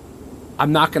 Like,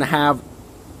 I'm not going to have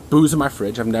booze in my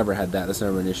fridge. I've never had that. That's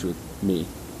never an issue with me.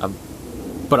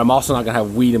 But I'm also not going to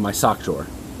have weed in my sock drawer.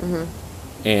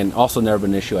 And also never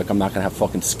been an issue. Like, I'm not going to have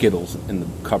fucking Skittles in the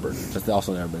cupboard. That's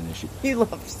also never been an issue. You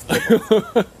love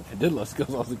Skittles. I did love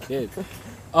Skittles when I was a kid.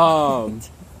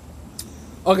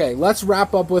 Okay, let's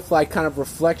wrap up with, like, kind of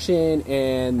reflection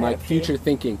and, like, future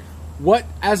thinking. What,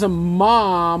 as a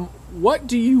mom, what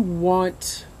do you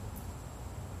want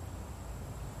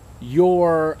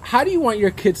how do you want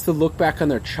your kids to look back on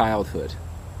their childhood?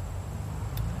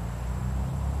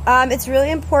 It's really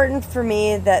important for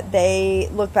me that they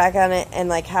look back on it and,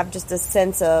 like, have just a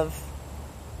sense of,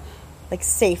 like,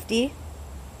 safety,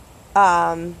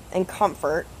 and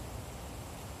comfort,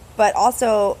 but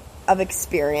also of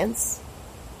experience,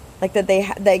 like that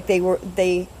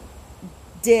they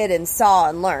did and saw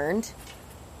and learned,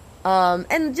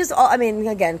 and just all, I mean,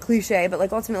 again, cliche, but,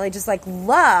 like, ultimately just, like,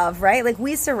 love, right? Like,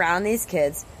 we surround these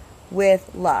kids with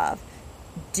love.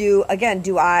 Do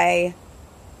I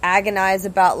agonize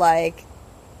about, like,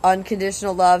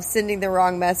 unconditional love sending the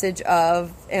wrong message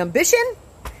of ambition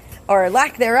or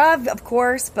lack thereof? Of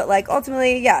course, but, like,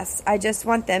 ultimately, yes, I just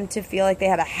want them to feel like they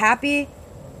had a happy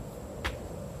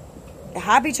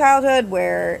childhood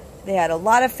where they had a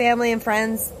lot of family and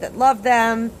friends that loved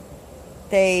them.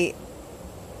 They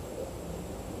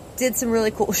did some really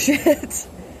cool shit.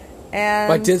 And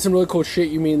By did some really cool shit,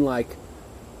 you mean, like,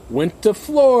 went to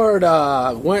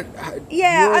Florida, did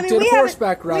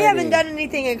horseback riding. We haven't done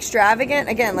anything extravagant.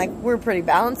 Again, like, we're a pretty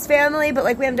balanced family, but,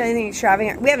 like, we haven't done anything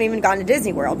extravagant. We haven't even gone to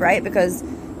Disney World, right? Because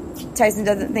Tyson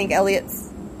doesn't think Elliot's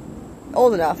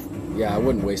old enough. Yeah, I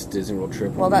wouldn't waste a Disney World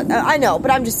trip. Well, I know,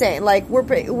 but I'm just saying, like, we're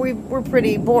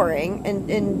pretty boring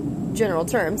in general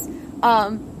terms.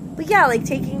 But yeah, like,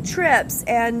 taking trips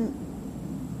and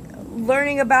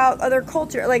learning about other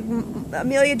culture, like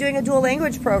Amelia doing a dual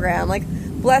language program. Like,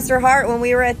 bless her heart, when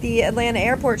we were at the Atlanta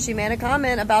airport, she made a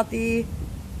comment about the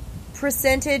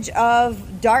percentage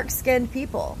of dark-skinned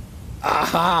people.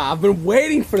 Aha! I've been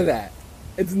waiting for that.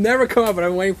 It's never come up, but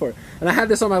I'm waiting for it. And I had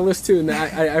this on my list too, and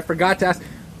I forgot to ask.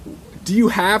 Do you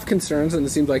have concerns, and it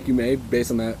seems like you may,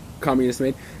 based on that comment you just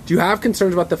made, do you have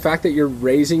concerns about the fact that you're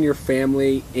raising your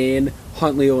family in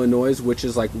Huntley, Illinois, which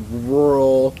is, like,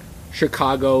 rural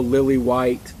Chicago, lily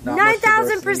white?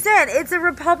 9,000%. It's a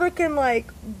Republican,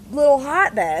 like, little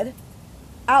hotbed.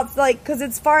 Because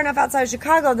it's far enough outside of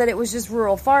Chicago that it was just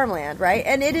rural farmland, right?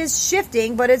 And it is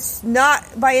shifting, but it's not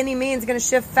by any means going to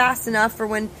shift fast enough for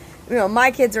when, you know, my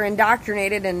kids are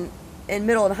indoctrinated in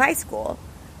middle and high school.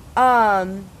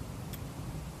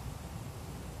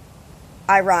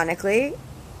 Ironically,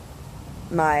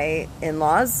 my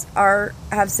in-laws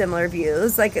have similar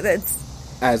views. Like, it's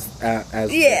as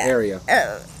the area.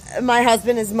 My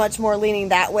husband is much more leaning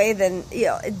that way than, you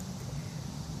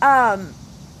know.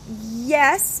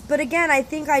 Yes, but again, I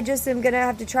think I just am going to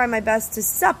have to try my best to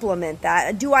supplement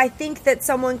that. Do I think that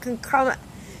someone can come?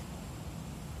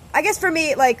 I guess for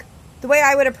me, like, the way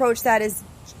I would approach that is,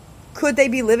 could they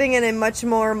be living in a much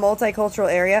more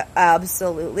multicultural area?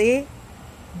 Absolutely.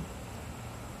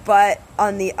 But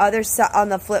on the other side, on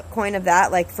the flip coin of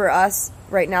that, like, for us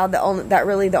right now, the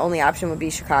only option would be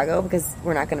Chicago, because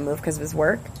we're not going to move because of his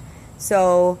work.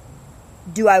 So,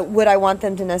 would I want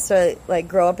them to necessarily, like,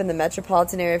 grow up in the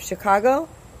metropolitan area of Chicago?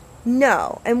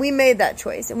 No. And we made that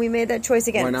choice. And we made that choice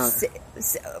again. Why not?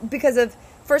 Because of,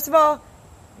 first of all,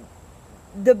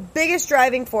 the biggest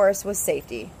driving force was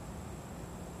safety.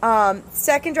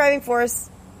 Second driving force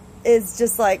is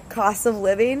just, like, cost of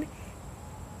living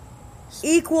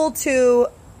equal to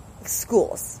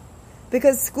schools.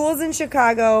 Because schools in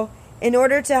Chicago, in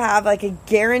order to have, like, a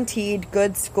guaranteed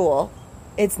good school,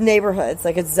 it's neighborhoods,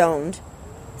 like, it's zoned.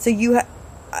 So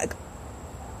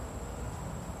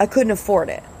I couldn't afford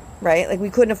it, right? Like, we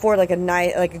couldn't afford, like,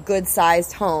 a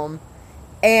good-sized home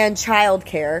and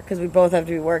childcare, because we both have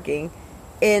to be working,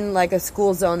 in, like, a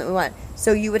school zone that we want.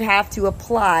 So you would have to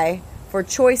apply for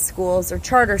choice schools or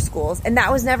charter schools, and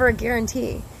that was never a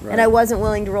guarantee. Right. And I wasn't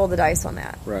willing to roll the dice on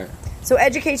that. Right. So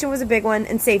education was a big one,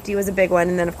 and safety was a big one,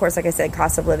 and then, of course, like I said,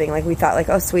 cost of living. Like, we thought, like,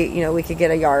 oh, sweet, you know, we could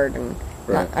get a yard, and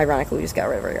not, ironically, we just got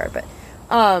rid of our yard, but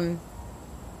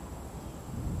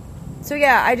so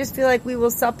yeah, I just feel like we will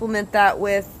supplement that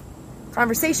with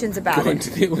conversations about going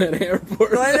to the Atlanta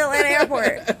airport. Going to the Atlanta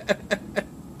airport.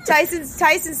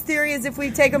 Tyson's theory is if we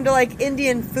take them to, like,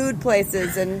 Indian food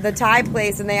places and the Thai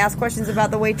place, and they ask questions about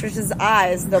the waitress's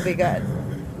eyes, they'll be good.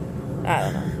 I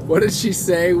don't know. What did she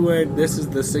say when this is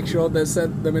the 6-year-old that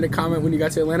said them in a comment when you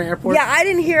got to Atlanta airport? Yeah, I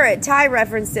didn't hear it. Ty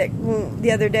referenced it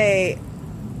the other day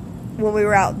when we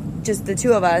were out, just the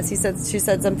two of us. She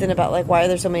said something about, like, why are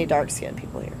there so many dark-skinned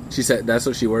people here? She said that's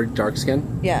what she word, dark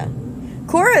skin? Yeah.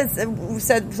 Cora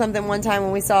said something one time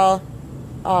when we saw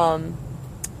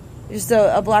just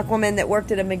a black woman that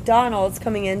worked at a McDonald's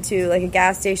coming into like a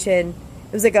gas station.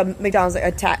 It was like a McDonald's like,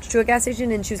 attached to a gas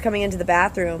station, and she was coming into the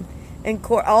bathroom. And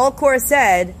all Cora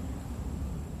said,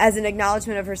 as an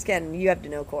acknowledgement of her skin, you have to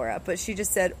know Cora, but she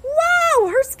just said, "Wow,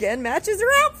 her skin matches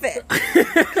her outfit."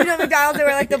 You know, McDonald's, they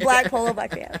were like the black polo,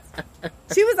 black pants.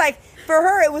 She was like, for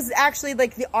her, it was actually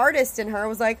like the artist in her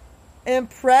was like,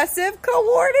 impressive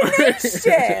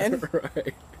coordination.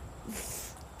 Right.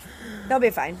 They'll be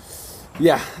fine.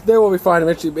 Yeah, they will be fine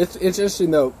eventually. It's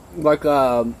interesting though, like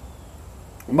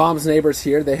mom's neighbors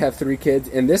here, they have 3 kids,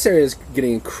 and this area is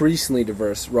getting increasingly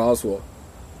diverse, Roswell.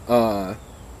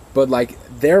 But like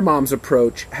their mom's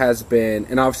approach has been,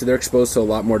 and obviously they're exposed to a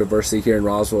lot more diversity here in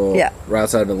Roswell, right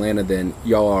outside of Atlanta, than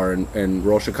y'all are in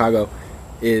rural Chicago,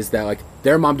 is that like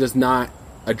their mom does not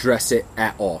address it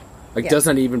at all. Like does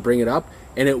not even bring it up.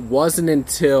 And it wasn't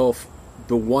until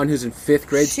the one who's in 5th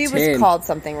grade, she 10, was called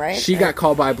something, right? She got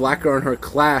called by a black girl in her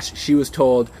class. She was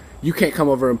told, "You can't come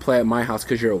over and play at my house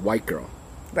because you're a white girl."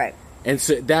 Right. And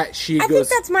so that I think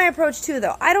that's my approach too,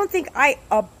 though. I don't think I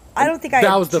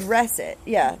address it.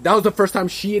 Yeah. That was the first time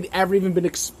she had ever even been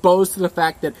exposed to the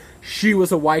fact that she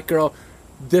was a white girl.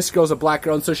 This girl's a black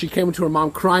girl, and so she came into her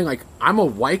mom crying like, "I'm a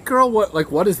white girl?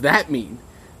 What does that mean?"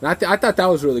 And I thought that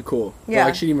was really cool. Yeah.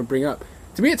 Like she didn't even bring up.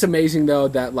 To me, it's amazing though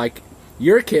that like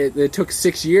your kid, it took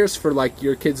 6 years for like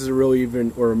your kids to really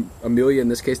even, or Amelia in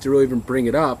this case, to really even bring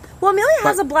it up. Well, Amelia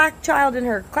has a black child in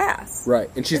her class. Right.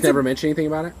 And she's never mentioned anything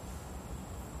about it?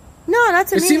 No, not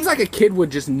to me. It seems like a kid would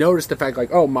just notice the fact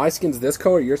like, oh, my skin's this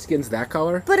color, your skin's that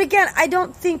color. But again, I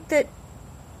don't think that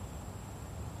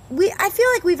I feel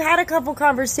like we've had a couple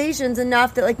conversations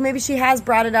enough that like maybe she has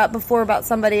brought it up before about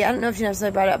somebody. I don't know if she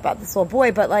necessarily brought it up about this little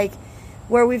boy, but like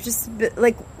where we've just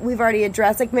like we've already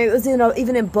addressed, like maybe it was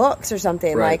even in books or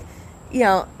something. Right. Like, you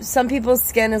know, some people's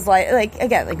skin is like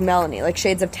again, like Melanie, like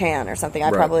shades of tan or something.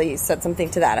 I probably said something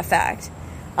to that effect.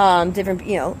 Different,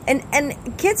 you know,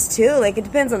 and kids too, like it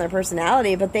depends on their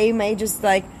personality, but they may just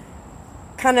like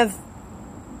kind of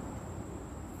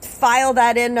file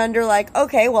that in under like,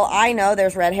 okay, well, I know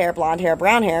there's red hair, blonde hair,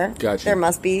 brown hair. Gotcha. There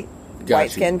must be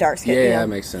white skin, dark skin. Yeah, you know? that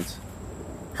makes sense.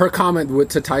 Her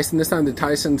comment to Tyson this time, did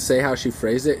Tyson say how she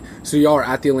phrased it? So y'all are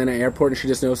at the Atlanta airport and she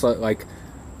just noticed like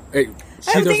I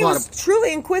don't think it was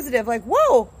truly inquisitive. Like,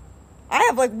 whoa, I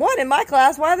have like one in my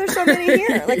class. Why are there so many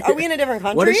here? Like, are we in a different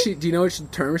country? What is she? Do you know which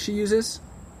term she uses?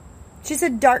 She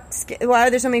said dark skin. Why are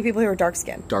there so many people who are dark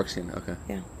skin? Dark skin. Okay.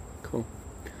 Yeah. Cool.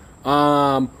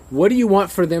 What do you want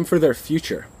for them for their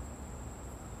future?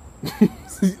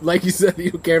 Like you said,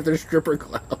 you don't care if they're stripper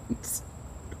clowns.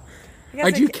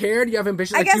 Like, do you care? Do you have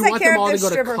ambitions? Like, do you want them all to go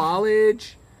to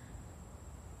college?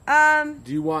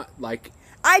 Do you want like?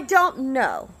 I don't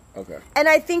know. Okay. And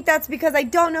I think that's because I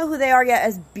don't know who they are yet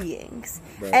as beings.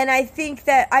 Right. And I think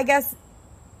that, I guess,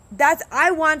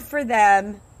 I want for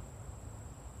them,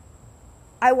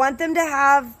 I want them to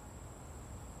have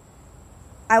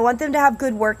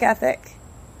good work ethic.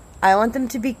 I want them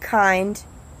to be kind.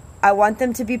 I want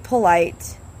them to be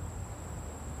polite.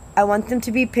 I want them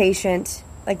to be patient,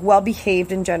 like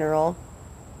well-behaved in general.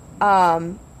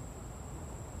 But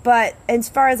as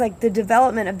far as, like, the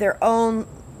development of their own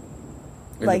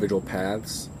individual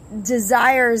paths,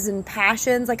 desires and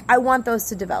passions, like I want those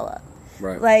to develop.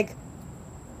 Right. Like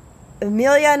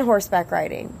Amelia and horseback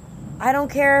riding. I don't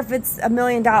care if it's $1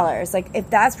 million. Like if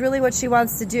that's really what she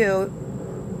wants to do,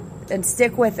 and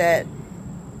stick with it.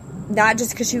 Not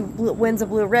just because she wins a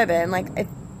blue ribbon. Like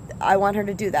I want her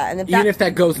to do that. And even if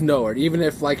that goes nowhere, even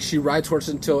if like she rides horse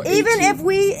until 18. Even if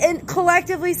we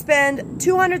collectively spend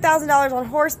 $200,000 on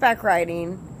horseback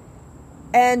riding,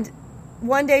 and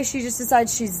one day she just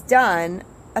decides she's done,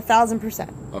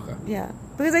 1,000%. Okay. Yeah.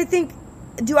 Because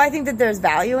do I think that there's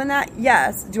value in that?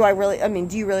 Yes. Do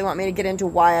you really want me to get into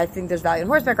why I think there's value in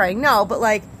horseback riding? No, but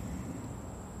like,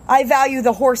 I value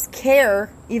the horse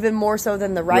care even more so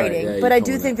than the riding. Right, yeah, but I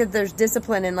do think that there's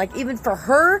discipline in, like, even for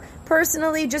her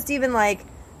personally, just even like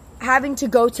having to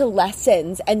go to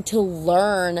lessons and to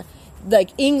learn,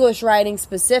 like English riding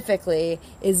specifically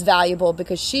is valuable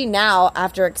because she now,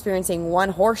 after experiencing one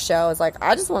horse show, is like,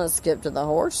 I just want to skip to the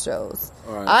horse shows.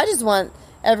 Right. I just want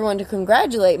everyone to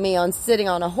congratulate me on sitting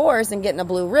on a horse and getting a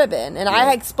blue ribbon. And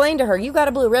I explained to her, you got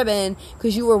a blue ribbon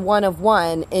because you were one of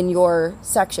one in your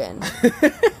section.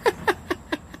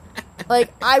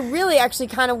 Like, I really actually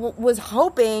kind of was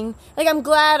hoping, like, I'm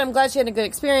glad she had a good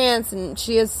experience and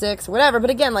she is 6 or whatever. But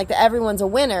again, like, everyone's a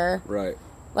winner. Right.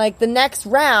 Like, the next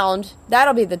round,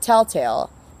 that'll be the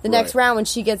telltale. The next round when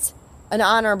she gets an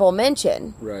honorable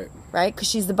mention. Right. Right? Because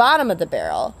she's the bottom of the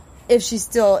barrel if she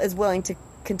still is willing to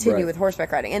continue with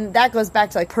horseback riding. And that goes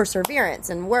back to, like, perseverance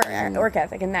and work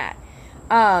ethic and that.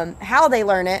 how they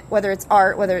learn it, whether it's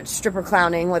art, whether it's stripper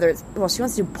clowning, whether it's, well, she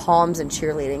wants to do palms and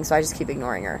cheerleading, so I just keep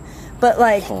ignoring her. But,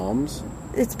 like... Palms?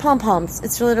 It's pom-poms.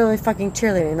 It's literally fucking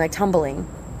cheerleading, like tumbling.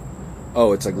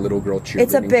 Oh, it's like little girl cheerleading.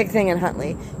 It's a big thing in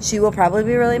Huntley. She will probably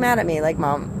be really mad at me, like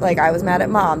Mom. Like, I was mad at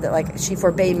Mom that, like, she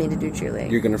forbade me to do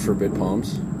cheerleading. You're gonna forbid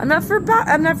palms? I'm not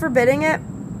forbidding it,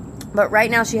 but right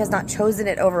now she has not chosen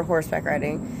it over horseback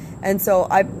riding. And so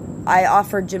I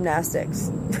offered gymnastics.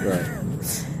 Right.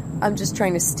 I'm just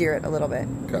trying to steer it a little bit.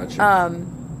 Gotcha.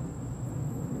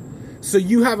 So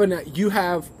you have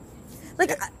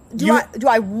like, do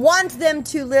I want them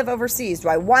to live overseas? Do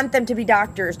I want them to be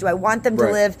doctors? Do I want them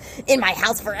to live in my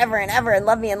house forever and ever and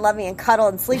love me and cuddle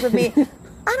and sleep with me?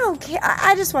 I don't care.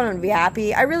 I just want them to be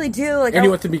happy. I really do. Like, and you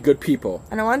want them to be good people.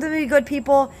 And I want them to be good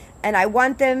people, and I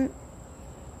want them...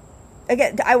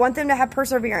 Again, I want them to have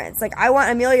perseverance. Like, I want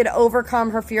Amelia to overcome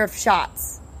her fear of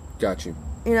shots. Got you.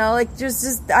 You know, like,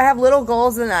 just I have little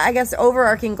goals and I guess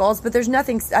overarching goals, but there's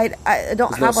nothing, I don't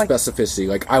There's have, no like... specificity.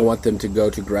 Like, I want them to go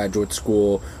to graduate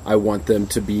school. I want them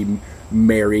to be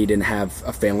married and have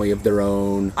a family of their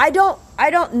own. I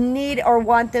don't need or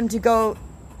want them to go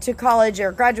to college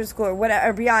or graduate school or whatever,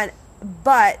 or beyond,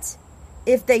 but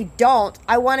if they don't,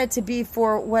 I want it to be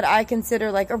for what I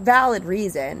consider, like, a valid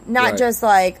reason. Not just,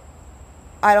 like...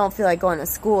 I don't feel like going to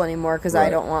school anymore because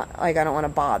I don't want to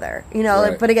bother, you know.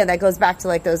 Like, but again, that goes back to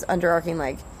like those underarching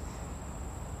like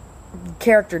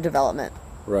character development.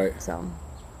 Right. So,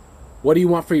 what do you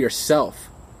want for yourself?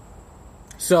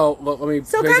 So let me.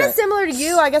 So kind of similar to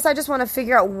you, I guess. I just want to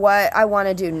figure out what I want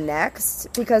to do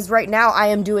next because right now I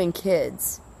am doing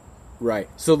kids. Right.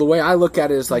 So the way I look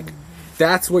at it is like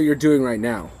that's what you're doing right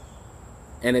now,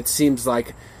 and it seems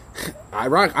like.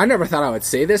 Ironic. I never thought I would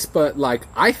say this, but like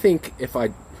I think if I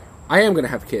am going to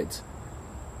have kids.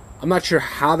 I'm not sure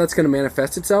how that's going to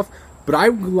manifest itself, but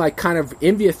I'm like kind of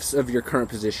envious of your current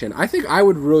position. I think I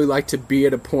would really like to be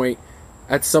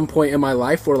at some point in my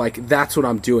life where like that's what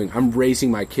I'm doing. I'm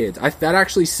raising my kids. That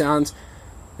actually sounds,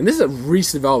 and this is a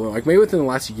recent development, like maybe within the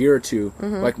last year or two.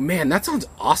 Like, man, that sounds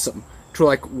awesome. To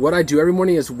like what I do every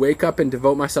morning is wake up and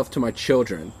devote myself to my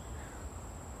children.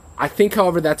 I think,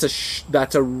 however, that's a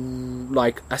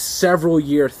several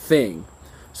year thing.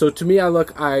 So to me,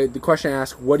 the question I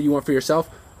ask, what do you want for yourself?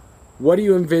 What do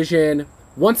you envision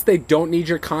once they don't need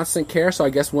your constant care? So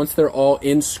I guess once they're all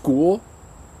in school,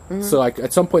 so like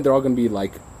at some point they're all going to be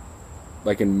like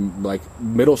in like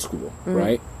middle school,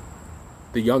 right?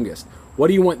 The youngest. What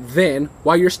do you want then?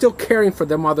 While you're still caring for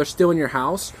them, while they're still in your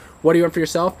house, what do you want for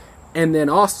yourself? And then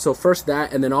also, first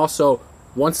that, and then also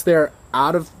once they're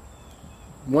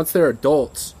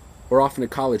adults or off into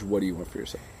college, what do you want for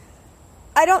yourself?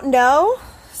 I don't know.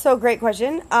 So great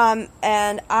question.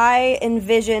 And I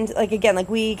envisioned, like, again, like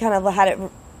we kind of had it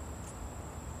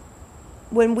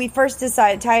when we first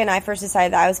decided, Ty and I first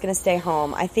decided that I was going to stay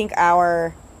home. I think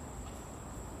our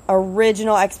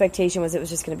original expectation was it was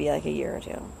just going to be like a year or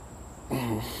two.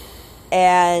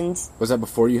 And was that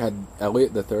before you had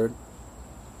Elliot the third?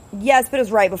 Yes, but it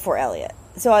was right before Elliot.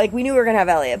 So, like, we knew we were going to have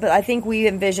Elliot, but I think we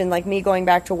envisioned, like, me going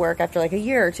back to work after, like, a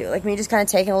year or two. Like, me just kind of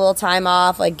taking a little time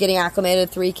off, like, getting acclimated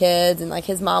to 3 kids, and, like,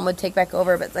 his mom would take back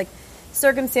over. But, like,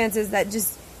 circumstances that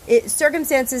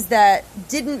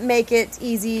didn't make it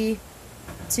easy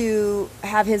to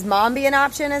have his mom be an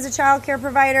option as a child care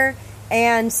provider,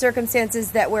 and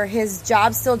circumstances that where his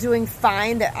job's still doing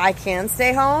fine, that I can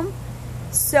stay home.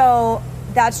 So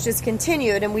that's just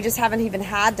continued, and we just haven't even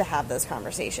had to have those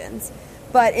conversations.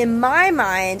 But in my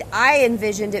mind, I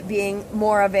envisioned it being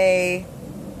more of a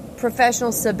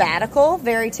professional sabbatical,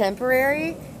 very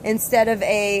temporary, instead of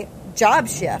a job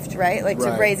shift, right? Like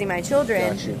to raising my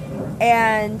children. Gotcha.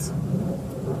 And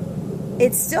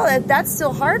that's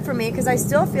still hard for me because I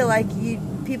still feel like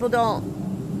people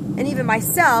don't, and even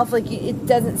myself, like it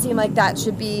doesn't seem like that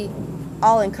should be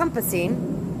all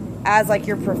encompassing as like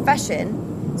your profession.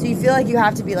 So you feel like you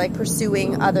have to be like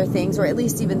pursuing other things or at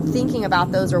least even thinking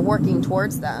about those or working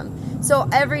towards them. So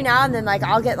every now and then, like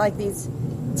I'll get like these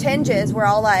tinges where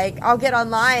I'll get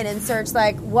online and search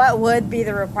like what would be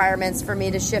the requirements for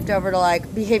me to shift over to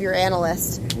like behavior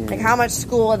analyst. Like how much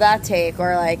school would that take?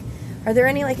 Or like, are there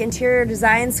any like interior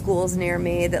design schools near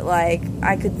me that like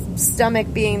I could stomach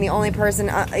being the only person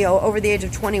over the age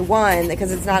of 21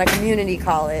 because it's not a community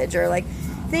college or like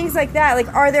things like that.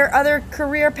 Like, are there other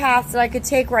career paths that I could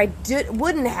take where I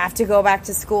wouldn't have to go back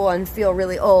to school and feel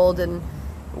really old and,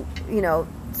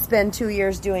 spend 2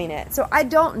 years doing it? So I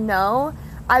don't know.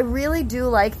 I really do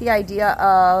like the idea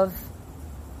of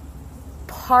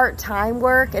part-time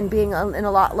work and being in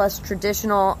a lot less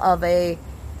traditional of a,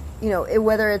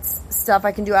 whether it's stuff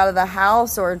I can do out of the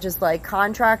house or just like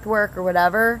contract work or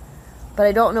whatever. but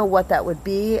I don't know what that would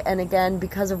be. And again,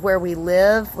 because of where we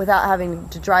live, without having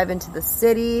to drive into the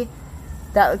city,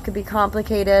 that could be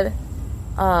complicated.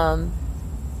 I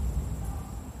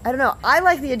don't know. I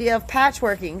like the idea of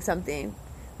patchworking something.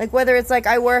 Like, whether it's like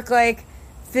I work like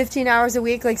 15 hours a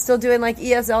week, like still doing like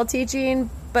ESL teaching,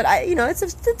 but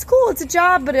it's cool. It's a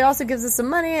job, but it also gives us some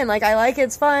money, and like I like it.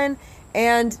 It's fun,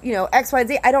 and X, Y,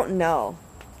 Z. I don't know.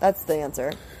 That's the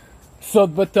answer. So,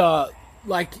 but the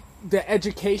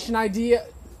education idea,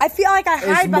 I feel like I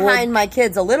hide behind my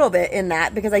kids a little bit in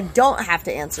that because I don't have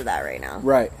to answer that right now.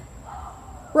 Right.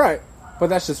 But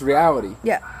that's just reality.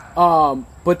 Yeah.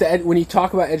 But when you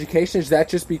talk about education, is that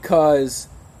just because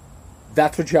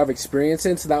that's what you have experience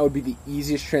in, so that would be the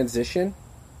easiest transition?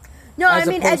 No, I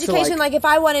mean education. Like if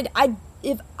I wanted,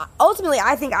 ultimately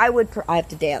I think I would. I have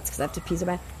to dance because I have to pee so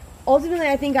bad. Ultimately,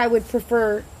 I think I would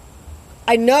prefer.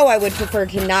 I know I would prefer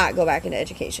to not go back into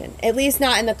education, at least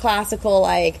not in the classical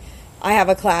like I have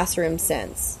a classroom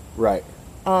sense. Right.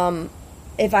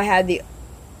 If I had the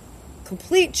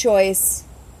complete choice,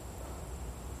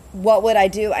 what would I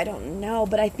do? I don't know,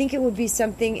 but I think it would be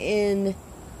something in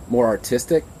more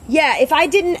artistic. Yeah, if I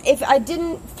didn't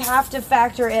have to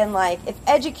factor in like if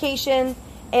education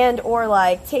and or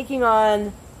like taking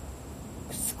on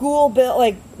school bill,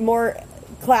 like more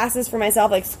classes for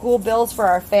myself, like school bills for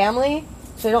our family,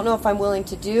 so I don't know if I'm willing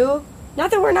to do.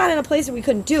 Not that we're not in a place that we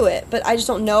couldn't do it, but I just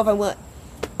don't know if I'm willing.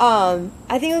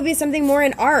 I think it would be something more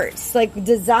in arts, like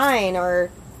design, or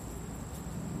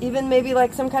even maybe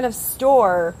like some kind of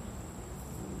store,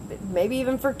 maybe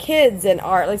even for kids and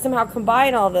art, like somehow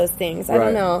combine all those things. I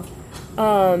don't know.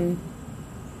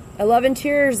 I love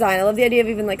interior design. I love the idea of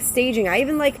even like staging. I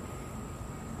even like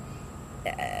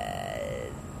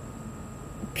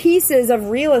pieces of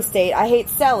real estate. I hate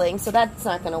selling, so that's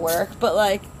not going to work. But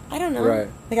like, I don't know. Right.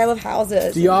 Like I love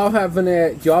houses. Do y'all have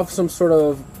some sort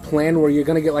of plan where you're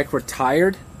going to get like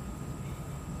retired?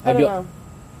 I don't know.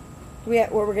 Where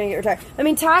we're going to get retired. I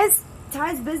mean, Ty's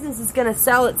business is going to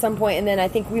sell at some point, and then I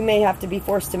think we may have to be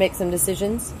forced to make some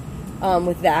decisions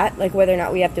with that, like whether or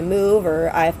not we have to move or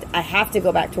I have to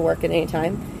go back to work at any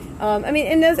time. I mean,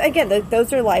 and those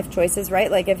are life choices,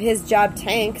 right? Like if his job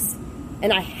tanks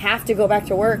and I have to go back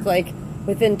to work like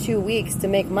within 2 weeks to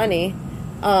make money,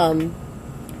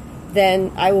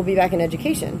 then I will be back in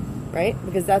education, right?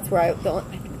 Because that's where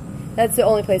that's the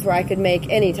only place where I could make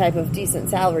any type of decent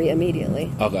salary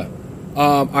immediately. Okay.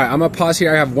 All right, I'm going to pause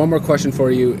here. I have one more question for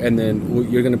you, and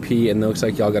then you're going to pee, and it looks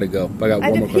like y'all got to go. But I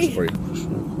got one more question for you.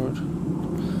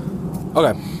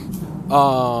 Okay.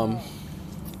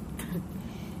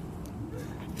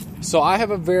 So I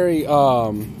have a very,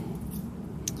 like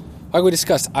we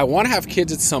discussed, I want to have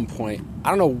kids at some point. I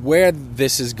don't know where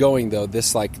this is going, though,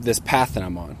 this path that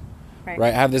I'm on. Right?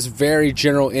 I have this very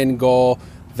general end goal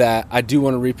that I do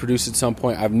want to reproduce at some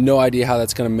point. I have no idea how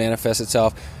that's going to manifest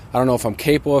itself. I don't know if I'm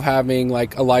capable of having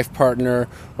like a life partner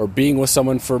or being with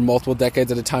someone for multiple decades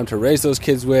at a time to raise those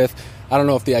kids with. I don't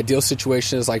know if the ideal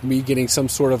situation is like me getting some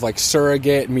sort of like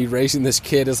surrogate, me raising this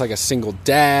kid as like a single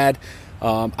dad.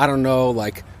 I don't know.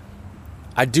 Like,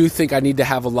 I do think I need to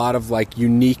have a lot of like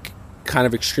unique kind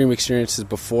of extreme experiences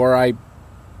before I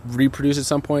reproduce at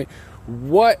some point.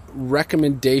 What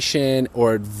recommendation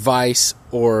or advice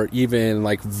or even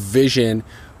like vision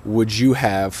would you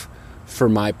have for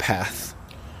my path?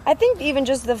 I think even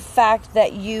just the fact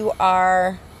that you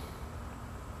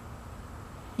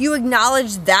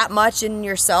acknowledge that much in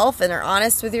yourself and are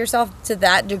honest with yourself to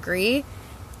that degree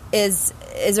is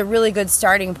a really good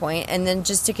starting point. And then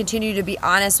just to continue to be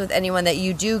honest with anyone that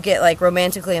you do get like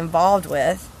romantically involved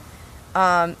with,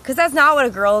 because that's not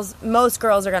what most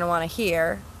girls are going to want to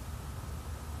hear.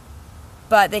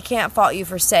 But they can't fault you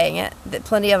for saying it. That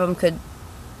plenty of them could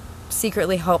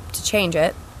secretly hope to change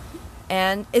it.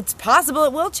 And it's possible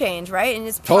it will change, right? And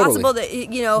it's possible that,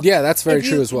 Yeah, that's very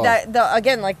true as well.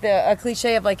 Again, like a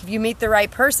cliche of like, if you meet the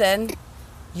right person,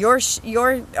 or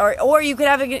you could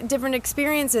have different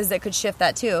experiences that could shift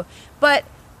that too. But,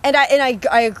 and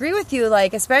I agree with you,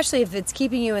 like, especially if it's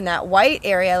keeping you in that white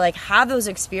area, like have those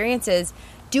experiences.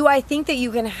 Do I think that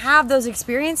you can have those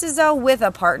experiences though with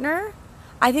a partner?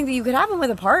 I think that you could have them with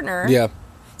a partner. Yeah.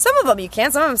 Some of them you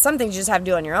can. Some things you just have to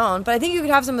do on your own. But I think you could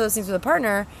have some of those things with a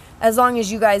partner as long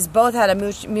as you guys both had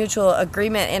a mutual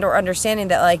agreement and or understanding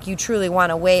that like you truly want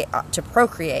to wait to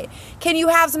procreate. Can you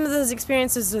have some of those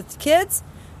experiences with kids?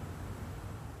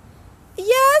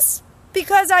 Yes,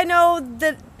 because I know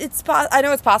that it's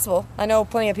possible. I know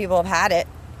plenty of people have had it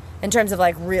in terms of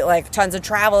like tons of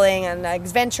traveling and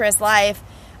adventurous life.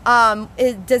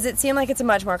 Does it seem like it's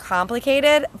much more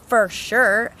complicated? For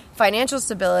sure. Financial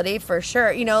stability, for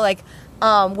sure.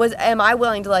 Am I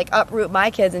willing to like uproot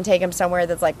my kids and take them somewhere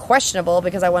that's like questionable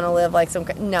because I want to live like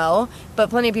no, but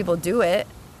plenty of people do it.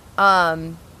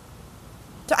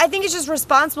 So I think it's just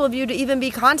responsible of you to even be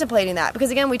contemplating that,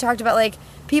 because again, we talked about like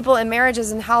people in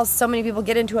marriages and how so many people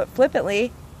get into it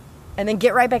flippantly and then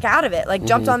get right back out of it. Like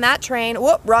jumped on that train,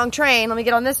 whoop, wrong train. Let me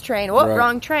get on this train, whoop,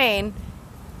 wrong train.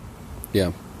 Yeah,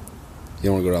 you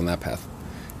don't want to go down that path.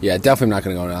 Yeah, definitely not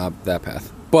going to go down that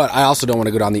path. But I also don't want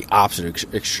to go down the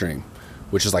opposite extreme,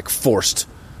 which is like forced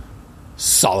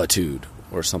solitude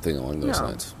or something along those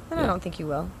lines. I don't think you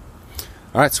will.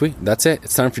 All right, sweet. That's it.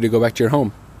 It's time for you to go back to your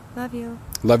home. Love you.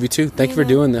 Love you too. Thank you for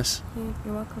doing this.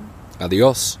 You're welcome.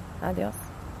 Adios. Adios.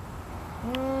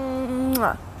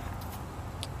 Mwah.